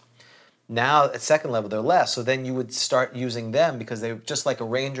 6. Now at second level they're less. So then you would start using them because they just like a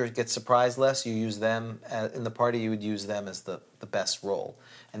ranger gets surprised less. You use them in the party. You would use them as the best roll,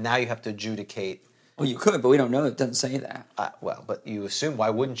 and now you have to adjudicate. Well, you could, but we don't know. It doesn't say that. But you assume.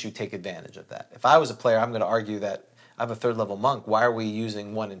 Why wouldn't you take advantage of that? If I was a player, I'm going to argue that I have a third level monk. Why are we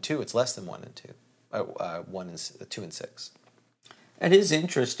using 1 and 2? It's less than 1 and 2, 2 and 6. It is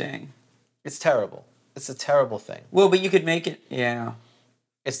interesting. It's terrible. It's a terrible thing. Well, but you could make it. Yeah.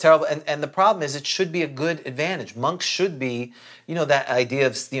 It's terrible, and the problem is it should be a good advantage. Monks should be, that idea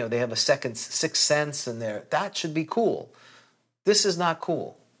of, they have a sixth sense, and that should be cool. This is not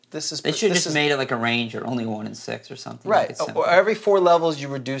cool. They should have just made it like a ranger, only 1 in 6 or something. Right. Or every 4 levels you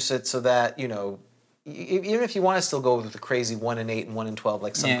reduce it so that, even if you want to still go with the crazy 1 in 8 and 1 in 12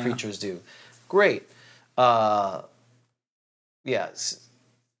 like some creatures do, great.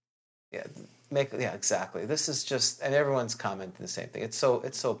 Exactly. This is just, and everyone's commenting the same thing. It's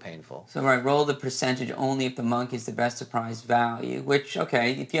so painful. So roll the percentage only if the monk is the best surprise value. Which,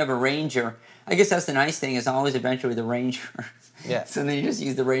 okay, if you have a ranger, I guess that's the nice thing is always eventually the ranger. Yeah. So then you just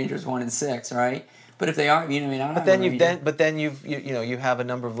use the rangers 1 in 6, right? But if they are, you have a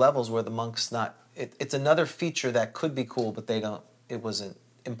number of levels where the monk's not. It's another feature that could be cool, but it wasn't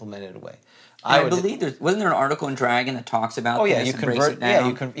implemented away. I believe wasn't there an article in Dragon that talks about this you and convert. breaks it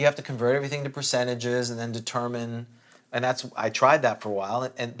down? You have to convert everything to percentages and then determine. And I tried that for a while,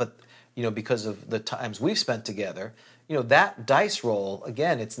 but because of the times we've spent together, that dice roll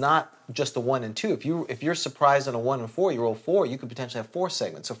again. It's not just a 1 and 2. If you're surprised on a 1 and 4, you roll 4. You could potentially have 4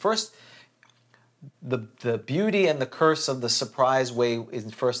 segments. So first, the beauty and the curse of the surprise way in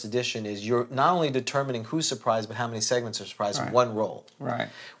first edition is you're not only determining who's surprised, but how many segments are surprised in one roll. Right.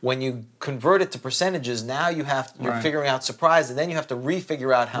 When you convert it to percentages, now you're figuring out surprise, and then you have to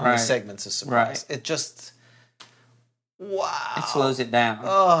refigure out how many segments is surprise. Right. It just wow. It slows it down.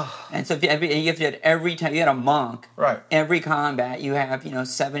 Oh. And so if you have to every time you had a monk, every combat you have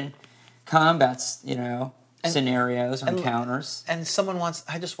 7 combats, scenarios or encounters. And someone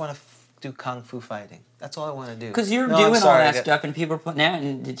I just want to do kung fu fighting. That's all I want to do. Because you're doing all that stuff, and people are now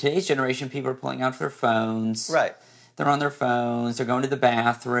in today's generation, people are pulling out their phones. Right. They're on their phones. They're going to the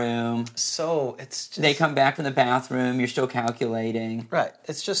bathroom. So it's just... They come back from the bathroom. You're still calculating. Right.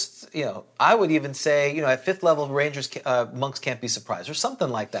 It's just, I would even say, at 5th level, rangers, monks can't be surprised or something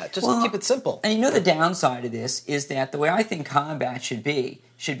like that. Just keep it simple. And the downside of this is that the way I think combat should be,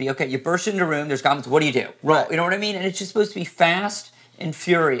 okay, you burst into a room, there's goblins, what do you do? Roll. Right. You know what I mean? And it's just supposed to be fast and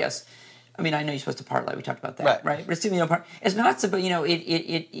furious. I mean, I know you're supposed to parlay. We talked about that, right? But it's not so. But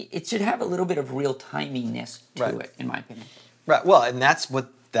it should have a little bit of real timiness to it, in my opinion. Right. Well, and that's what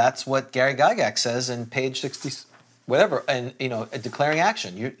Gary Gygax says in page 60, whatever, and declaring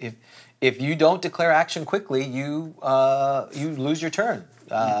action. If you don't declare action quickly, you lose your turn.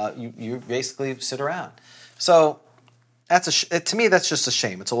 You basically sit around. So to me that's just a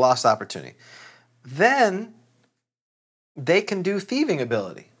shame. It's a lost opportunity. Then they can do thieving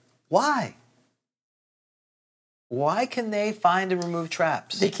ability. Why? Why can they find and remove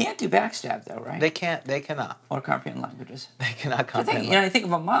traps? They can't do backstab, though, right? They can't. They cannot. Or comprehend languages. They cannot comprehend languages. I think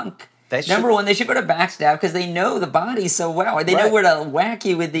of a monk. Number one, they should go to backstab because they know the body so well. They know Right. where to whack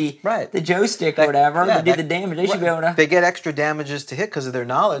you with the joystick or whatever to do the damage. They should be able to. They get extra damages to hit because of their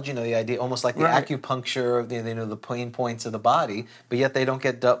knowledge. You know, the idea, almost like the Right. acupuncture. They know the pain points of the body, but yet they don't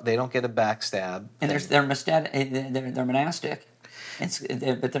get a backstab. And they're monastic,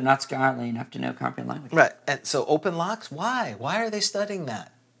 but they're not scholarly enough to know comprehend language. Right. And so open locks. Why? Why are they studying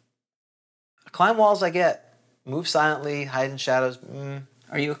that? Climb walls. I get. Move silently. Hide in shadows.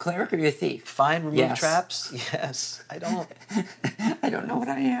 Are you a cleric or are you a thief? Find, remove Yes. traps. Yes. I don't. I don't know what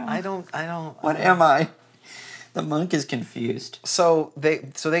I am. I don't. What am I? The monk is confused. So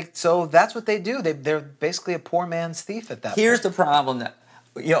that's what they do. They're basically a poor man's thief at that Here's point. the problem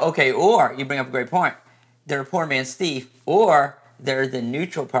or you bring up a great point. They're a poor man's thief, or they're the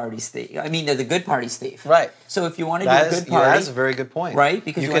neutral party's thief. I mean, they're the good party's thief. Right. So if you want to do a good party, that's a very good point. Right?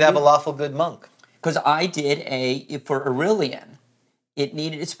 Because you you could wanna have a lawful good monk. Because I did for Aurelian,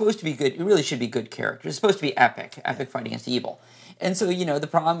 it's supposed to be good. It really should be good character. It's supposed to be epic fight against evil. And so, the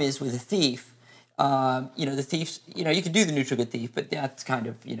problem is with a thief, the thief's, you can do the neutral good thief, but that's kind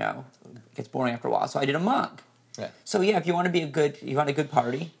of, gets boring after a while. So I did a monk. Right. So if you want a good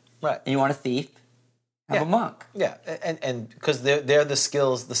party, Right. and you want a thief, have a monk. Yeah, and because they're the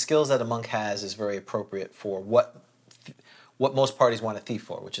skills that a monk has is very appropriate for what most parties want a thief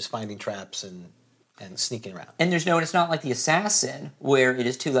for, which is finding traps and sneaking around. And it's not like the assassin where it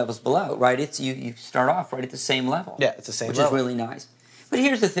is 2 levels below, right? It's you start off right at the same level. Yeah, it's the same which level. is really nice. But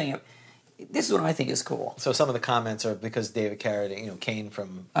here's the thing. This is what I think is cool. So some of the comments are because David Carradine, Kane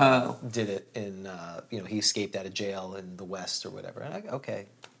from did it in, he escaped out of jail in the West or whatever. And okay.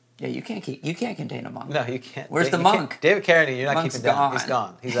 Yeah, you can't contain a monk. No, you can't. Where's the You monk? can't. David Carradine, you're not Monk's keeping down. gone. He's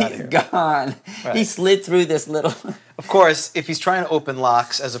gone. He's out of here. Gone. Right. He slid through this little. Of course, if he's trying to open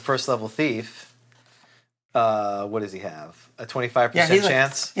locks as a first level thief, what does he have? A 25%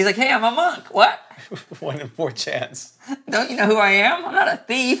 chance? He's like, hey, I'm a monk. What? 1 in 4 chance. Don't you know who I am? I'm not a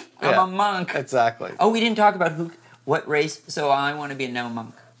thief. I'm Yeah, a monk. Exactly. Oh, we didn't talk about what race. So I want to be a gnome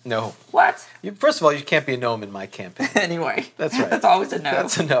monk. No. What? First of all, you can't be a gnome in my campaign. Anyway. That's right. That's always a no.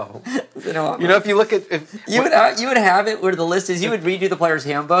 That's a no. It's a no. If you look at... You would have it where the list is, you would redo the player's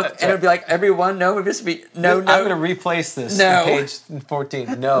handbook, and it would be like, everyone, no, it would just be, no. I'm going to replace this No. on page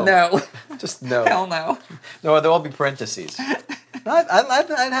 14. No. No. Just no. Hell no. No, there'll all be parentheses.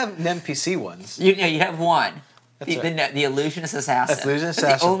 I'd have NPC ones. You have one. That's The illusionist assassin. That's illusionist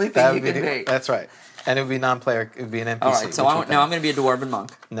That's assassin. the only That thing would you can be make. That's right. And it would be non-player. It would be an NPC. All right, so I'm going to be a dwarven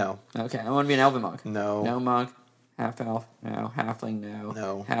monk. No. Okay, I want to be an elven monk. No. No monk. Half elf. No. Halfling. No.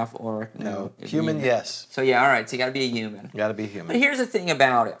 No. Half orc. No. Human, yes. So yeah, all right. So you got to be a human. You got to be But human. here's the thing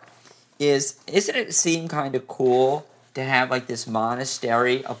about it: isn't it seem kind of cool to have like this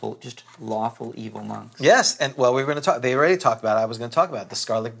monastery of just lawful evil monks? Yes, and we were going to talk. They already talked about it. I was going to talk about it, the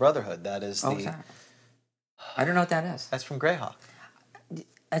Scarlet Brotherhood. That is What's that? I don't know what that is. That's from Greyhawk.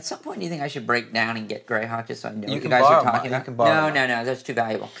 At some point, do you think I should break down and get Greyhawk just so I know what you can guys borrow are talking mine. You about? can borrow No, mine. that's too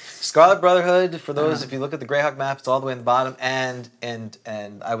valuable. Scarlet Brotherhood, for those, if you look at the Greyhawk map, it's all the way in the bottom. And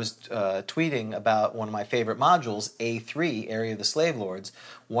I was tweeting about one of my favorite modules, A3, Area of the Slave Lords.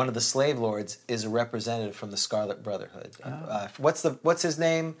 One of the Slave Lords is a representative from the Scarlet Brotherhood. What's his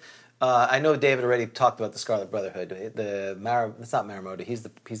name? I know David already talked about the Scarlet Brotherhood. It's not Maramoto. He's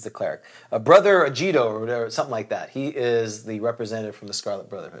the cleric. Brother Ajito or whatever, something like that. He is the representative from the Scarlet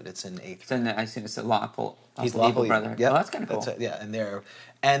Brotherhood. It's in A3. So I assume it's a lawful He's evil lawful brother. Yep. Oh, that's kind of cool. That's it, yeah,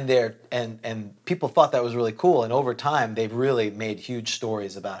 and people thought that was really cool. And over time, they've really made huge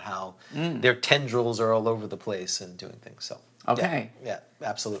stories about how their tendrils are all over the place and doing things. So Okay. yeah,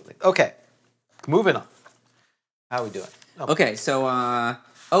 absolutely. Okay, moving on. How are we doing? Oh, Okay, so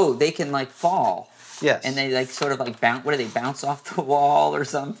they can like fall. Yes. And they like sort of like bounce. What do they bounce off the wall or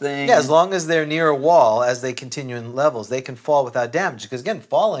something? Yeah, as long as they're near a wall, as they continue in levels, they can fall without damage. Because again,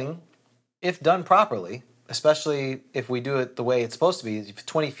 falling, if done properly, especially if we do it the way it's supposed to be, if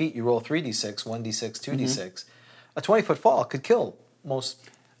 20 feet you roll 3d6, 1d6, 2d6, a 20-foot fall could kill a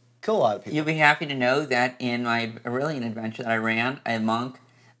lot of people. You'll be happy to know that in my Aurelian adventure that I ran, a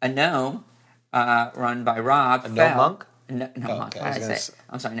gnome, run by Rob, gnome monk? No, monk. Okay, What did I say?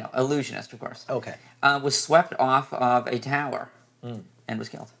 I'm sorry, no, illusionist, of course. Okay. Was swept off of a tower and was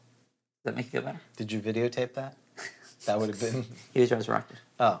killed. Does that make you feel better? Did you videotape that? That would have been... He was resurrected.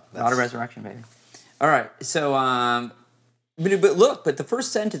 Oh. A lot of resurrection, baby. All right, so... But the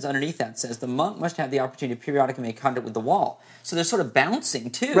first sentence underneath that says the monk must have the opportunity to periodically make contact with the wall. So they're sort of bouncing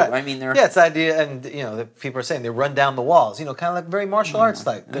too. Right. I mean, they're it's the idea, and the people are saying they run down the walls. Kind of like very martial arts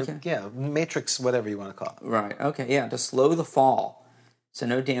like. Okay. Yeah, Matrix, whatever you want to call it. right. Okay, yeah, to slow the fall. So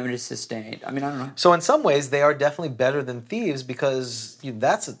no damage is sustained. I mean, I don't know. So in some ways, they are definitely better than thieves because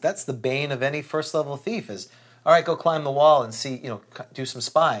that's the bane of any first level thief is, all right, go climb the wall and see, do some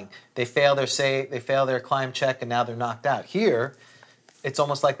spying. They fail their climb check and now they're knocked out. Here, it's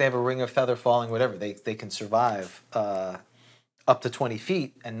almost like they have a ring of feather falling, whatever. They can survive up to 20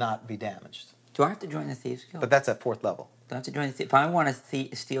 feet and not be damaged. Do I have to join the Thieves Guild? But that's at 4th level. Do I have to join the Thieves? If I want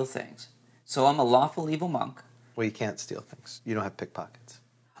to steal things, so I'm a lawful evil monk. Well, you can't steal things. You don't have pickpockets.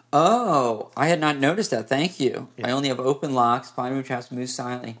 Oh, I had not noticed that. Thank you. Yeah. I only have open locks, find room traps, move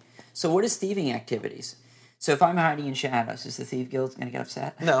silently. So what is thieving activities? So if I'm hiding in shadows, is the Thief Guild going to get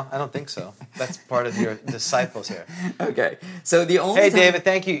upset? No, I don't think so. That's part of your disciples here. Okay. So the only Hey, time... David,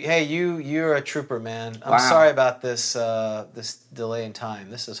 thank you. Hey, you're a trooper, man. I'm Wow. sorry about this this delay in time.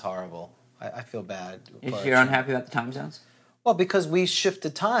 This is horrible. I feel bad. You're unhappy about the time zones? Well, because we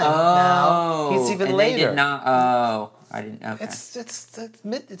shifted time Oh. now. He's even and later. They did not... Oh, I didn't... Okay.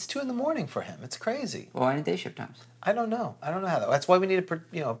 It's 2 a.m. for him. It's crazy. Well, why didn't they shift times? I don't know how that. That's why we need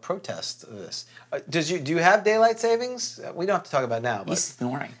to protest this. Do you have daylight savings? We don't have to talk about it now. But He's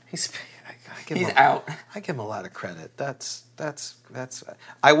snoring. he's He's out. I give him a lot of credit. That's.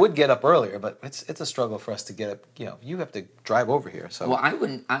 I would get up earlier, but it's a struggle for us to get up. You have to drive over here. So Well, I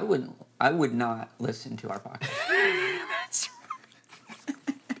would not listen to our podcast.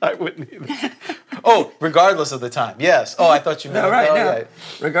 I wouldn't either. Oh, regardless of the time. Yes. Oh, I thought you meant. No, right, oh, no. yeah.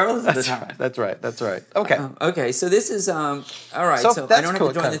 Regardless of the time. That's right. Okay. Okay, so this is all right. So So, I that's don't cool,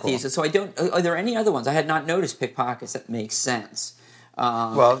 have to join kinda the cool. thesis. So I don't. Are there any other ones? I had not noticed pickpockets. That makes sense.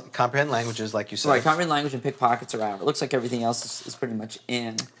 Well, comprehend languages, like you said. Right, comprehend language and pickpockets are out. It looks like everything else is pretty much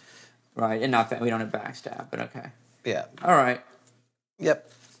in. Right, and not that we don't have backstab, but okay. Yeah. All right. Yep.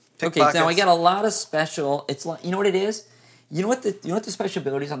 Okay, so now I Pickpockets. got a lot of special. It's like, you know what it is. You know what the special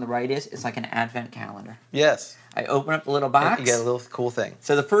abilities on the right is? It's like an advent calendar. Yes. I open up the little box. You get a little cool thing.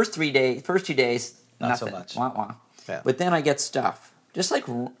 So the first 2 days, Not so nothing. much. Wah, wah. Yeah. But then I get stuff, just like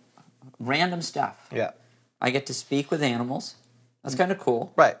random stuff. Yeah. I get to speak with animals. That's kind of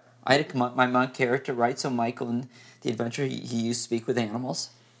cool. Right. I had my monk character, right? So Michael in the adventure, he used to speak with animals,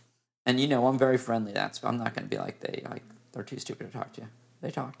 and I'm very friendly. I'm not going to be like they're too stupid to talk to you.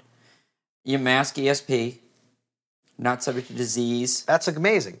 They talked. You mask ESP, not subject to disease. That's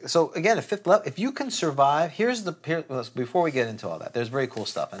amazing. So again, at 5th level, if you can survive, before we get into all that, there's very cool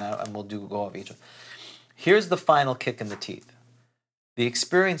stuff, and we'll go over each one. Here's the final kick in the teeth. The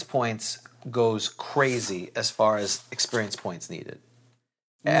experience points goes crazy as far as experience points needed.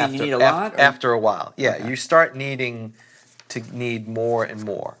 You need a lot? Or? After a while. Yeah, Okay. you start needing to need more and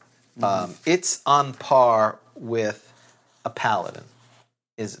more. Mm-hmm. It's on par with a paladin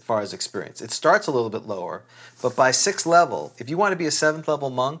as far as experience. It starts a little bit lower, but by 6th level, if you want to be a 7th level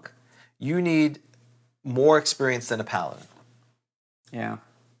monk, you need more experience than a paladin. Yeah.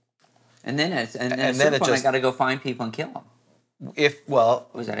 And then at then a certain it point, I just- got to go find people and kill them.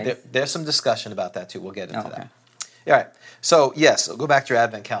 Was that there, 8th? there's some discussion about that too. We'll get into Oh, okay. that. All right. So yes, go back to your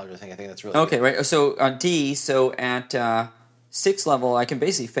advent calendar thing. I think that's really Okay, good. right. So on D, so at 6th level, I can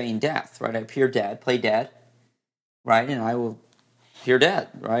basically feign death, right? I appear dead, play dead, right? And I will appear dead,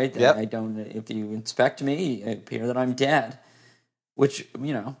 right? Yep. I don't. If you inspect me, I appear that I'm dead. Which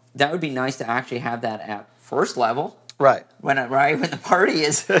that would be nice to actually have that at 1st level. Right. When the party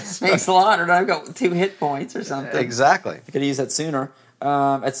is being slaughtered, I've got 2 hit points or something. Exactly. I could use that sooner.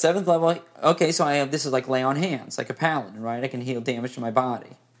 At 7th level, okay, so this is like lay on hands, like a paladin, right? I can heal damage to my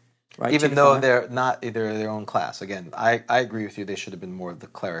body, right? Even 2 to though 5. they're not either their own class. Again, I agree with you. They should have been more of the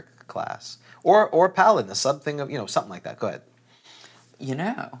cleric class or paladin, something like that. Go ahead.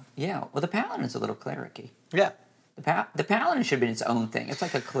 Yeah. Well, the paladin is a little cleric-y. Yeah. The paladin should have been its own thing. It's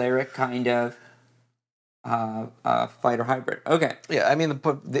like a cleric kind of fighter hybrid. Okay. Yeah, I mean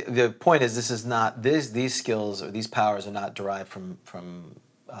the point is this is not these skills or these powers are not derived from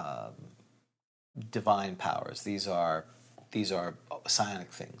divine powers. These are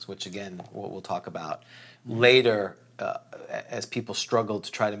psionic things, which again we'll talk about later. As people struggled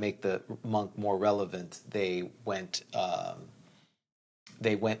to try to make the monk more relevant, they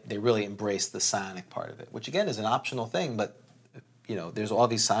really embraced the psionic part of it, which again is an optional thing, but there's all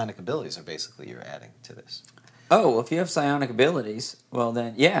these psionic abilities are basically you're adding to this. Oh, well, if you have psionic abilities, well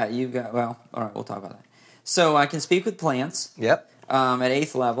then, yeah, you've got, well, all right, we'll talk about that. So I can speak with plants. Yep. At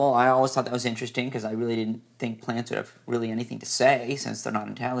 8th level, I always thought that was interesting because I really didn't think plants would have really anything to say since they're not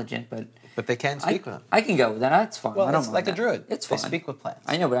intelligent, But they can speak with them. I can go with that. That's fun. Well, I don't it's mind like a that. druid. It's They fun. speak with plants.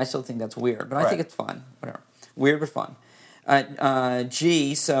 I know, but I still think that's weird. But I think Right. it's fun. Whatever. Weird but fun.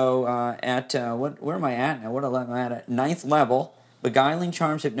 G, so at, where am I at now? What am I at 9th level. Beguiling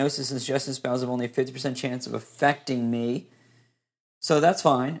charms, hypnosis, and suggestion spells have only a 50% chance of affecting me. So that's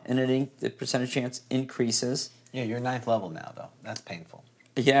fine, and the percentage chance increases. Yeah, you're 9th level now, though. That's painful.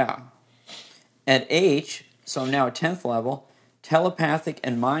 Yeah. At H, so I'm now at 10th level, telepathic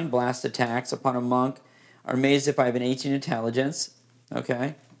and mind blast attacks upon a monk are made as if I have an 18 intelligence.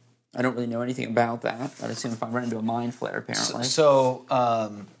 Okay. I don't really know anything about that. I'd assume if I run into a mind flare, apparently. So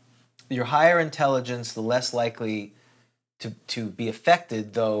your higher intelligence, the less likely to be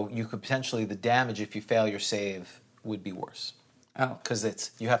affected, though you could potentially, the damage if you fail your save would be worse. Oh.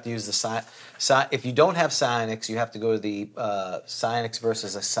 Because you have to use the if you don't have psionics, you have to go to the psionics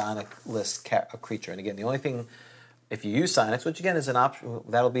versus a psionicless creature. And again, the only thing, if you use psionics, which again is an option,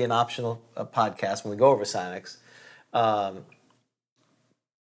 that'll be an optional podcast when we go over psionics. +2.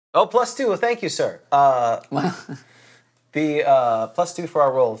 Well, thank you, sir. The +2 for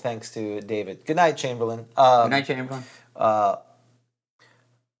our roll, thanks to David. Good night, Chamberlain. Good night, Chamberlain.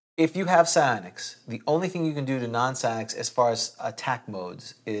 If you have psionics, the only thing you can do to non-psionics as far as attack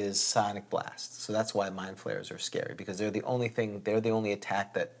modes is psionic blast. So that's why mind flares are scary, because they're the only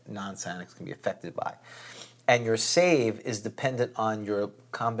attack that non-psionics can be affected by. And your save is dependent on your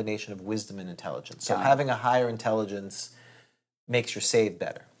combination of wisdom and intelligence. So having a higher intelligence makes your save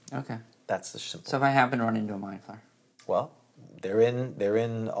better. Okay. That's the simple. So if I happen to run into a mind flare? Well, they're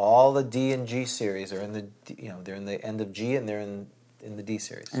in all the D and G series. They're in the end of G and they're in the D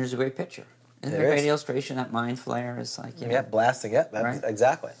series. And there's a great picture. Isn't there a great illustration that mind flare is like, blasting, that's right?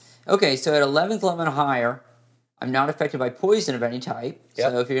 Exactly. Okay, so at 11th level and higher, I'm not affected by poison of any type.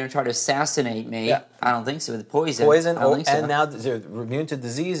 Yep. So if you're going to try to assassinate me, I don't think so. With poison. Poison, I don't think so. and now they're immune to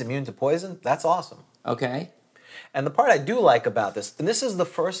disease, immune to poison. That's awesome. Okay. And the part I do like about this, and this is the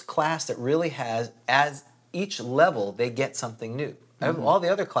first class that really has, as each level, they get something new. Mm-hmm. All the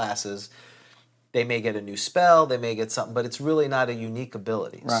other classes, they may get a new spell, they may get something, but it's really not a unique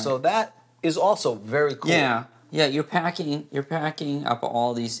ability. Right. So that is also very cool. Yeah, you're packing up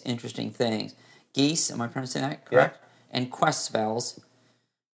all these interesting things. Geese, am I pronouncing that correct? Yeah. And quest spells.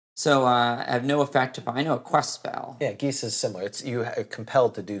 So I have no effect upon. I know a quest spell. Yeah, Geese is similar. It's you are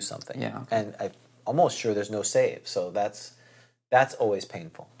compelled to do something. Yeah. Okay. And I'm almost sure there's no save, so that's always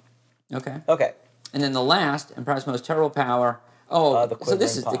painful. Okay. Okay. And then the last and perhaps most terrible power. Oh, the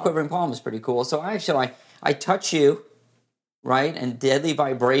quivering palm is pretty cool. So I touch you, right, and deadly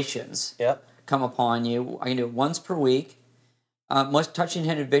vibrations come upon you. I can do it once per week. Must touch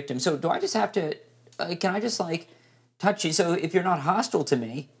intended victim. So do I just have to? Can I just touch you? So if you're not hostile to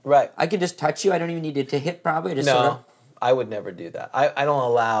me, right, I can just touch you. I don't even need to hit. Probably. No, I would never do that. I don't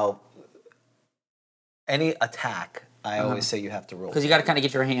allow any attack. I always say you have to roll. Because you got to kind of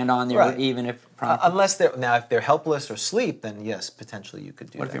get your hand on there, right. even if... unless if they're helpless or asleep, then yes, potentially you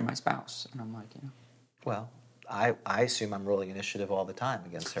could do that. What if you're my spouse? And I'm like, Well, I assume I'm rolling initiative all the time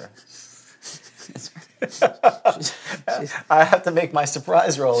against her. I have to make my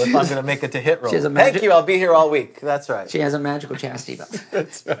surprise roll if I'm going to make it to hit roll. Thank you, I'll be here all week. That's right. She has a magical chastity belt.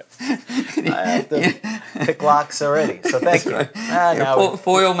 That's right. I have to pick locks already, so thank you. Right.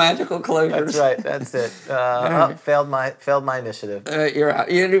 Foil magical closures. That's right, that's it. Failed my initiative. You're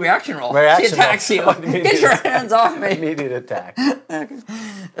out. You do reaction roll. Reaction she attacks you. Get your hands off me. Immediate attack.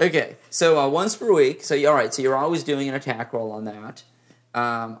 Okay, so once per week. So you're always doing an attack roll on that.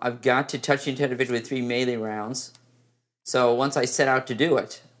 I've got to touch the intended victim with 3 melee rounds. So once I set out to do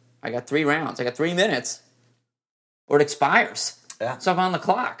it, I got 3 rounds. I got 3 minutes, or it expires. Yeah. So I'm on the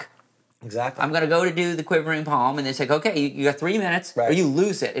clock. Exactly. I'm going to go to do the quivering palm, and it's like, okay, you got 3 minutes, right. or you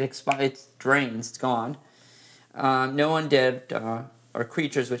lose it. It drains. It's gone. No undead or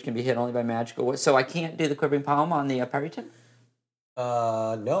creatures which can be hit only by magical. So I can't do the quivering palm on the Pyriton?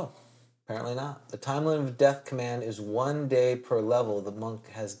 No. Apparently not. The time limit of death command is 1 day per level the monk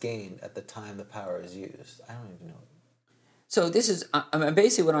has gained at the time the power is used. I don't even know. So this is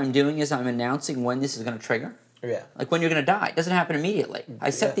basically what I'm doing is I'm announcing when this is going to trigger. Yeah. Like when you're going to die. It doesn't happen immediately. I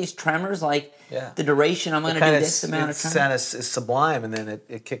set these tremors the duration. I'm going to do this amount of tremors. It's sublime and then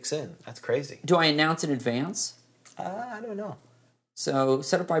it kicks in. That's crazy. Do I announce in advance? I don't know. So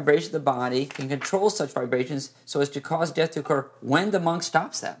set up vibration of the body, can control such vibrations so as to cause death to occur when the monk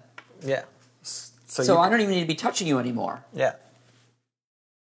stops them. Yeah. So I don't even need to be touching you anymore. Yeah.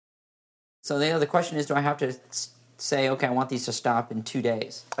 So the question is, do I have to say, okay, I want these to stop in 2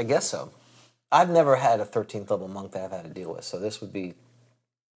 days? I guess so. I've never had a 13th level monk that I've had to deal with, so this would be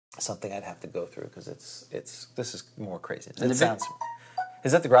something I'd have to go through because this is more crazy. Is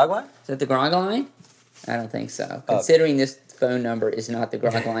that the grog line? Is that the grog line? I don't think so. Considering this phone number is not the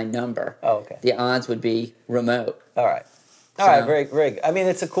grog line number, okay. The odds would be remote. All right. All right, very, very. I mean,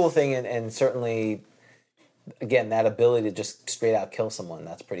 it's a cool thing, and certainly, again, that ability to just straight out kill someone,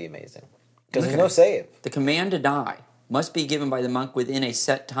 that's pretty amazing. Because there's no save. The command to die. must be given by the monk within a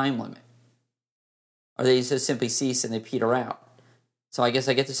set time limit. Or they just simply cease and they peter out. So I guess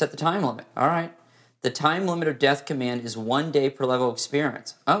I get to set the time limit. All right. The time limit of death command is 1 day per level of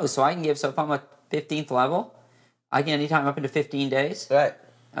experience. Oh, so I can give, so if I'm a 15th level, I can anytime up into 15 days? Right.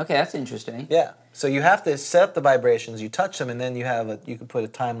 Okay, that's interesting. Yeah. So you have to set up the vibrations, you touch them, and then you can put a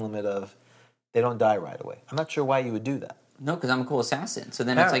time limit of they don't die right away. I'm not sure why you would do that. No, because I'm a cool assassin. So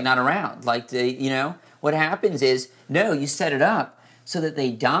then it's like not around. Like, what happens is, no, you set it up so that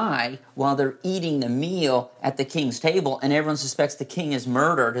they die while they're eating the meal at the king's table, and everyone suspects the king is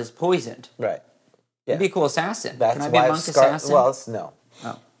murdered, is poisoned. Right. Yeah. You'd be a cool assassin. That's Can I be why a monk assassin? Well, no.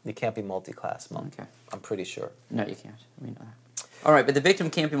 Oh. You can't be multi-class monk. Okay. I'm pretty sure. No, you can't. We know that. All right, but the victim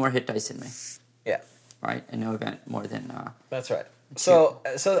can't be more hit dice than me. Yeah. Right? In no event more than... That's right. So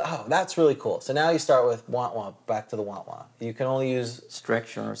that's really cool. So now you start with want, back to the want. You can only use...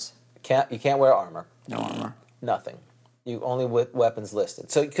 strictures. You can't wear armor. No armor. Nothing. You only with weapons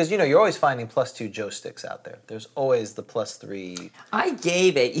listed. So, because, you're always finding +2 Joe sticks out there. There's always the +3... I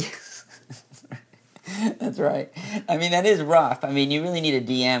gave it... That's right. I mean, that is rough. I mean, you really need a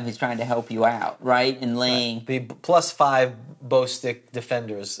DM who's trying to help you out, right? And laying... Right. The +5 bow stick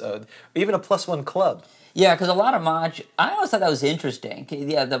defenders. Even a +1 club. Yeah, because a lot of I always thought that was interesting.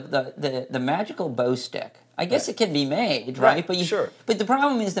 Yeah, the magical bow stick. I guess it can be made, right? But sure. But the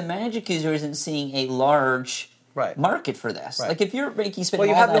problem is the magic user isn't seeing a large market for this. Right. Like if you're making spending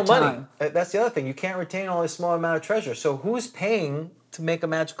well, you all have that no time, money. That's the other thing. You can't retain only a small amount of treasure. So who's paying to make a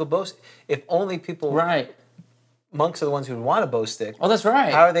magical bow stick? If only people... Right. Monks are the ones who want a bow stick. Oh, that's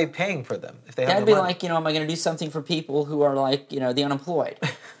right. How are they paying for them if they have That'd no be money? like, am I going to do something for people who are like, the unemployed?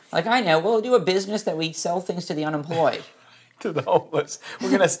 Like I know, we'll do a business that we sell things to the unemployed. To the homeless. We're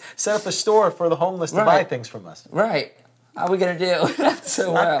going to set up a store for the homeless to buy things from us. Right. How are we going to do that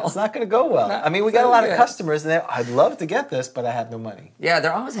so well? It's not going to go well. I mean, we got a lot of customers, and I'd love to get this, but I have no money. Yeah,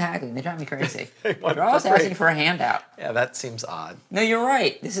 they're always haggling. They drive me crazy. They're always asking for a handout. Yeah, that seems odd. No, you're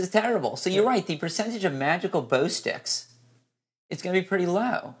right. This is terrible. So you're right. The percentage of magical bow sticks, it's going to be pretty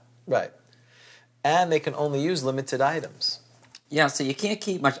low. Right. And they can only use limited items. Yeah, so you can't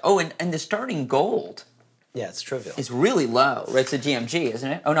keep much. Oh, and the starting gold. Yeah, it's trivial. It's really low. It's a GMG,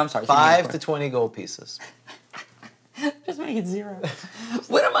 isn't it? Oh, no, I'm sorry. 5 to 20 gold pieces. Just make it 0.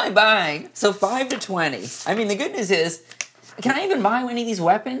 What am I buying? So 5 to 20. I mean, the good news is, can I even buy any of these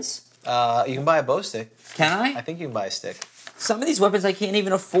weapons? You can buy a bow stick. Can I? I think you can buy a stick. Some of these weapons I can't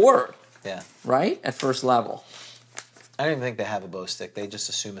even afford. Yeah. Right? At first level. I don't even think they have a bow stick. They just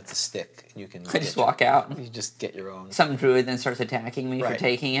assume it's a stick. And you can I just walk out. You just get your own. Some druid then starts attacking me for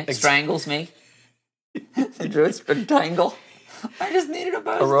taking it. Exactly. Strangles me. The druids tangle. I just needed a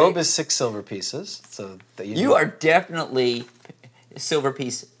bow stick. A robe is 6 silver pieces. So that you are definitely silver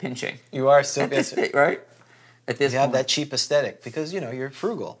piece pinching. You are right? At this you point. have that cheap aesthetic because, you're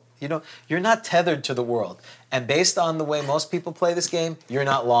frugal. You're not tethered to the world. And based on the way most people play this game, you're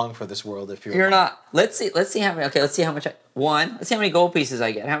not long for this world if you're not. Let's see how many. Okay, let's see how much. Let's see how many gold pieces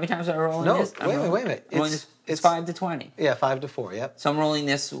I get. How many times am I rolling this? Wait a minute. It's 5 to 20. Yeah, 5 to 4. Yep. So I'm rolling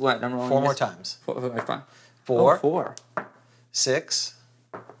this. What? I'm rolling 4 this? more times. 4. 4. Oh, 4. 6.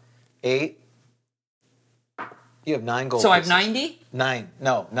 8. You have 9 gold. So pieces. I have 90. 9.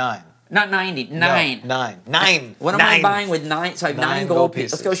 No, 9. Not 90. 9. No, 9. What am I buying with 9? So I have 9 gold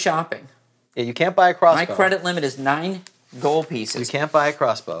pieces. Let's go shopping. Yeah, you can't buy a crossbow. My credit limit is 9 gold pieces. You can't buy a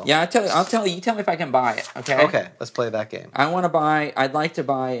crossbow. Yeah, I'll tell you. You tell me if I can buy it. Okay. Okay, let's play that game. I'd like to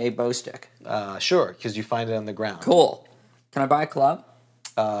buy a bow stick. Sure, because you find it on the ground. Cool. Can I buy a club?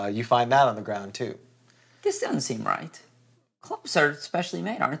 You find that on the ground too. This doesn't seem right. Clubs are specially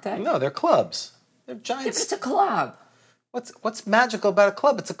made, aren't they? No, they're clubs. They're Yeah, giant. but it's a club. What's magical about a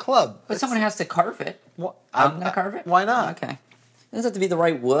club? It's a club. But someone has to carve it. I'm going to carve it? Why not? Okay. Doesn't have to be the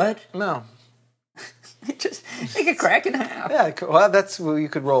right wood. No. Just make a crack in half. Yeah, well, that's well, you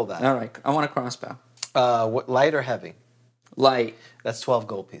could roll that. All right. I want a crossbow. Light or heavy? Light. That's 12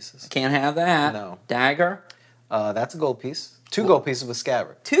 gold pieces. Can't have that. No. Dagger. That's a gold piece. 2 gold pieces with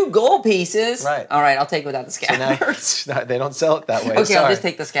scabbard. 2 gold pieces? Right. All right, I'll take it without the scabbard. So now, they don't sell it that way. Okay, Sorry. I'll just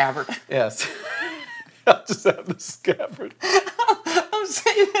take the scabbard. Yes. I'll just have the scabbard. I'm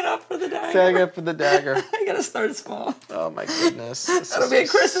saving it up for the dagger. Tag up for the dagger. I gotta start small. Oh my goodness. That'll be a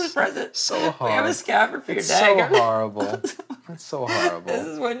Christmas present. So hard. We have a scabbard for your It's dagger. so horrible. It's so horrible. This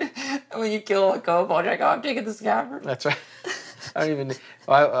is when you kill a kobold, you're like, oh, I'm taking the scabbard. That's right. I don't even.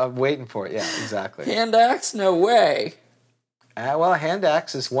 I'm waiting for it. Yeah, exactly. Hand axe? No way. Well, a hand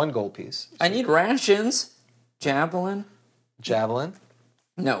axe is 1 gold piece. I need rations. Javelin. Javelin.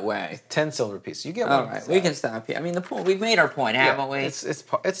 No way. 10 silver pieces. You get All one. right, we can stop here. I mean, the point. We've made our point, haven't we?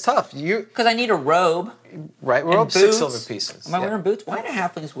 It's tough. Because I need a robe. Right, we're and up 6 boots. silver pieces. Am I Yeah. wearing boots? Why do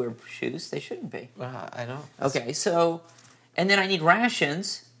halflings wear shoes? They shouldn't be. I know. Okay, so, and then I need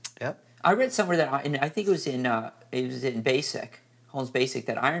rations. Yep. I read somewhere that and I think it was in Basic, Holmes Basic,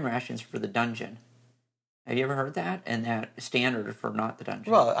 that iron rations for the dungeon. Have you ever heard that? And that standard for not the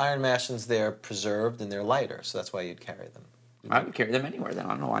dungeon. Well, iron rations, they're preserved and they're lighter, so that's why you'd carry them. I would carry them anywhere. Then I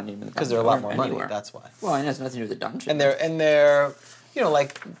don't know why I need them in the dungeon. Because they're a lot more money. Anywhere. That's why. Well, it has nothing to do with the dungeon. And they're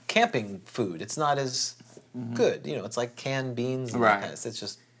like camping food. It's not as good. It's like canned beans. And Right. That kind of, it's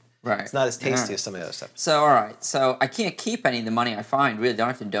just right. it's not as tasty Right. as some of the other stuff. So, all right. So I can't keep any of the money I find. Really, don't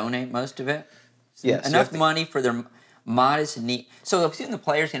have to donate most of it. Yes, you Enough have to- money for their modest need. So assuming the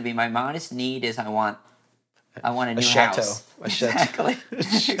player's going to be, my modest need is I want a new chateau. house. A chateau. Exactly.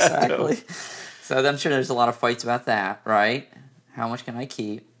 Exactly. So I'm sure there's a lot of fights about that, right? How much can I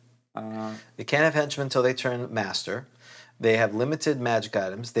keep? They can't have henchmen until they turn master. They have limited magic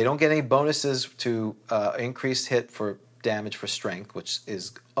items. They don't get any bonuses to increased hit for damage for strength, which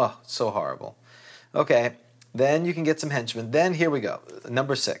is so horrible. Okay, then you can get some henchmen. Then here we go,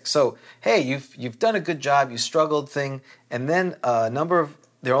 number 6. So hey, you've done a good job. You struggled thing, and then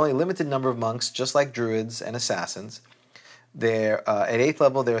there are only a limited number of monks, just like druids and assassins. They're at 8th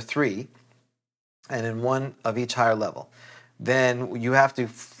level. There are 3, and in 1 of each higher level. Then you have to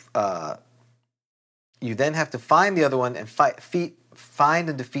find the other one and find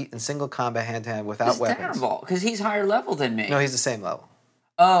and defeat in single combat hand to hand without It's weapons. terrible because he's higher level than me. No, he's the same level.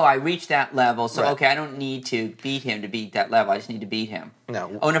 Oh, I reached that level, so Right. okay, I don't need to beat him to beat that level. I just need to beat him.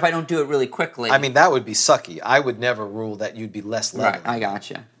 No. Oh, and if I don't do it really quickly, I mean, that would be sucky. I would never rule that you'd be less level. right? I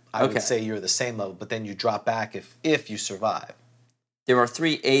gotcha. I Okay. would say you're the same level, but then you drop back if you survive. There are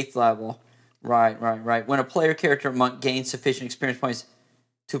 3 8th level. Right. When a player, character, or monk gains sufficient experience points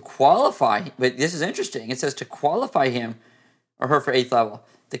to qualify, but this is interesting. It says to qualify him or her for 8th level,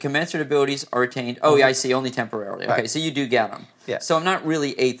 the commensurate abilities are retained. Oh, yeah, I see. Only temporarily. Okay, Right. so you do get them. Yeah. So I'm not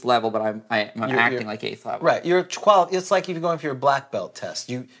really 8th level, but I'm acting like 8th level. Right. It's like if you're going for your black belt test.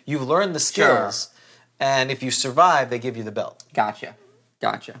 You've learned the skills, and if you survive, they give you the belt. Gotcha.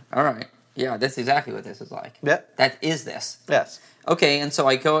 All right. Yeah, that's exactly what this is like. Yep. That is this. Yes. Okay, and so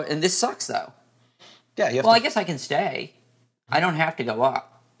I go, and this sucks though. Yeah. You have Well, to, I guess I can stay. I don't have to go up.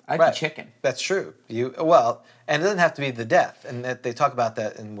 I can Right. chicken. That's true. And it doesn't have to be the death, and that they talk about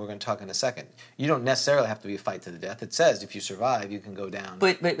that, and we're going to talk in a second. You don't necessarily have to be a fight to the death. It says if you survive, you can go down.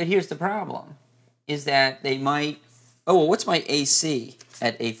 But here's the problem, is that they might. Oh, well, what's my AC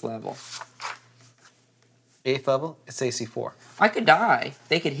at 8th level? 8th level, it's AC 4. I could die.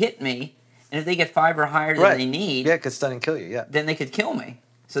 They could hit me, and if they get 5 or higher than they need, Yeah, it could stun and kill you. Yeah, then they could kill me.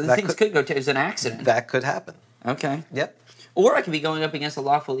 So the That things could go to as an accident. that could happen. Okay. Yep. Or I could be going up against a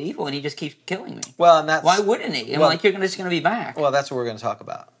lawful evil, and he just keeps killing me. Well, and that's Why wouldn't he? well- You're just going to be back. Well, that's what we're going to talk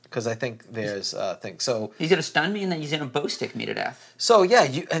about because I think there's things. So He's going to stun me, and then he's going to bow stick me to death. So yeah,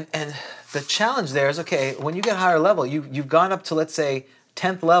 and the challenge there is okay. When you get higher level, you've gone up to let's say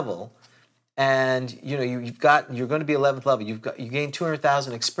 10th level, and you're going to be 11th level. You gain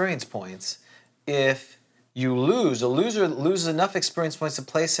 200,000 experience points. If you lose, a loser loses enough experience points to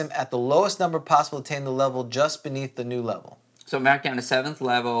place him at the lowest number possible to attain the level just beneath the new level. So back down to 7th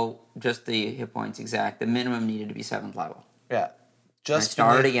level, just the hit points exact. The minimum needed to be 7th level. Yeah, I just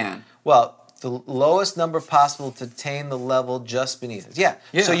start beneath- again. Well, the lowest number possible to attain the level just beneath it. Yeah.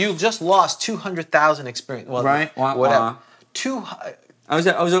 Yeah. So you just lost 200,000 experience. Well, Right. Wah, whatever. wah. I was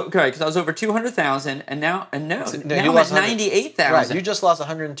okay because I was over 200,000, and now you I'm lost at 100 98,000. Right. You just lost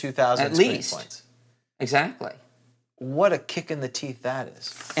 102,000 At experience least. points. Exactly. What a kick in the teeth that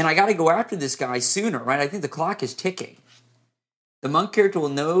is. And I got to go after this guy sooner, right? I think the clock is ticking. The monk character will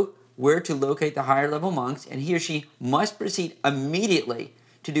know where to locate the higher level monks, and he or she must proceed immediately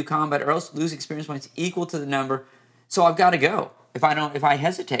to do combat, or else lose experience points equal to the number. So I've got to go. If I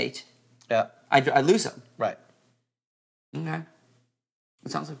hesitate, Yeah. I lose them. Right. Okay,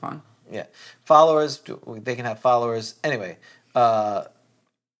 that sounds like fun. Yeah. Followers, they can have followers. Anyway.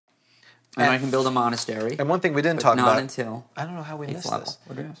 And I can build a monastery. And one thing we didn't but talk not about. until I don't know how we 8th missed level. this.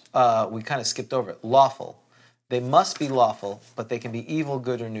 What else? We kind of skipped over it. Lawful. They must be lawful, but they can be evil,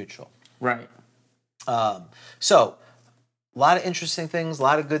 good, or neutral. Right. So, a lot of interesting things, a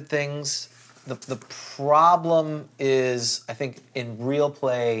lot of good things. The problem is, I think, in real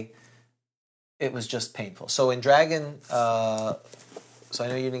play, it was just painful. So in Dragon, so I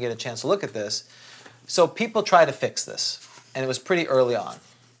know you didn't get a chance to look at this. So people try to fix this, and it was pretty early on.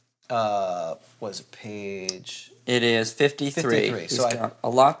 Was it page? It is 53. 53, He's so got a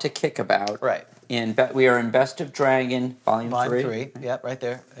lot to kick about. Right. we are in Best of Dragon, Volume 3. Volume 3. Yep, right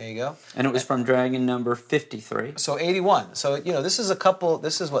there. There you go. And it was from Dragon number 53. So 81. So, this is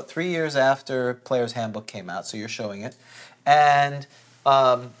 3 years after Player's Handbook came out, so you're showing it. And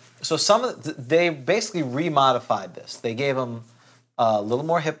so they basically remodified this. They gave them a little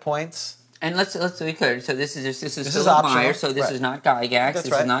more hit points. And let's be clear. So this is Philip optional. Meyer, so this Right. is not Gygax, That's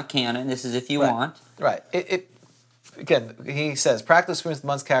this right. is not canon, this is if you Right. want. Right. Again, he says, practice experience the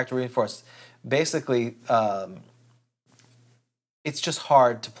monk's character reinforced. Basically, it's just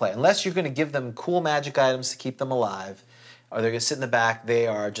hard to play. Unless you're going to give them cool magic items to keep them alive, or they're going to sit in the back, they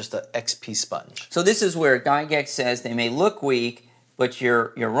are just an XP sponge. So this is where Gygax says they may look weak, but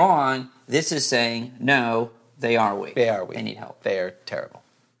you're wrong. This is saying, no, they are weak. They are weak. They need help. They are terrible.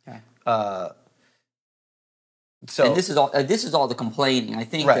 Okay. So And this is all the complaining. I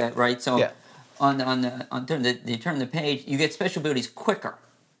think Right. that, right? So Yeah. you turn the page, you get special abilities quicker,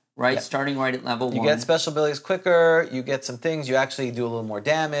 right? Yeah. Starting right at level 1. you get special abilities quicker, you get some things, you actually do a little more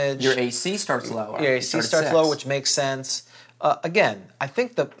damage. Your AC starts lower. Your You AC start at starts 6. low, which makes sense. Again, I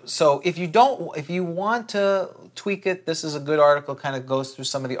think if you want to tweak it, this is a good article. Kind of goes through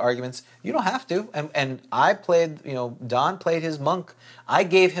some of the arguments. You don't have to. And I played. Don played his monk. I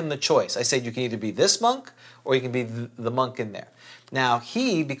gave him the choice. I said you can either be this monk or you can be the monk in there. Now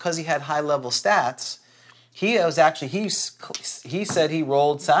because he had high level stats, he said he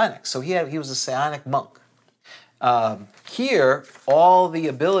rolled psionics, so he was a psionic monk. Here, all the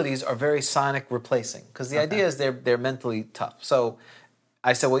abilities are very psionic replacing, because the idea is they're mentally tough. So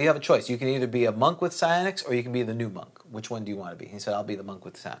I said, well, you have a choice. You can either be a monk with psionics or you can be the new monk. Which one do you want to be? He said, I'll be the monk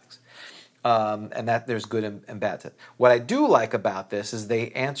with psionics. And that there's good and bad to it. What I do like about this is they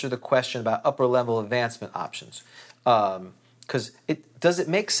answer the question about upper level advancement options. Because does it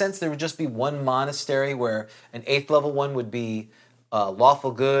make sense there would just be one monastery where an 8th level one would be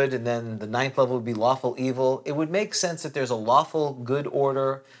lawful good, and then the 9th level would be lawful evil? It would make sense that there's a lawful good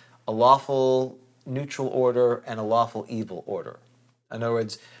order, a lawful neutral order, and a lawful evil order. In other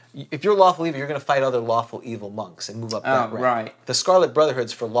words, if you're lawful evil, you're going to fight other lawful evil monks and move up that rank. Right. The Scarlet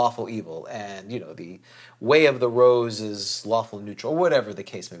Brotherhood's for lawful evil, and the Way of the Rose is lawful neutral, or whatever the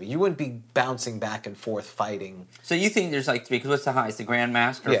case may be. You wouldn't be bouncing back and forth fighting. So you think there's like 3, because what's the highest? The Grand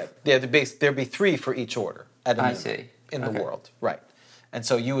Master? Yeah, there'd be 3 for each order at a I minimum see. in Okay. the world, right? And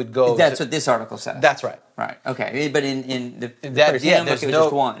so you would go. That's what this article says. That's right. Right. Okay. But in the That, Player's yeah, Handbook, there's it was no.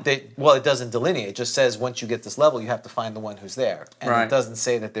 just one. It doesn't delineate. It just says once you get this level, you have to find the one who's there, and Right. it doesn't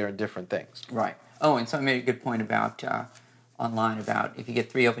say that they're in different things. Right. Oh, and someone made a good point about online about if you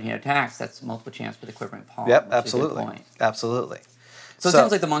get 3 open hand attacks, that's multiple chance for the quivering palm. Yep, which is a good absolutely, point. absolutely. So it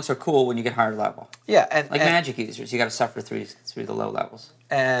sounds like the monks are cool when you get higher level. Yeah, and Like magic users, you got to suffer through the low levels.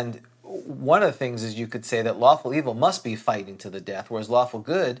 And one of the things is you could say that lawful evil must be fighting to the death, whereas lawful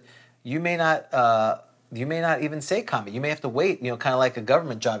good, you may not even say combat. You may have to wait. Kind of like a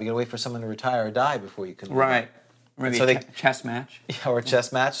government job. You got to wait for someone to retire or die before you can. move Right. on. Maybe So a they- chess match. Or a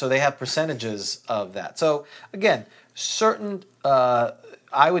chess match. So they have percentages of that. So again, certain.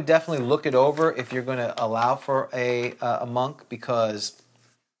 I would definitely look it over if you're going to allow for a monk, because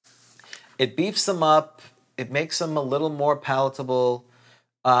it beefs them up. It makes them a little more palatable.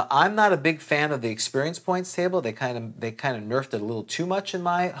 I'm not a big fan of the experience points table. They kind of nerfed it a little too much, in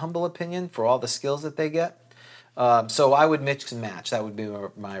my humble opinion, for all the skills that they get. So I would mix and match. That would be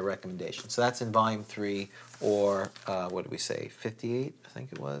my recommendation. So that's in Volume 3, or what did we say, 58, I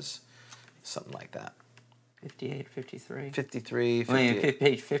think it was? Something like that. 58, 53. 53, I mean, 58.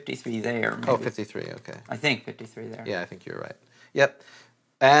 page 53 there. Maybe. Oh, 53, okay. I think 53 there. Yeah, I think you're right. Yep.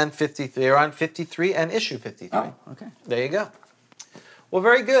 And 53, they're on 53 and issue 53. Oh, okay. There you go. Well,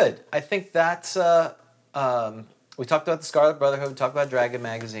 very good. I think that's, we talked about the Scarlet Brotherhood, we talked about Dragon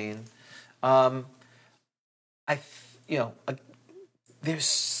Magazine.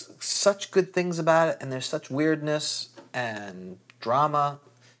 There's such good things about it, and there's such weirdness and drama,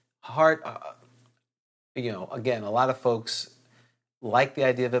 heart. Again, a lot of folks like the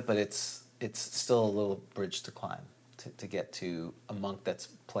idea of it, but it's still a little bridge to climb to get to a monk that's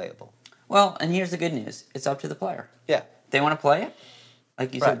playable. Well, and here's the good news. It's up to the player. Yeah. If they want to play it,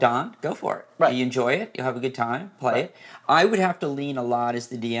 like you Right. said, Don, go for it. Right. You enjoy it, you'll have a good time, play Right. it. I would have to lean a lot as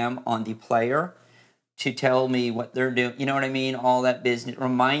the DM on the player to tell me what they're doing. You know what I mean? All that business,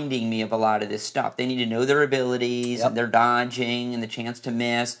 reminding me of a lot of this stuff. They need to know their abilities Yep. and their dodging and the chance to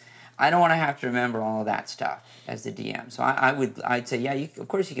miss. I don't want to have to remember all of that stuff as the DM. So I'd say, yeah, of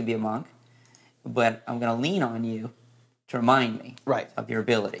course you can be a monk, but I'm going to lean on you to remind me Right. of your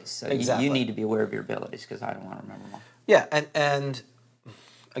abilities. So Exactly. you need to be aware of your abilities, because I don't want to remember them all. Yeah, and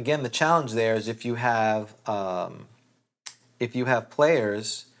again, the challenge there is if you have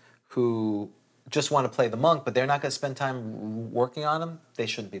players who just want to play the monk, but they're not going to spend time working on them, they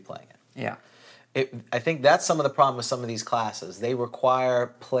shouldn't be playing it. Yeah. I think that's some of the problem with some of these classes. They require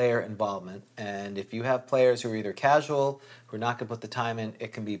player involvement, and if you have players who are either casual, who are not going to put the time in,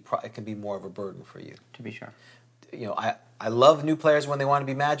 it can be more of a burden for you. To be sure. I love new players when they want to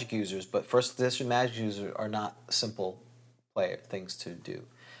be Magic users, but first edition Magic users are not simple things to do,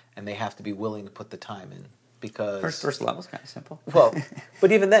 and they have to be willing to put the time in because first level's kind of simple. Well,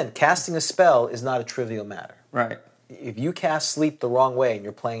 but even then, casting a spell is not a trivial matter. Right. If you cast Sleep the wrong way and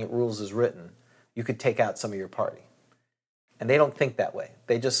you're playing it rules as written, you could take out some of your party, and they don't think that way.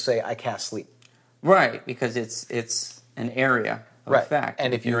 They just say, "I cast Sleep." Right, because it's an area of effect.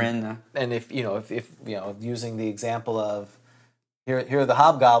 And if you're in the if using the example of here are the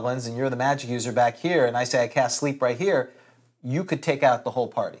hobgoblins and you're the magic user back here, and I say I cast Sleep right here, you could take out the whole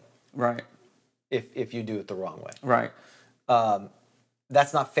party. Right. If you do it the wrong way. Right.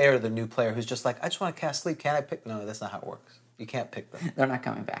 That's not fair to the new player who's just like, I just want to cast Sleep. Can I pick? No, that's not how it works. You can't pick them. They're not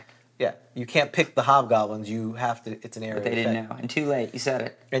coming back. Yeah, you can't pick the hobgoblins. You have to. It's an area. But they didn't know, and too late. You said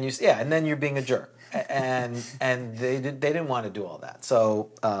it. And and then you're being a jerk, and they didn't want to do all that. So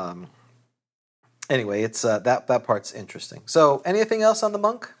anyway, it's that part's interesting. So anything else on the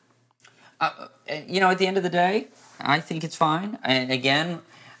monk? At the end of the day, I think it's fine. And again,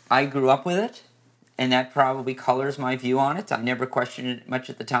 I grew up with it, and that probably colors my view on it. I never questioned it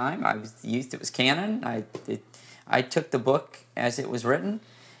much at the time. I was used; it was canon. I took the book as it was written.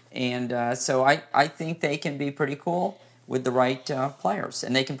 And so I think they can be pretty cool with the right players.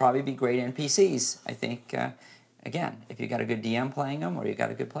 And they can probably be great NPCs. I think, again, if you got a good DM playing them or you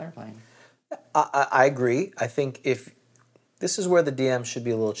got a good player playing them. I agree. I think if this is where the DM should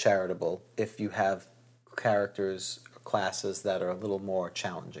be a little charitable if you have characters or classes that are a little more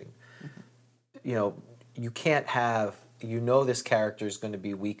challenging. Mm-hmm. You can't have... this character is going to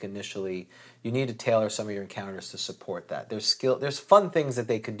be weak initially. You need to tailor some of your encounters to support that. There's fun things that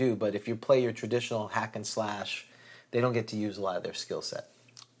they could do, but if you play your traditional hack and slash, they don't get to use a lot of their skill set.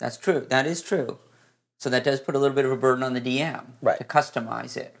 That's true. That is true. So that does put a little bit of a burden on the DM to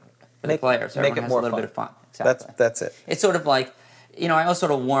customize it for the players. So make everyone it more has a little fun. bit of fun. Exactly. That's it. It's sort of like, I always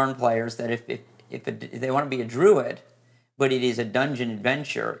sort of warn players that if they want to be a druid, but it is a dungeon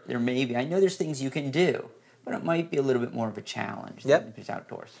adventure, there may be, I know there's things you can do, but it might be a little bit more of a challenge than if it's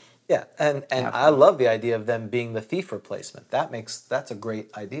outdoors. Yeah, and I love the idea of them being the thief replacement. That's a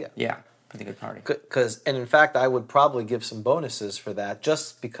great idea. Yeah, for the good party. And in fact, I would probably give some bonuses for that,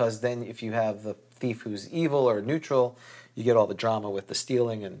 just because then if you have the thief who's evil or neutral, you get all the drama with the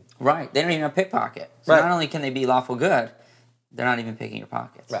stealing and... Right, they don't even have pickpocket. So not only can they be lawful good, they're not even picking your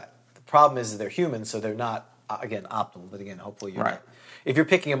pockets. Right. The problem is that they're human, so they're not, again, optimal. But again, hopefully you're not... If you're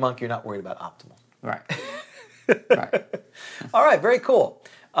picking a monk, you're not worried about optimal. Right. Right. All right, very cool.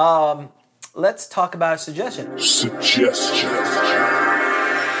 Let's talk about a suggestion. Did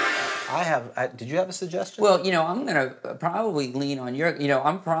you have a suggestion? Well, I'm going to probably lean on your...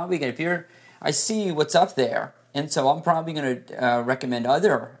 I'm probably going to... I see what's up there, and so I'm probably going to recommend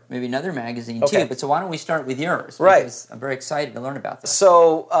maybe another magazine too. But so why don't we start with yours? Right. Because I'm very excited to learn about this.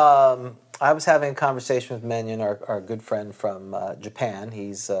 So I was having a conversation with Menyon, our good friend from Japan.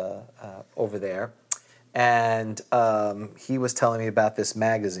 He's over there. And he was telling me about this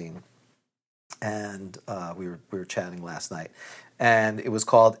magazine, and we were chatting last night, and it was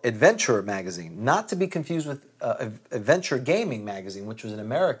called Adventure Magazine, not to be confused with Adventure Gaming Magazine, which was an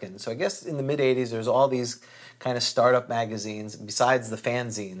American. So I guess in the mid-'80s, there's all these kind of startup magazines besides the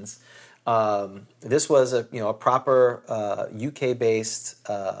fanzines. This was a proper UK-based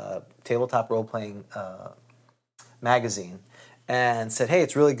tabletop role-playing magazine. And said, hey,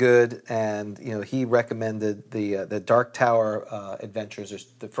 it's really good. And he recommended the Dark Tower Adventures. There's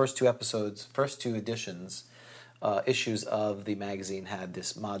the first two editions, issues of the magazine had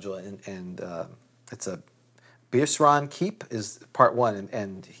this module, and it's a Birsaran Keep is part one.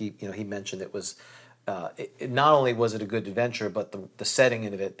 And he mentioned it was not only was it a good adventure, but the setting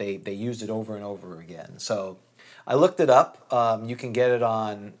of it, they used it over and over again. So I looked it up. You can get it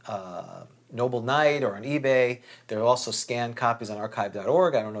on Noble Knight or on eBay. There are also scanned copies on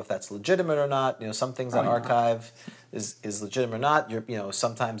archive.org. I don't know if that's legitimate or not. Some things on archive is legitimate or not.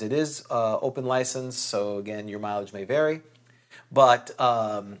 Sometimes it is open license, so again, your mileage may vary. But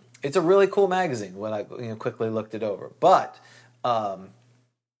it's a really cool magazine when I quickly looked it over. But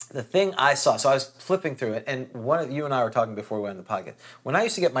the thing I saw, so I was flipping through it, and you and I were talking before we went on the podcast. When I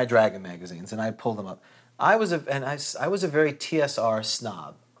used to get my Dragon magazines and I'd pull them up, I was a very TSR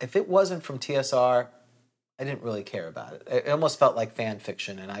snob. If it wasn't from TSR, I didn't really care about it. It almost felt like fan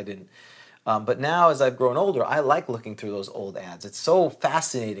fiction, and I didn't. But now, as I've grown older, I like looking through those old ads. It's so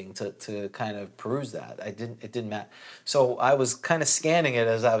fascinating to kind of peruse that. It didn't matter. So I was kind of scanning it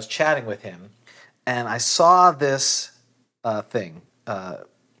as I was chatting with him, and I saw this thing,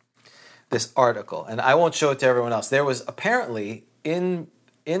 this article, and I won't show it to everyone else. There was apparently in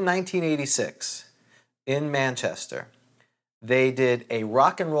 1986 in Manchester, they did a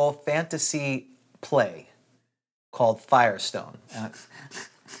rock and roll fantasy play called Firestone.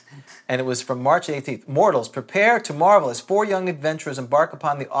 And it was from March 18th. Mortals, prepare to marvel as 4 young adventurers embark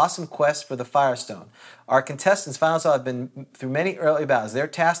upon the awesome quest for the Firestone. Our contestants have been through many early battles. They're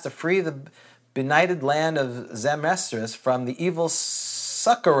tasked to free the benighted land of Zamestris from the evil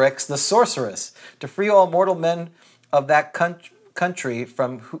Succorix, the sorceress, to free all mortal men of that country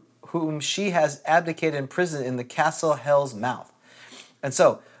from whom she has abdicated and imprisoned in the castle Hell's Mouth. And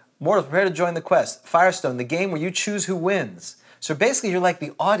so, mortals, prepare to join the quest. Firestone, the game where you choose who wins. So basically, you're like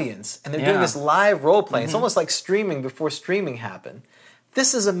the audience, and they're doing this live role playing. It's almost like streaming before streaming happened.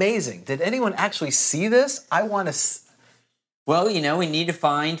 This is amazing. Did anyone actually see this? I want to. Well, we need to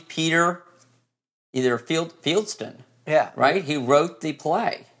find Peter, either Fieldston. Yeah. Right? He wrote the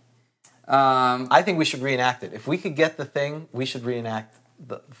play. I think we should reenact it. If we could get the thing, we should reenact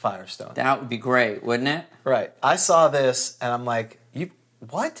the Firestone. That would be great, wouldn't it? Right. I saw this, and I'm like,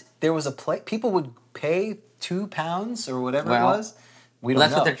 what? There was a play. People would pay £2 or whatever it was. We don't know.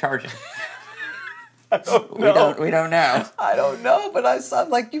 That's what they're charging. I don't know. We don't know. I don't know, but I'm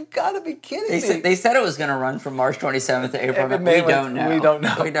like, you've got to be kidding me. They said it was going to run from March 27th to April. We don't know. We don't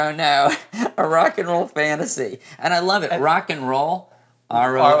know. We don't know. A rock and roll fantasy. And I love it. Rock and roll.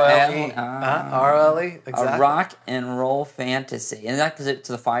 R-O-L-E. R-O-L-E. Exactly. A rock and roll fantasy. And is that because it's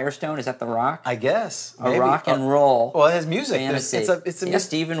the Firestone? Is that the rock? I guess. Maybe. A rock and roll. Well, it has music. Fantasy. It's a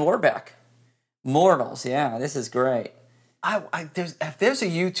Stephen Warbeck. Mortals. Yeah, this is great. If there's a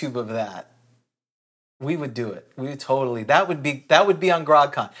YouTube of that, we would do it. We would totally. That would be on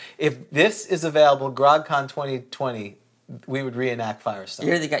GrogCon. If this is available, GrogCon 2020, we would reenact Firestone.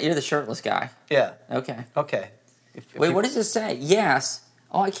 You're the shirtless guy. Yeah. Okay. Wait, what does it say? Yes.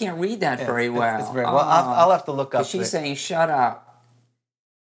 Oh, I can't read that very well. It's very well. I'll have to look up. She's saying, "Shut up."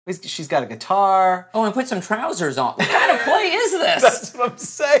 She's got a guitar. Oh, and put some trousers on. What kind of play is this? That's what I'm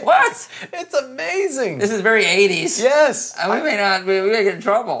saying. What? It's amazing. This is very 80s. Yes. We may get in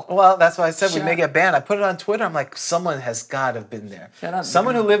trouble. Well, that's why I said we may get banned. I put it on Twitter. I'm like, someone has got to have been there. Shut up.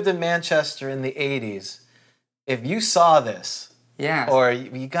 Someone who lived in Manchester in the 80s. If you saw this, or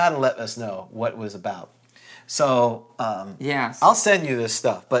you got to let us know what it was about. So, I'll send you this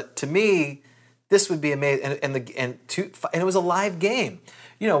stuff. But to me, this would be amazing. And it was a live game.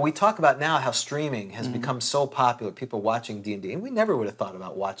 We talk about now how streaming has become so popular, people watching D&D, and we never would have thought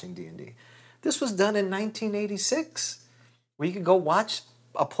about watching D&D. This was done in 1986, where you could go watch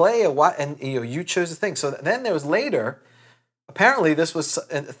a play, and you chose a thing. So then there was later, apparently this was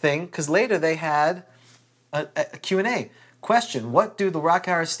a thing, because later they had a Q&A. Question, what do the Rock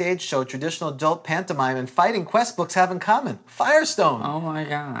Hour stage show, traditional adult pantomime, and fighting quest books have in common? Firestone. Oh my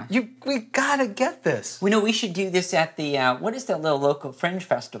gosh. We gotta get this. We should do this at the, what is that little local Fringe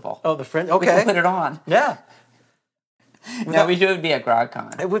Festival? Oh, the Fringe, okay. We can put it on. Yeah. No, it would be at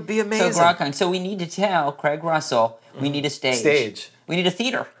GrogCon. It would be amazing. So GrogCon. So we need to tell Craig Russell we need a stage. We need a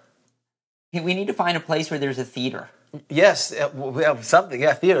theater. We need to find a place where there's a theater. Yes, we have something.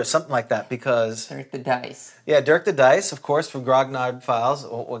 Yeah, theater, something like that. Because Dirk the Dice. Yeah, Dirk the Dice, of course, from Grognard Files.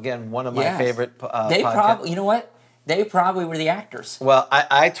 Again, one of my favorite. They probably, you know what? They probably were the actors. Well,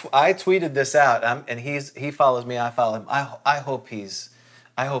 I tweeted this out, and he follows me. I follow him. I hope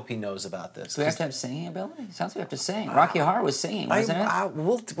he knows about this. Do we have to have singing ability? It sounds like we have to sing. Rocky Horror was singing, wasn't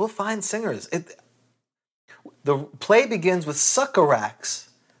it? We'll find singers. The play begins with Succorax,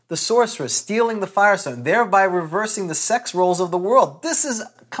 the sorceress, stealing the Firestone, thereby reversing the sex roles of the world. This is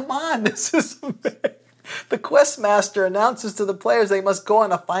the questmaster announces to the players they must go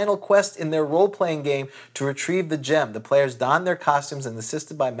on a final quest in their role-playing game to retrieve the gem. The players don their costumes and,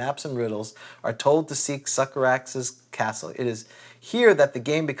 assisted by maps and riddles, are told to seek Succorax's castle. It is here that the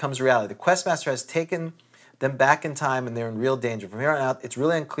game becomes reality. The questmaster has taken them back in time, and they're in real danger. From here on out, it's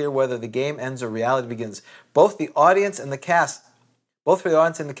really unclear whether the game ends or reality begins. Both for the audience and the cast,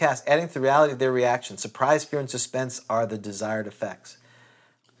 adding to the reality of their reaction. Surprise, fear, and suspense are the desired effects.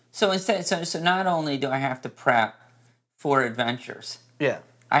 So not only do I have to prep for adventures,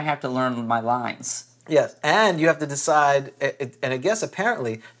 I have to learn my lines. Yes, and you have to decide, and I guess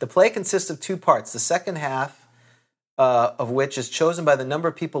apparently the play consists of 2 parts. The second half of which is chosen by the number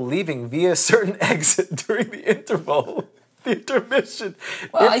of people leaving via a certain exit during the interval. The intermission.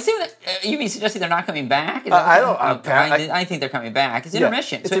 Well, I see what you mean suggesting they're not coming back. Is I that don't. I think they're coming back. It's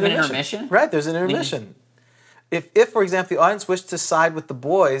intermission. It's So we have an intermission. Right, there's an intermission. If, for example, the audience wished to side with the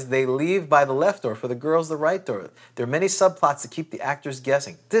boys, they leave by the left door. For the girls, the right door. There are many subplots to keep the actors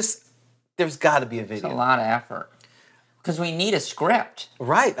guessing. There's got to be a It's video. a lot of effort. Because we need a script.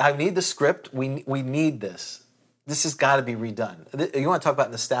 Right, I need the script. We need this. This has got to be redone. You want to talk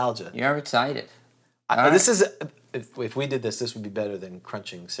about nostalgia? You're excited. This is if we did this, this would be better than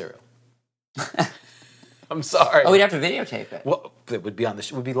crunching cereal. I'm sorry. Oh, we'd have to videotape it. Well, it would be on the.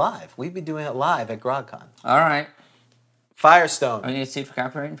 It would be live. We'd be doing it live at GrogCon. All right. Firestone. We need to see for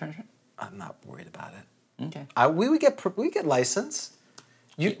copyright infringement? I'm not worried about it. Okay. We would get license.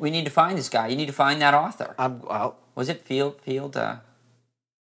 We need to find this guy. You need to find that author. Well, Was it Field?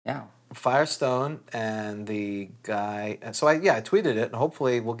 Yeah. Firestone and the guy. So I tweeted it, and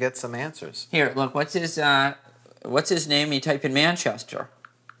hopefully we'll get some answers. Here, look. What's his name? You type in Manchester.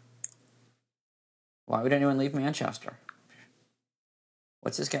 Why would anyone leave Manchester?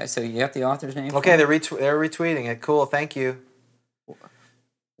 What's this guy? So you got the author's name? Okay, they're retweeting it. Cool, thank you.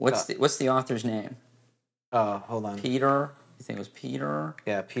 What's the author's name? Hold on. Peter. You think it was Peter?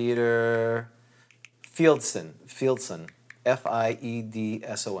 Yeah, Peter Fieldson. Fiedson. I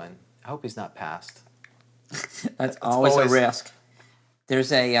hope he's not passed. That's always a risk.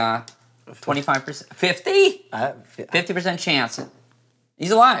 There's a 25%, 50? 50% chance.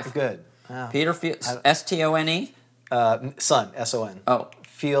 He's alive. Good. Oh. Peter S-T-O-N-E? Son, S-O-N. Oh.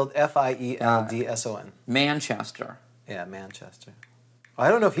 Field, F-I-E-L-D-S-O-N. Manchester. Yeah, Manchester. I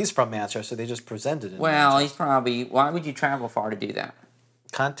don't know if he's from Manchester. They just presented it. Well, he's probably... Why would you travel far to do that?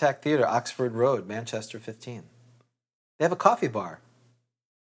 Contact Theatre, Oxford Road, Manchester 15. They have a coffee bar.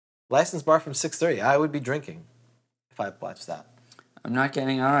 Licensed bar from 6:30. I would be drinking if I watched that. I'm not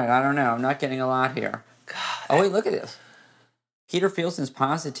getting... All right, I don't know. I'm not getting a lot here. God. Oh, wait, look at this. Peter Fieldson's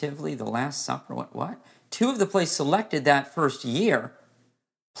Positively the Last Supper. What? Two of the plays selected that first year.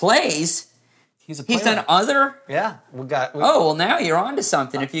 Plays? He's done other... Yeah. Oh, well, now you're on to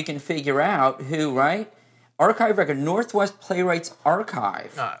something if you can figure out who, right? Archive record, Northwest Playwrights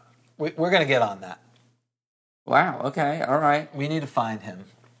Archive. We're going to get on that. Wow, okay, all right. We need to find him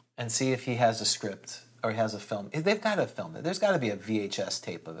and see if he has a script or he has a film. They've got to film it. There's got to be a VHS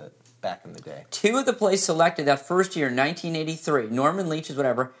tape of it back in the day. Two of the plays selected that first year, 1983, Norman Leach's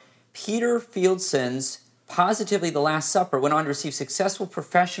whatever, Peter Fieldson's Positively the Last Supper went on to receive successful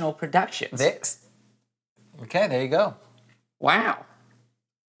professional productions. Okay, there you go. Wow.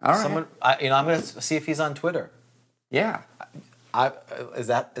 All right. I'm going to see if he's on Twitter. Yeah. Is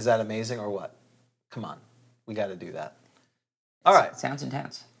that amazing or what? Come on. We got to do that. All right. Sounds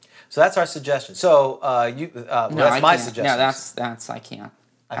intense. So that's our suggestion. So that's my suggestion. No, that's I can't.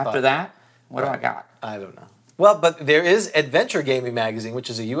 After that, what do I got? I don't know. Well, but there is Adventure Gaming Magazine,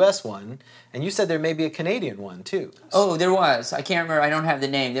 which is a U.S. one, and you said there may be a Canadian one too. Oh, there was. I can't remember. I don't have the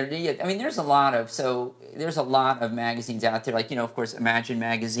name. There's a lot of magazines out there. Like, of course, Imagine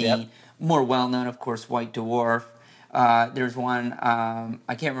Magazine. Yep. More well known, of course, White Dwarf. There's one. I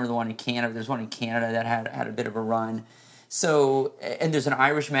can't remember the one in Canada. There's one in Canada that had a bit of a run. So, and there's an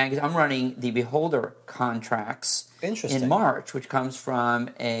Irish magazine. I'm running the Beholder contracts in March, which comes from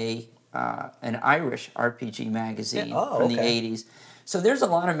an Irish RPG magazine from the 80s. So there's a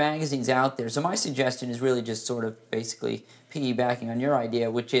lot of magazines out there. So my suggestion is really just sort of basically piggybacking on your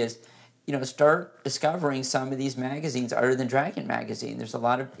idea, which is, start discovering some of these magazines other than Dragon Magazine. There's a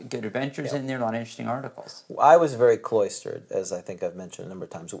lot of good adventures in there, a lot of interesting articles. I was very cloistered, as I think I've mentioned a number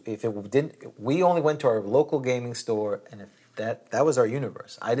of times. We only went to our local gaming store, and that was our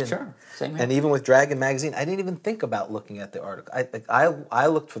universe. I didn't. Sure, same here. And even with Dragon Magazine, I didn't even think about looking at the article. I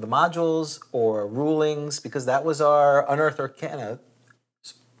looked for the modules or rulings because that was our Unearthed Arcana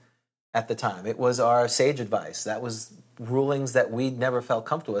at the time. It was our Sage Advice. That was rulings that we never felt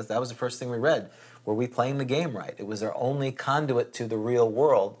comfortable with. That was the first thing we read. Were we playing the game right? It was our only conduit to the real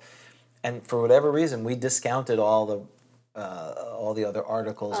world. And for whatever reason, we discounted all the other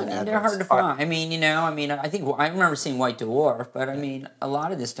articles and they're hard to find. I think I remember seeing White Dwarf, but a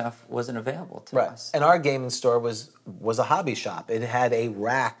lot of this stuff wasn't available to us. And our gaming store was a hobby shop. It had a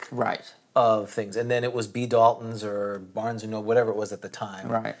rack of things, and then it was B. Dalton's or Barnes & Noble, whatever it was at the time.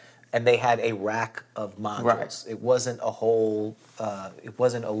 Right. And they had a rack of modules. Right. It wasn't a whole. It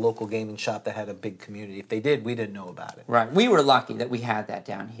wasn't a local gaming shop that had a big community. If they did, we didn't know about it. Right. We were lucky that we had that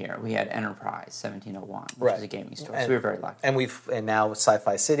down here. We had Enterprise 1701, which is a gaming store. So we were very lucky. And now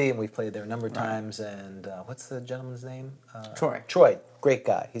Sci-Fi City, and we've played there a number of times. And what's the gentleman's name? Troy. Troy. great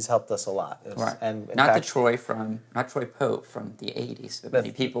guy. He's helped us a lot. Right. And in not fact, Troy Pope from the 80s, but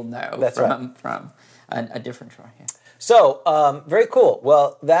many people know that's from a different Troy. Yeah. So, very cool.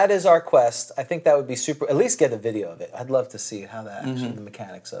 Well, that is our quest. I think that would be super, at least get a video of it. I'd love to see how that actually, the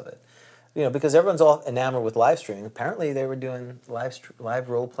mechanics of it. You know, because everyone's all enamored with live streaming. Apparently they were doing live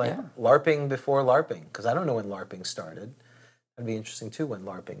role play, LARPing before LARPing, because I don't know when LARPing started. That'd be interesting too when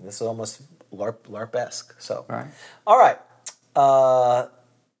LARPing. This is almost LARP-esque. So, all right.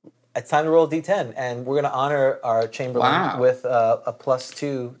 It's time to roll D10, and we're going to honor our Chamberlain with a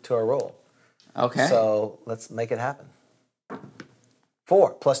 +2 to our roll. Okay. So let's make it happen.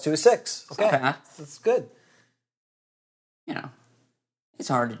 4 +2 is 6. Okay, that's good. You know, it's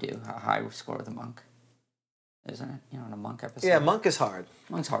hard to do a high score with a monk, isn't it? You know, in a monk episode. Yeah, monk is hard.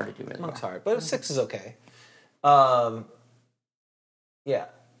 Monk's hard to do really Monk's well. hard, but a 6 is okay. Yeah.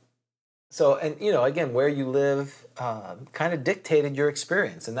 So, and you know, again, where you live kind of dictated your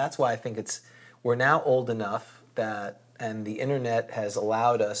experience, and that's why I think we're now old enough that, and the internet has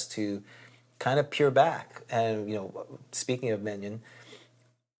allowed us to kind of peer back. And you know, speaking of Minion,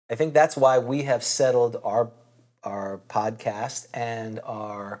 I think that's why we have settled our podcast and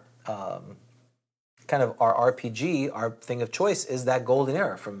our kind of our RPG, our thing of choice is that golden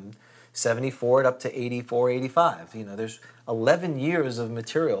era from 74 up to 84, 85. You know, there's 11 years of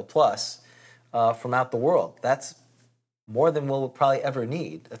material plus from out the world. That's more than we'll probably ever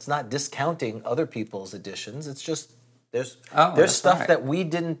need. That's not discounting other people's editions. It's just there's stuff that we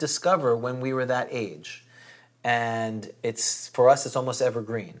didn't discover when we were that age, and it's for us it's almost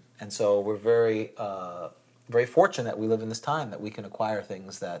evergreen. And so we're very very fortunate that we live in this time that we can acquire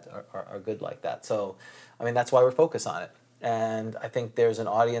things that are good like that. So, I mean, that's why we're focused on it. And I think there's an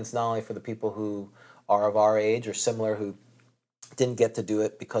audience not only for the people who are of our age or similar who didn't get to do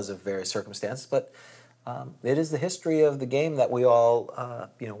it because of various circumstances, but it is the history of the game that we all,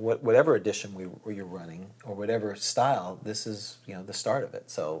 you know, whatever edition you're running or whatever style, this is, you know, the start of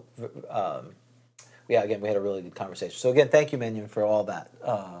it. So, yeah, again, we had a really good conversation. So again, thank you, Minion, for all that.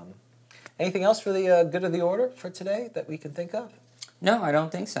 Anything else for the good of the order for today that we can think of? No, I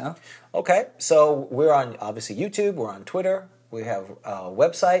don't think so. Okay, so we're on, obviously, YouTube. We're on Twitter. We have a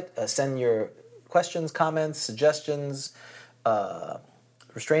website. Send your questions, comments, suggestions,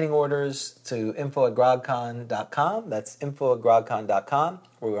 restraining orders to info@grogcon.com. That's info@grogcon.com.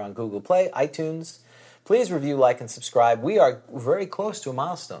 We're on Google Play, iTunes. Please review, like, and subscribe. We are very close to a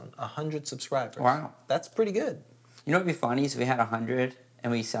milestone, 100 subscribers. Wow. That's pretty good. You know what would be funny is if we had 100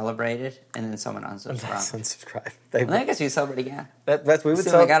 and we celebrated and then someone unsubscribed. Unsubscribe. Well, I guess we celebrate again. We would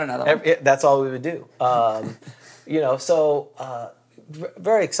Still got another one. That's all we would do. You know, so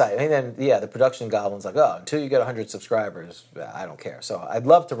very exciting. And then, yeah, the production goblin's like, oh, until you get 100 subscribers, I don't care. So I'd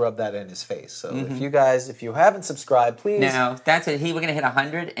love to rub that in his face. So if you haven't subscribed, please. No, that's it. We're going to hit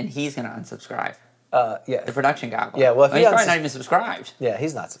 100 and he's going to unsubscribe. Yeah. The production goblin. Yeah, well, he's probably not even subscribed. Yeah,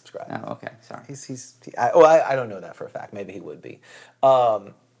 he's not subscribed. Oh, okay, sorry. I don't know that for a fact. Maybe he would be.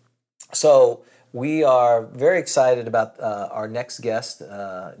 So we are very excited about our next guest,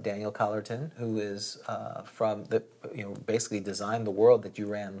 Daniel Collerton, who is from basically designed the world that you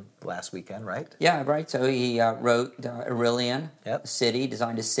ran last weekend, right? Yeah, right. So he wrote Aurelian City,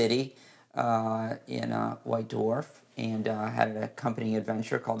 designed a city in White Dwarf, and had an accompanying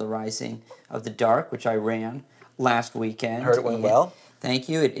adventure called The Rising of the Dark, which I ran last weekend. Heard it went well. Thank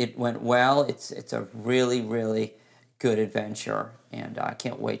you. It went well. It's a really, really good adventure, and I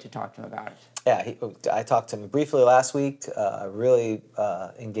can't wait to talk to him about it. Yeah, I talked to him briefly last week. Really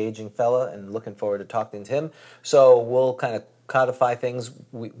engaging fella, and looking forward to talking to him. So we'll kind of codify things.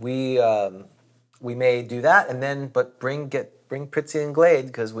 We may do that, and then bring Pritzy and Glade,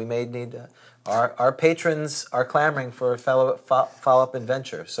 because we may need our patrons are clamoring for a follow-up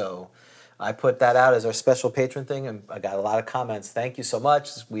adventure. So I put that out as our special patron thing, and I got a lot of comments. Thank you so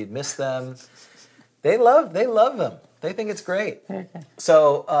much. We'd missed them. They love them. They think it's great.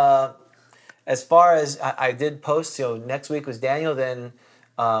 So as far as I did post, next week was Daniel. Then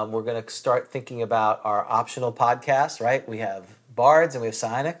we're going to start thinking about our optional podcasts. Right? We have Bards and we have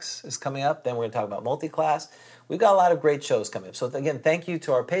Psionics is coming up. Then we're going to talk about multi-class. We've got a lot of great shows coming up. So again, thank you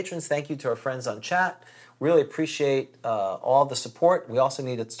to our patrons. Thank you to our friends on chat. Really appreciate all the support. We also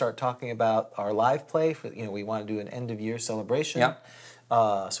need to start talking about our live play. We want to do an end of year celebration. Yep.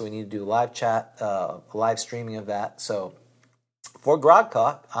 So we need to do live chat, live streaming of that. So for Grog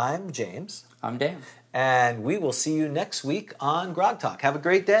Talk, I'm James. I'm Dan. And we will see you next week on Grog Talk. Have a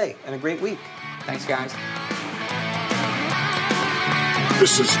great day and a great week. Thanks, guys.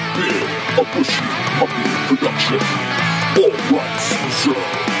 This has been a Bushy Puppy production. All rights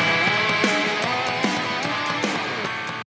reserved.